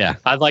 Yeah,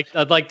 I'd like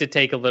to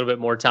take a little bit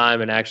more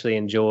time and actually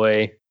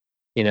enjoy,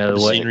 the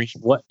scenery.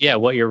 What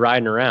you're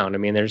riding around. I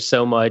mean, there's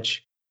so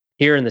much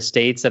here in the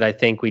States that I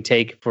think we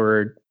take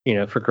for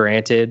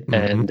granted. Mm-hmm.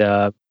 And,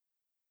 a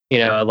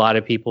lot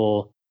of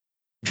people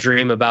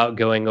dream about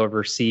going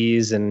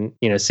overseas and,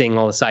 seeing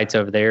all the sights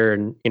over there.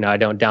 And, I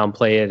don't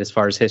downplay it as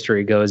far as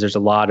history goes. There's a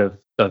lot of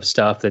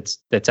stuff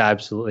that's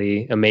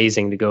absolutely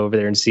amazing to go over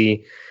there and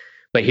see.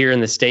 But here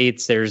in the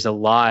States, there's a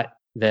lot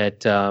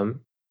that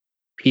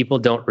people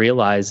don't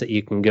realize that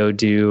you can go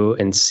do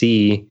and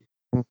see.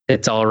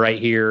 It's all right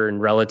here in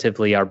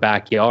relatively our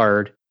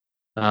backyard.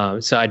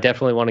 So I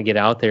definitely want to get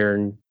out there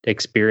and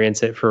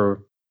experience it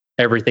for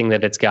everything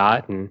that it's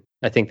got. And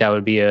I think that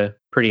would be a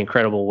pretty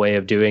incredible way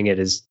of doing it,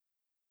 is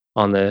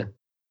on the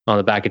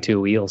back of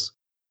 2 wheels.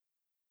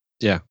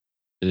 Yeah,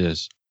 it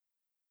is.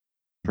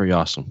 Pretty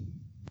awesome.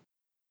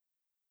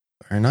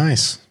 Very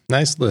nice.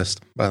 Nice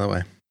list, by the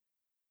way.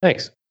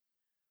 Thanks.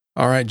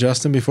 All right,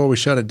 Justin, before we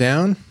shut it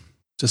down,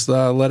 just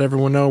let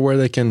everyone know where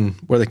they can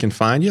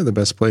find you, the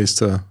best place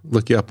to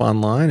look you up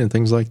online and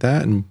things like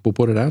that, and we'll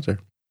put it out there.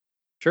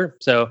 Sure.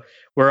 So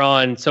we're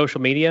on social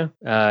media,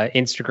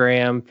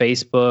 Instagram,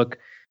 Facebook.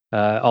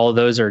 All of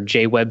those are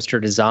J Webster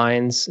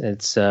Designs.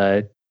 It's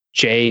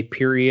J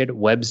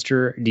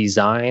Webster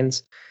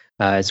Designs.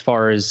 As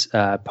far as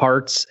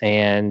parts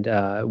and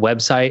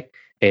website,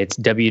 it's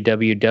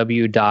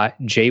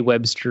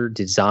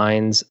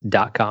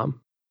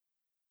www.jwebsterdesigns.com.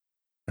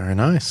 Very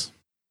nice.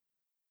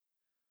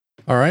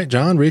 All right,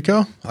 John,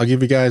 Rico, I'll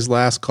give you guys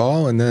last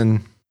call, and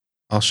then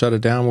I'll shut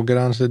it down. We'll get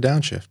on to the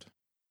downshift.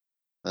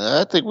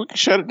 I think we can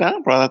shut it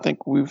down, brother. I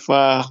think we've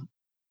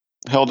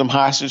held them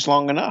hostage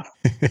long enough.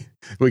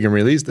 We can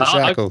release the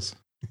shackles.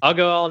 I'll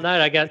go all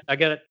night. I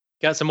got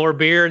some more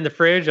beer in the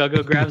fridge. I'll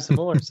go grab some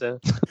more. So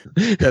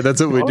yeah,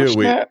 that's what we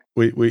do.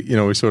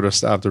 We sort of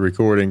stop the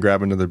recording,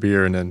 grab another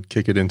beer, and then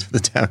kick it into the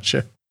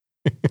downshift.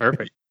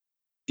 Perfect.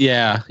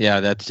 Yeah,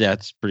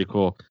 that's pretty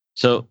cool.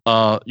 So,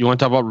 you want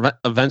to talk about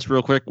events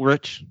real quick,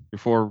 Rich,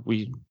 before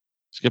we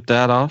skip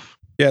that off?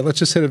 Yeah, let's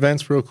just hit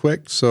events real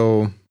quick.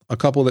 So, a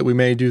couple that we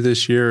may do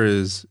this year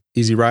is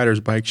Easy Riders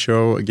Bike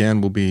Show.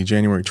 Again, will be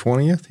January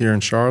 20th here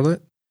in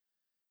Charlotte.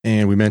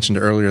 And we mentioned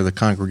earlier the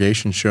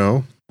Congregation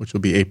Show, which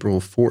will be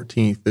April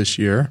 14th this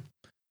year.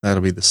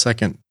 That'll be the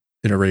second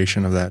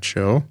iteration of that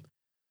show.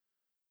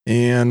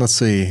 And let's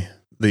see,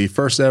 the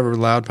first ever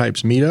Loud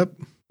Pipes meetup.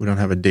 We don't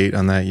have a date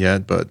on that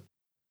yet, but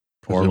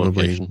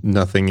presumably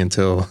nothing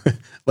until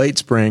late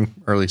spring,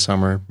 early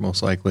summer,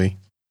 most likely.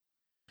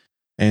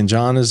 And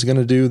John is going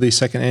to do the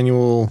second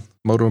annual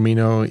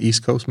Motoromino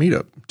East Coast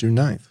meetup, June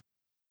 9th.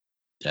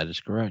 That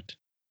is correct.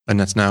 And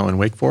that's now in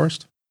Wake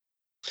Forest?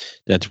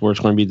 That's where it's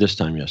going to be this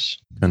time, yes.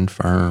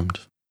 Confirmed.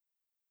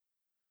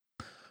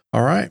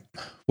 All right.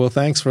 Well,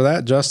 thanks for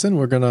that, Justin.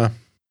 We're going to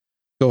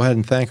go ahead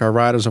and thank our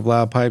riders of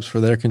Loud Pipes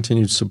for their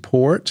continued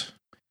support.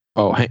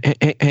 Oh,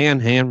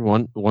 hang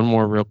on. One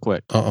more real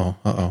quick.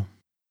 Uh-oh.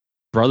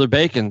 Brother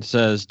Bacon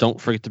says, don't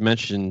forget to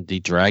mention the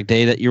drag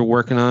day that you're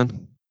working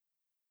on.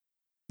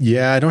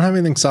 Yeah, I don't have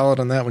anything solid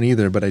on that one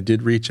either, but I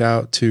did reach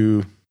out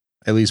to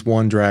at least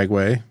one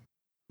dragway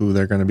who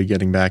they're going to be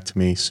getting back to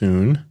me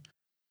soon.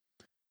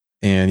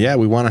 And yeah,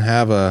 we want to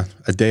have a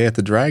day at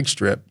the drag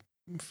strip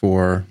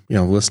for,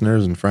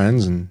 listeners and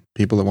friends and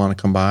people that want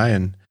to come by.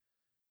 And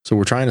so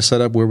we're trying to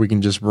set up where we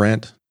can just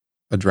rent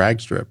a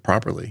drag strip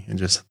properly and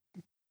just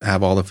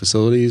have all the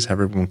facilities, have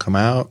everyone come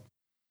out,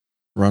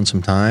 run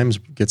some times,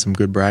 get some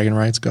good bragging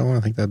rights going. I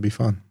think that'd be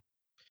fun.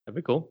 That'd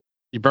be cool.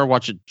 You better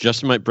watch it.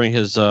 Justin might bring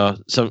his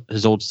old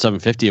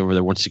 750 over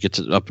there once he gets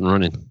it up and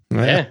running.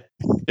 Yeah.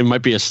 It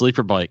might be a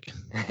sleeper bike.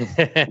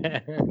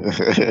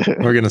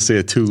 We're going to see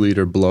a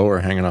 2-liter blower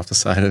hanging off the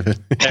side of it.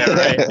 Yeah,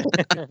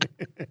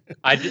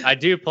 right. I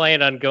do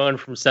plan on going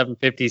from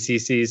 750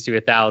 cc's to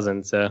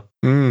 1,000. So.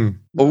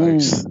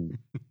 Nice.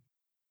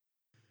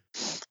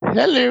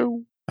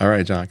 Hello. All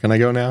right, John. Can I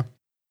go now?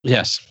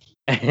 Yes.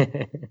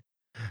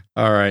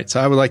 All right. So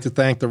I would like to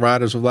thank the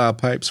Riders of Loud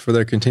Pipes for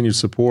their continued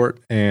support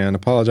and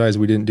apologize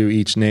we didn't do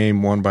each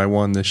name one by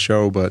one this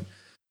show, but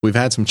we've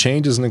had some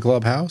changes in the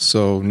clubhouse.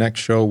 So next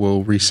show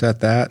we'll reset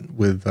that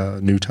with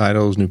new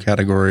titles, new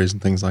categories,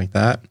 and things like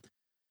that.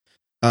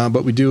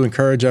 But we do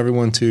encourage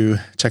everyone to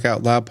check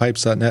out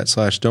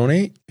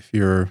loudpipes.net/donate. If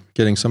you're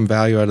getting some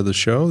value out of the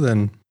show,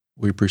 then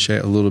we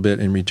appreciate a little bit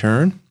in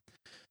return.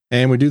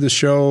 And we do the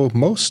show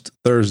most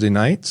Thursday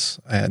nights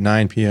at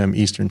 9 p.m.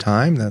 Eastern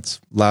Time. That's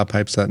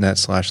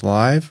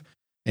loudpipes.net/live.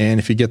 And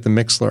if you get the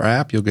Mixlr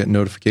app, you'll get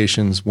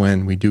notifications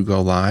when we do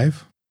go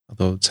live.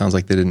 Although it sounds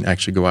like they didn't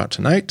actually go out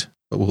tonight,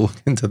 but we'll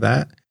look into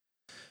that.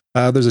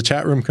 There's a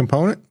chat room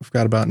component. We've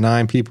got about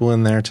 9 people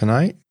in there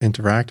tonight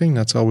interacting.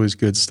 That's always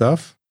good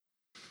stuff.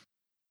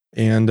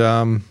 And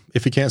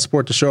if you can't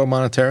support the show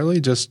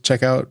monetarily, just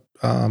check out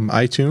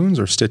iTunes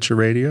or Stitcher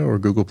Radio or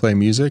Google Play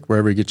Music,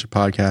 wherever you get your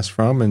podcast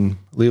from, and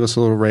leave us a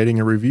little rating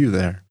and review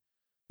there.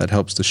 That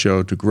helps the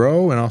show to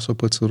grow and also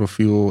puts a little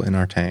fuel in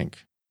our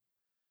tank.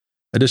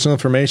 Additional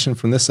information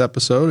from this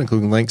episode,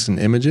 including links and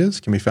images,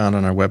 can be found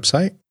on our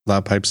website,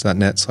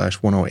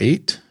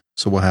 loudpipes.net/108.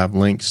 So we'll have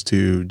links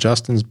to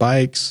Justin's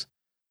bikes,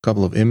 a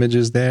couple of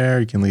images there.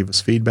 You can leave us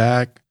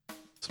feedback,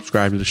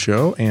 subscribe to the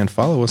show, and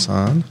follow us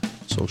on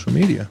social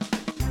media.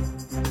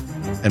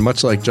 And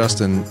much like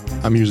Justin,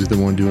 I'm usually the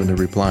one doing the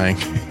replying.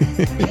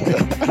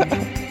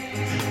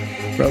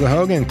 Brother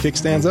Hogan,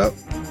 kickstands up.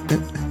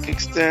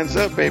 Kickstands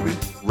up, baby.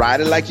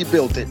 Ride it like you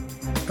built it.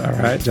 All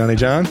right, Johnny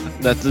John.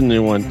 That's a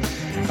new one.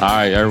 All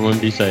right, everyone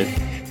be safe.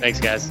 Thanks,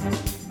 guys.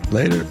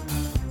 Later.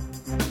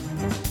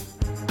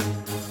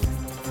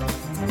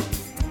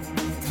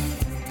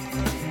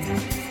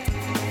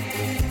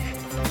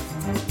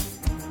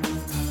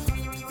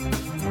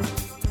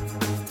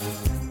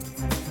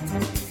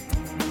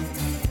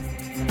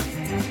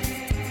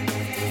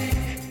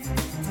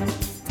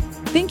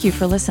 Thank you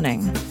for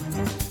listening.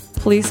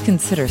 Please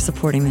consider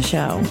supporting the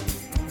show.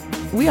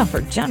 We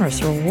offer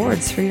generous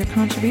rewards for your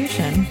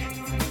contribution.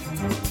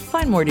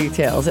 Find more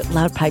details at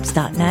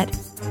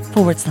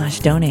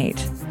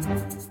loudpipes.net/donate.